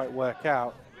doesn't quite work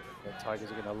out, the Tigers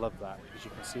are going to love that, because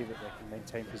you can see that they can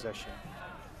maintain possession.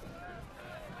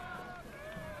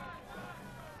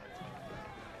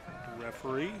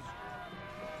 Referee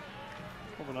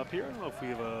coming up here. I don't know if we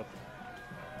have a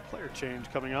player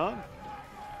change coming on.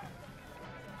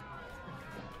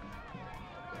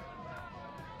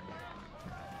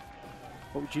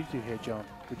 What would you do here, John?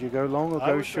 Would you go long or I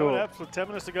go would short? Go 10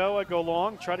 minutes to go, I'd go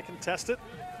long, try to contest it.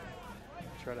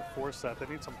 Try to force that. They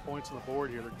need some points on the board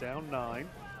here. They're down 9.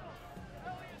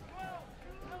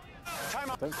 I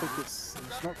don't think it's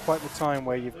not quite the time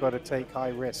where you've got to take high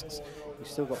risks. You've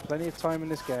still got plenty of time in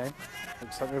this game.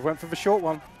 Looks like we went for the short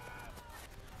one.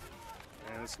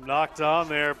 And it's knocked on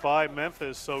there by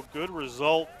Memphis, so good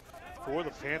result for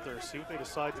the Panthers. See what they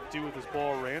decide to do with this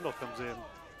ball. Randall comes in.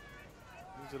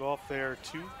 Moves it off there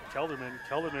to Kelderman.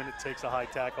 Kelderman, it takes a high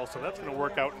tackle, so that's going to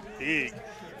work out big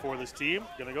for this team.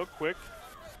 Going to go quick.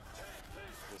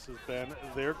 This has been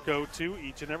their go-to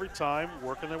each and every time,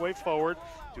 working their way forward,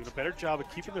 doing a better job of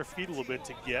keeping their feet a little bit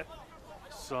to get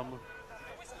some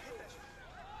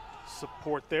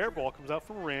support there. Ball comes out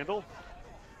from Randall.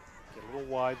 Get a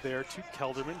little wide there to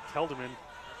Kelderman. Kelderman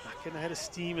not getting ahead of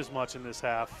steam as much in this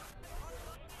half.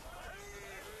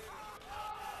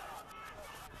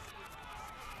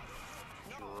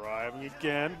 Driving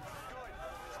again.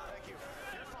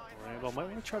 Randall might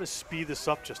want to try to speed this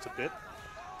up just a bit.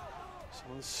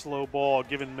 Some of the slow ball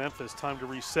giving Memphis time to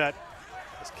reset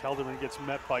as Kelderman gets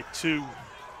met by 2.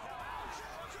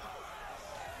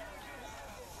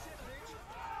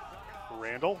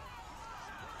 Randall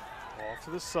off to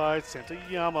the side.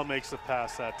 Santayama makes the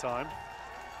pass that time,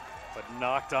 but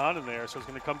knocked on in there, so it's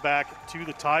going to come back to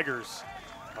the Tigers.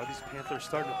 These Panthers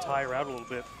starting to tire out a little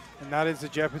bit. And that is the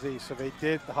jeopardy. So they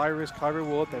did the high risk, high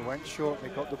reward. They went short, they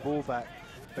got the ball back,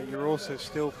 but you're also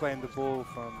still playing the ball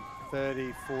from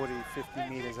 30, 40, 50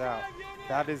 meters out.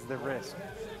 That is the risk.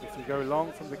 If you go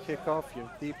long from the kickoff, you're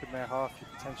deep in their half, you're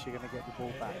potentially going to get the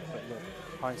ball back. But look,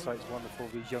 hindsight's wonderful.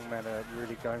 These young men are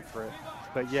really going for it.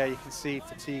 But yeah, you can see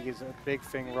fatigue is a big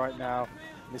thing right now.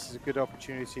 This is a good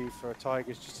opportunity for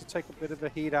Tigers just to take a bit of the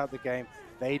heat out of the game.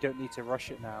 They don't need to rush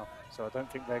it now, so I don't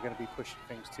think they're going to be pushing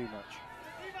things too much.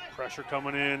 Pressure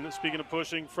coming in. Speaking of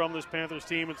pushing from this Panthers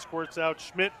team, it squirts out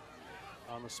Schmidt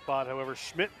on the spot. However,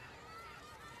 Schmidt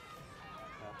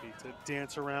happy to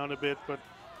dance around a bit, but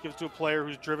gives to a player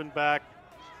who's driven back.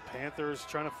 Panthers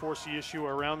trying to force the issue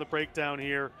around the breakdown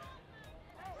here.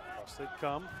 Across they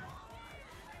come.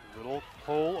 Little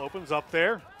hole opens up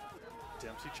there.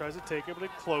 Dempsey tries to take it, but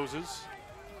it closes.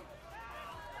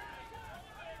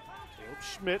 Caleb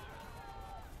Schmidt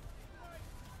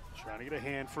trying to get a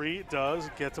hand free. It does.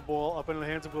 Gets the ball up into the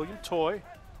hands of William Toy.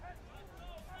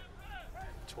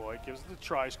 Toy gives it to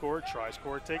Try-Score.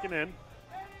 Try-Score taken in.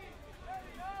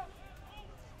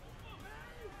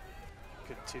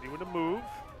 Continuing to move.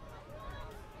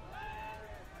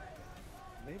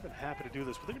 They've been happy to do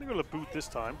this, but they're going to go to the boot this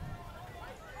time.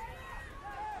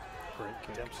 Great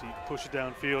kick. Dempsey pushes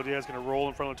downfield. Yeah, he's going to roll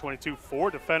in front of the 22. 4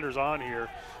 defenders on here.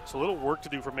 So a little work to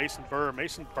do for Mason Burr.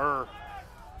 Mason Burr.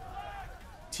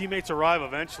 Teammates arrive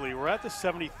eventually. We're at the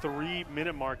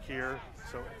 73-minute mark here.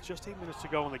 So just 8 minutes to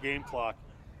go on the game clock.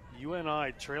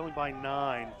 UNI trailing by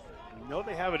 9. We know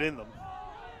they have it in them.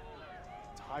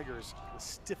 Tigers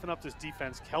stiffen up this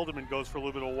defense. Kelderman goes for a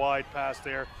little bit of a wide pass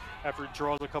there after he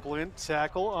draws a couple in.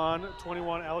 Tackle on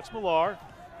 21, Alex Millar.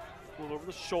 A little over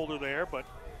the shoulder there, but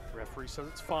referee says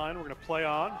it's fine. We're going to play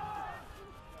on.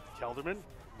 Kelderman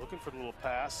looking for the little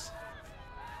pass.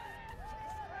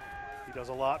 He does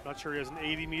a lot. Not sure he has an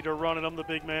 80-meter run in him, the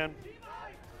big man.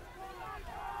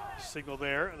 Signal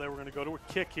there. Then we're going to go to a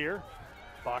kick here.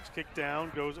 Box kick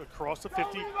down, goes across the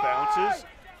 50, bounces.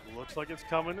 Looks like it's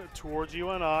coming towards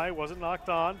UNI. Wasn't knocked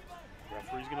on.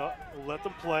 Referee's going to let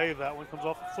them play. That one comes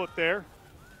off the foot there.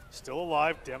 Still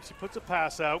alive. Dempsey puts a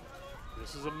pass out.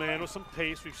 This is a man with some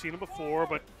pace. We've seen him before,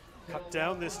 but cut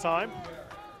down this time.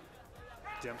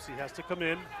 Dempsey has to come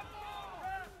in.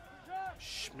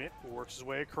 Schmidt works his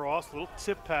way across. Little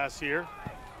tip pass here.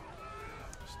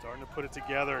 Starting to put it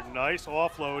together. Nice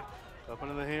offload up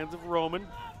into the hands of Roman.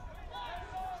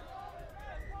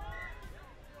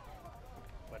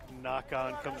 But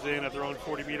knock-on comes in at their own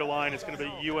 40-meter line. It's going to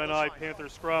be UNI Panther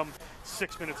scrum.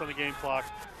 6 minutes on the game clock.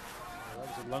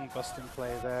 That was a lung-busting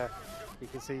play there. You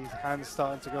can see hands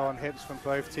starting to go on hips from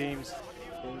both teams.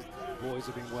 The boys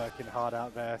have been working hard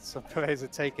out there. Some players are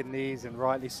taking knees, and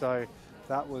rightly so.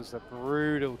 That was a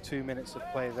brutal 2 minutes of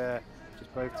play there.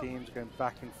 Just both teams going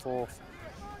back and forth.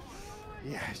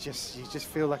 Yeah, you just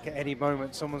feel like at any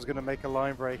moment someone's going to make a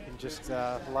line break and just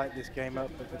light this game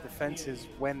up. But the defenses,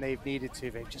 when they've needed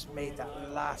to, they've just made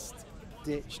that last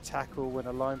ditch tackle when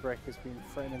a line break has been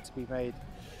threatening to be made.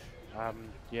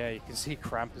 Yeah, you can see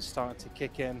cramp is starting to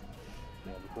kick in.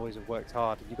 Yeah, the boys have worked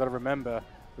hard. You've got to remember,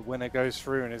 the winner goes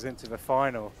through and is into the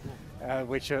final,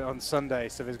 which are on Sunday.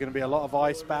 So there's going to be a lot of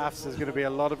ice baths. There's going to be a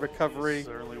lot of recovery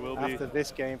after this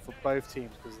game for both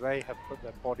teams, because they have put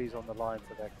their bodies on the line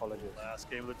for their colleges. Last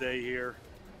game of the day here.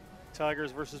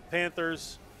 Tigers versus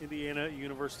Panthers. Indiana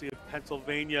University of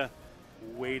Pennsylvania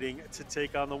waiting to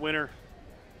take on the winner.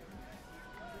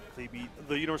 They beat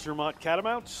the University of Vermont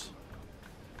Catamounts.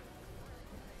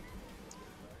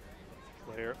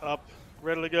 Player up,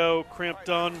 ready to go, cramp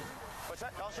done.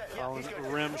 Colin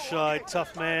Remscheid,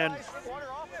 tough man.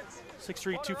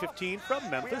 6'3", 215 from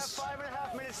Memphis.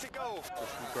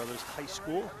 Cushman Brothers High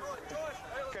School.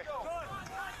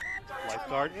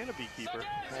 Lifeguard and a beekeeper.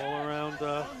 All around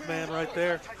man right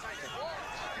there.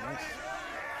 Nice.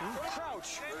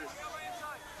 Crouch.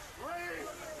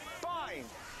 Bind.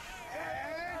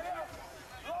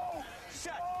 Low.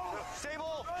 Set.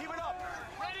 Stable. Keep it up.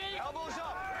 Ready. Elbows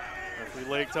up.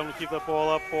 Referee Lake telling him to keep that ball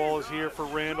up. Ball is here for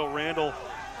Randall. Randall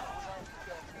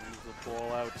moves the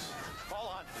ball out.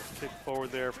 Kick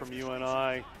forward there from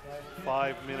UNI.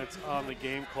 5 minutes on the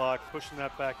game clock. Pushing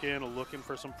that back in, looking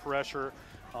for some pressure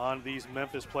on these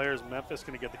Memphis players. Memphis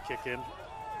going to get the kick in.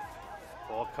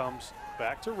 Ball comes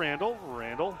back to Randall.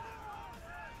 Randall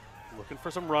Looking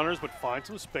for some runners, but finds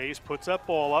some space, puts that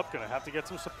ball up. Gonna have to get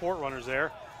some support runners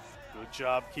there. Good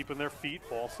job keeping their feet.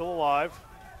 Ball still alive.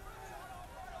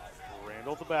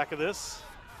 Randall at the back of this.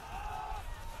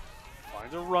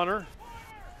 Finds a runner.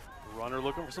 Runner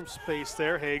looking for some space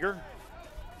there, Hager.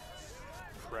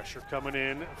 Pressure coming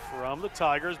in from the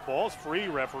Tigers. Ball's free,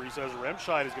 referee says.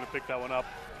 Remscheid is going to pick that one up.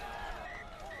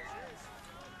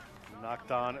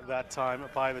 Knocked on that time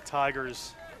by the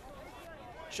Tigers.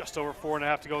 Just over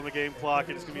 4.5 to go in the game clock.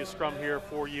 It's going to be a scrum here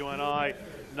for UNI.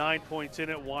 9 points in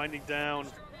it, winding down.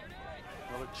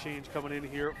 Another change coming in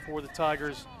here for the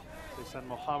Tigers. They send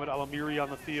Mohammed Alamiri on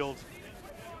the field.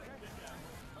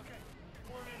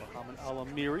 Mohammed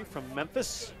Alamiri from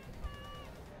Memphis.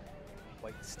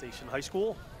 White Station High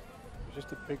School.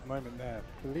 Just a big moment there.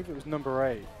 I believe it was number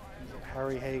 8,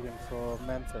 Harry Hagan for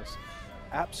Memphis.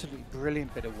 Absolutely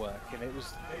brilliant bit of work, and it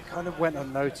kind of went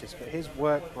unnoticed, but his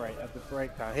work rate at the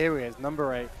breakdown. Here he is,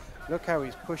 number 8. Look how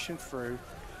he's pushing through,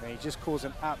 and he just caused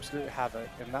an absolute havoc,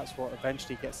 and that's what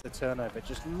eventually gets the turnover.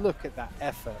 Just look at that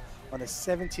effort on the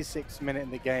 76th minute in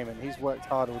the game, and he's worked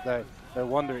hard all day. No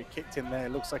wonder it kicked in there.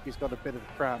 It looks like he's got a bit of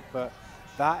a cramp, but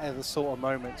that are the sort of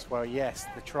moments where, yes,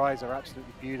 the tries are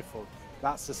absolutely beautiful.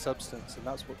 That's the substance, and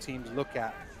that's what teams look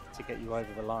at to get you over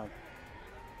the line.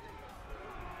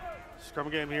 Scrum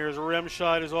game here as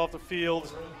Remscheid is off the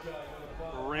field.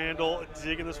 Randall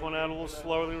digging this one out a little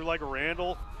slower than we would like.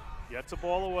 Randall gets the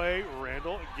ball away.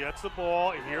 Randall gets the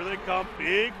ball. Here they come.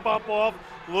 Big bump off.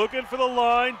 Looking for the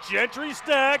line. Gentry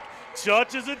Stack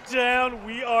touches it down.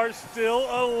 We are still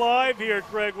alive here,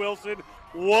 Craig Wilson.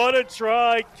 What a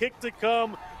try. Kick to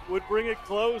come would bring it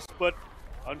close, but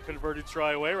unconverted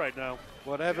try away right now.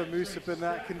 Whatever Musa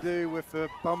Burnett can do with a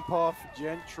bump off,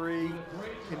 Gentry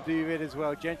can do it as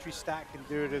well. Gentry Stack can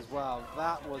do it as well.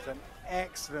 That was an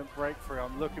excellent breakthrough.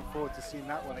 I'm looking forward to seeing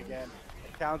that one again.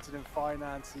 Accountant and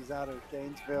finance, he's out of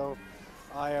Gainesville,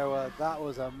 Iowa. That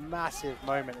was a massive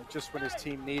moment, and just when his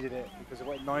team needed it, because it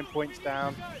went 9 points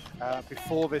down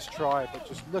before this try. But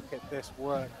just look at this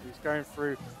work. He's going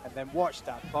through, and then watch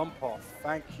that bump off.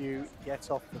 Thank you, gets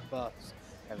off the bus.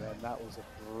 And then that was a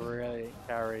brilliant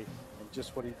carry, and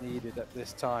just what he needed at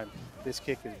this time. This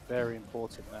kick is very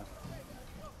important now.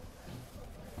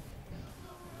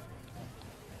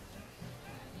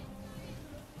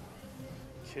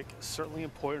 Kick certainly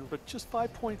important, but just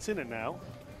 5 points in it now.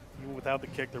 Even without the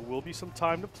kick, there will be some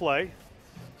time to play.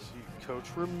 See Coach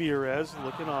Ramirez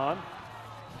looking on.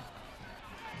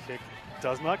 Kick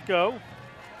does not go.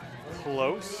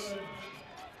 Close,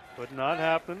 but not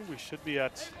happen. We should be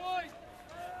at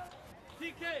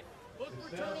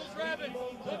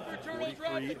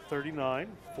 43-39,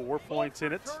 4 points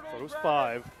in it, those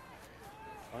 5.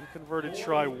 Unconverted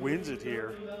try wins it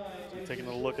here. So taking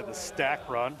a look at the Stack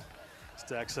run.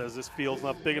 Stack says this field's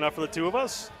not big enough for the two of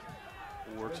us.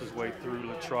 Works his way through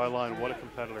the try line. What a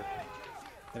competitor.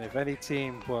 And if any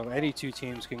team, well, any two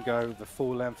teams can go the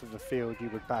full length of the field, you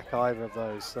would back either of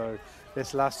those. So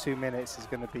this last 2 minutes is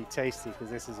going to be tasty, because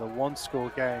this is a one-score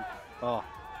game. Oh,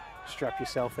 strap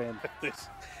yourself in.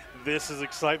 This is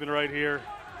excitement right here.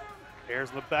 Hairs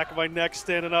in the back of my neck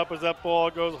standing up as that ball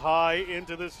goes high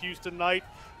into this Houston night.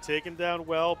 Taken down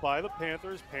well by the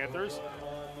Panthers. Panthers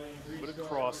put it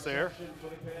across there.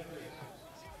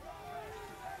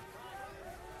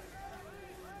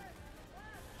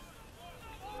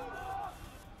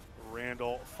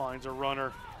 Randall finds a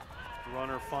runner.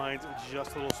 Runner finds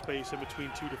just a little space in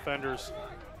between two defenders.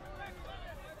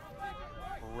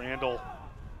 Randall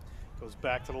goes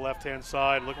back to the left-hand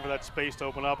side, looking for that space to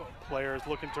open up. Players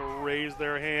looking to raise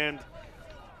their hand.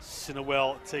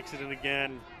 Sinowell takes it in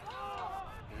again.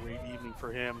 Great evening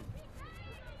for him.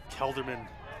 Kelderman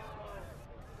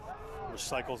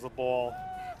recycles the ball.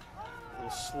 A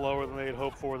little slower than they had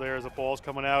hoped for there as the ball's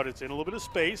coming out. It's in a little bit of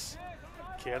space.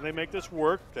 Can they make this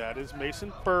work? That is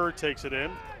Mason Burr takes it in.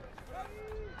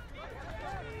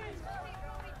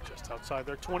 Just outside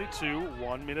their 22,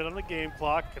 1 minute on the game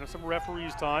clock. Kind of some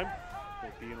referee's time. Will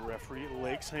be in referee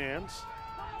Lake's hands.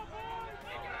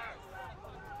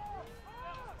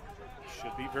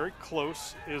 Should be very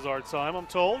close is our time, I'm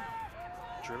told.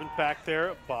 Driven back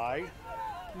there by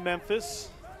Memphis.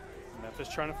 Memphis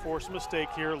trying to force a mistake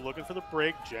here, looking for the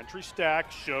break. Gentry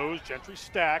Stack shows Gentry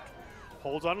Stack.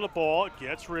 Holds onto the ball,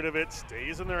 gets rid of it,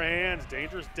 stays in their hands.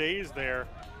 Dangerous days there,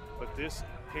 but this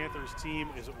Panthers team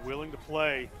is willing to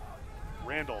play.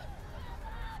 Randall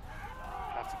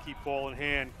have to keep ball in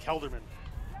hand. Kelderman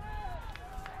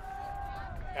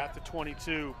at the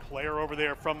 22. Player over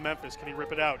there from Memphis. Can he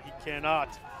rip it out? He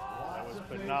cannot. That was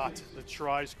Benat, the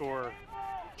try scorer,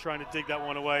 trying to dig that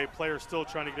one away. Player still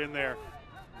trying to get in there.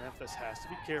 Memphis has to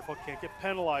be careful, can't get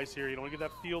penalized here. You don't want to give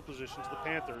that field position to the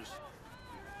Panthers.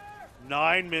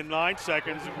 9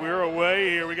 seconds, we're away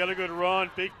here. We got a good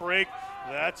run, big break.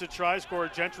 That's a try score.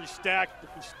 Gentry Stack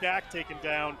taken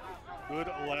down. Good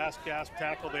last gasp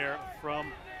tackle there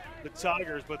from the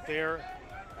Tigers, but they're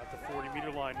at the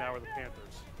 40-meter line now are the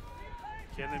Panthers.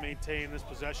 Can they maintain this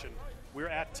possession? We're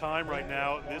at time right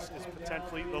now. This is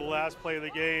potentially the last play of the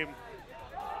game.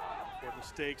 For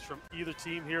mistakes from either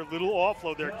team here. Little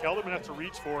offload there. Kelderman has to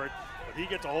reach for it, but he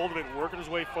gets a hold of it, working his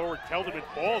way forward. Kelderman,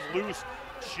 ball's loose,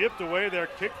 chipped away there,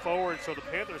 kicked forward, so the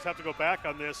Panthers have to go back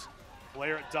on this.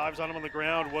 Player dives on him on the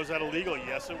ground. Was that illegal?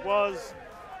 Yes, it was.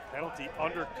 Penalty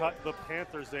undercut the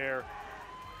Panthers there.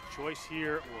 Choice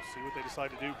here. We'll see what they decide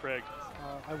to do, Craig.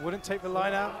 I wouldn't take the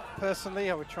line out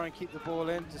personally. I would try and keep the ball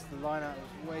in. Just the line out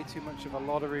is way too much of a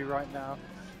lottery right now.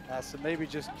 So maybe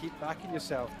just keep backing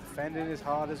yourself. Defending is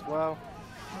hard as well.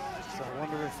 So I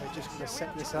wonder if they're just going to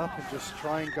set this up and just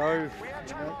try and go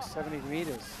the next 70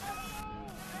 meters.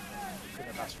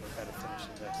 Couldn't have asked for a better finish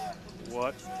than this.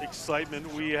 What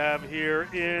excitement we have here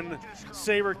in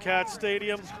SaberCat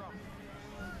Stadium.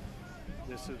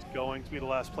 This is going to be the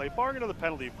last play, barring another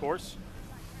penalty, of course.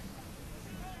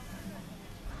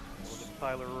 Look at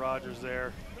Tyler Rogers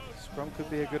there. Scrum could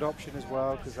be a good option as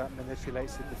well because that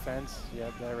manipulates the defense.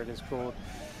 Yeah, there it is called.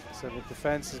 So the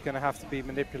defense is going to have to be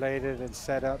manipulated and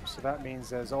set up. So that means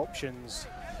there's options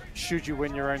should you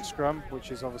win your own scrum,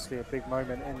 which is obviously a big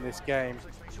moment in this game.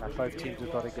 Both teams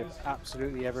have got to give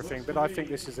absolutely everything. But I think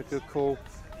this is a good call.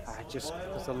 Just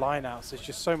because the lineouts, there's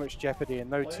just so much jeopardy and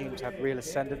no teams have real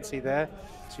ascendancy there.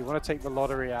 So you want to take the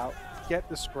lottery out, get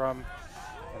the scrum,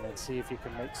 and then see if you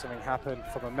can make something happen.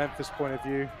 From a Memphis point of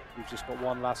view, you've just got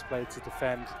one last play to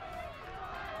defend.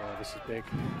 This is big.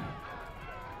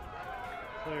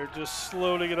 They're just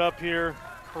loading it up here,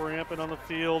 cramping on the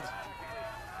field.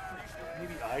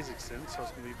 Maybe Isaacson, so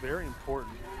it's going to be very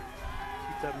important.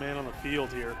 Keep that man on the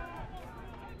field here.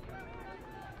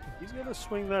 He's going to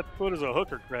swing that foot as a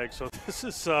hooker, Craig. So this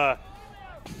is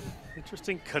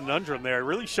interesting conundrum there.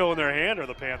 Really showing their hand are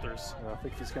the Panthers. Well, I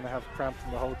think he's going to have cramping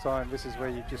the whole time. This is where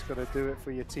you've just got to do it for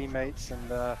your teammates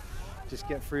and just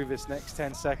get through this next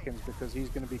 10 seconds because he's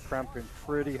going to be cramping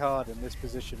pretty hard in this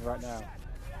position right now.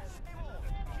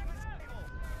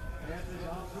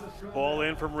 Ball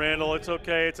in from Randall. It's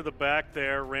okay. It's at the back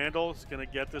there. Randall's going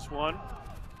to get this one.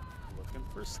 Looking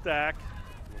for Stack.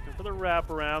 Looking for the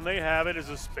wraparound. They have it. Is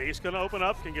the space going to open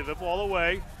up? Can get the ball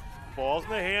away. Ball's in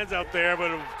the hands out there,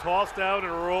 but it's tossed out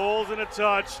and rolls in a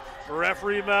touch.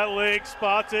 Referee Matt Lake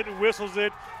spots it and whistles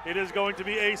it. It is going to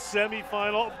be a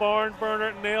semifinal barn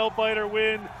burner, nail biter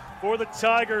win for the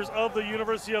Tigers of the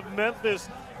University of Memphis.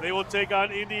 They will take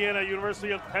on Indiana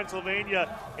University of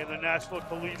Pennsylvania in the National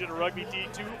Collegiate Rugby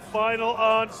D2 final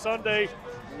on Sunday.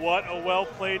 What a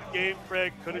well-played game,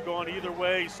 Craig. Could have gone either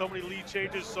way. So many lead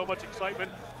changes, so much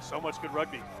excitement, so much good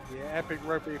rugby. Yeah, epic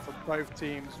rugby from both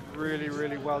teams. Really,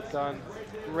 really well done.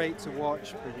 Great to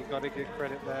watch, but you've got to give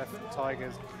credit there for the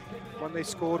Tigers. When they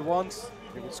scored once,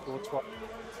 they would score twice,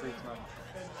 3 times.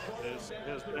 This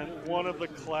has been one of the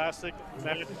classic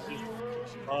matches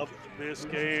of this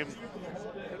game.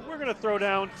 And we're going to throw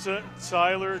down to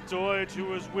Tyler Deutsch,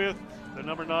 who is with the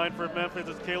number 9 for Memphis.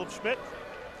 It's Caleb Schmidt.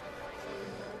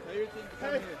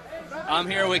 I'm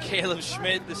here with Caleb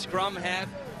Schmidt, the scrum half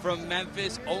from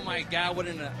Memphis. Oh my God, what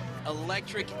an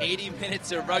electric 80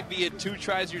 minutes of rugby and 2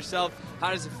 tries yourself.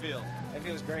 How does it feel? It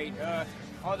feels great.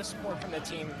 All the support from the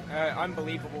team,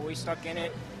 unbelievable. We stuck in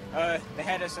it. They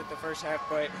had us at the first half,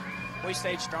 but we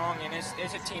stayed strong, and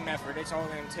it's a team effort. It's all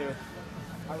in too.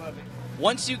 I love it.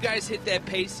 Once you guys hit that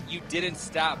pace, you didn't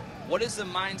stop. What is the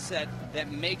mindset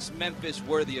that makes Memphis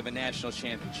worthy of a national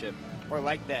championship? We're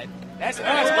like that. That's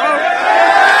us, bro.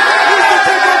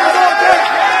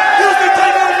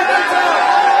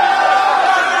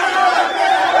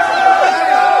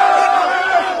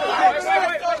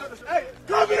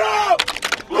 Come it up!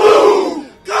 Woo!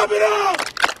 Come it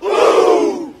up!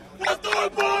 Woo! That's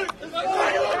the boy!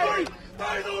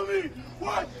 Tiger on me!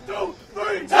 1, 2,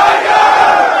 3! Tiger!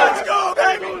 Let's go,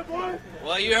 baby!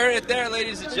 Well, you heard it there,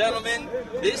 ladies and gentlemen.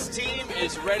 This team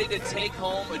is ready to take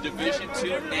home a Division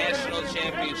II national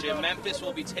championship. Memphis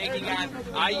will be taking on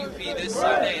IUP this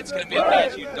Sunday. It's going to be a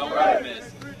match you don't want to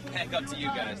miss. Back up to you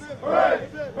guys.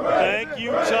 Thank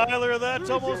you, Tyler. That's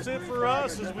almost it for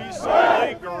us as we saw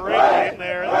a great game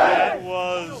there. That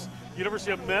was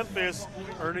University of Memphis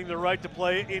earning the right to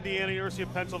play Indiana University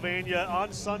of Pennsylvania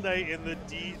on Sunday in the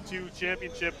D2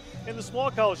 championship. In the small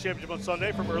college championship on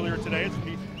Sunday from earlier today, it's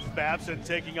going to be Babson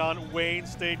taking on Wayne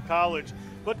State College.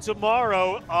 But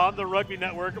tomorrow on the Rugby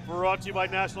Network, brought to you by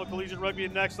National Collegiate Rugby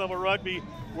and Next Level Rugby,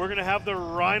 we're going to have the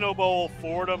Rhino Bowl.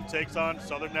 Fordham takes on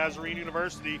Southern Nazarene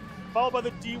University, followed by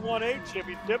the D1A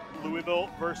Championship, Louisville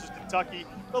versus Kentucky.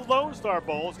 The Lone Star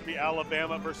Bowl is going to be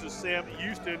Alabama versus Sam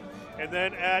Houston. And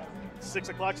then at 6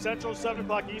 o'clock Central, 7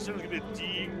 o'clock Eastern, is going to be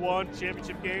the D1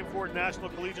 Championship game for National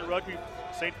Collegiate Rugby,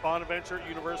 St. Bonaventure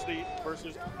University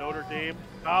versus Notre Dame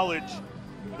College.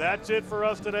 That's it for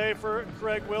us today. For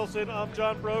Craig Wilson, I'm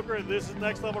John Broker. This is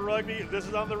Next Level Rugby. This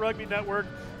is on the Rugby Network.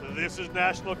 This is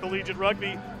National Collegiate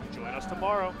Rugby. Join us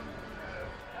tomorrow.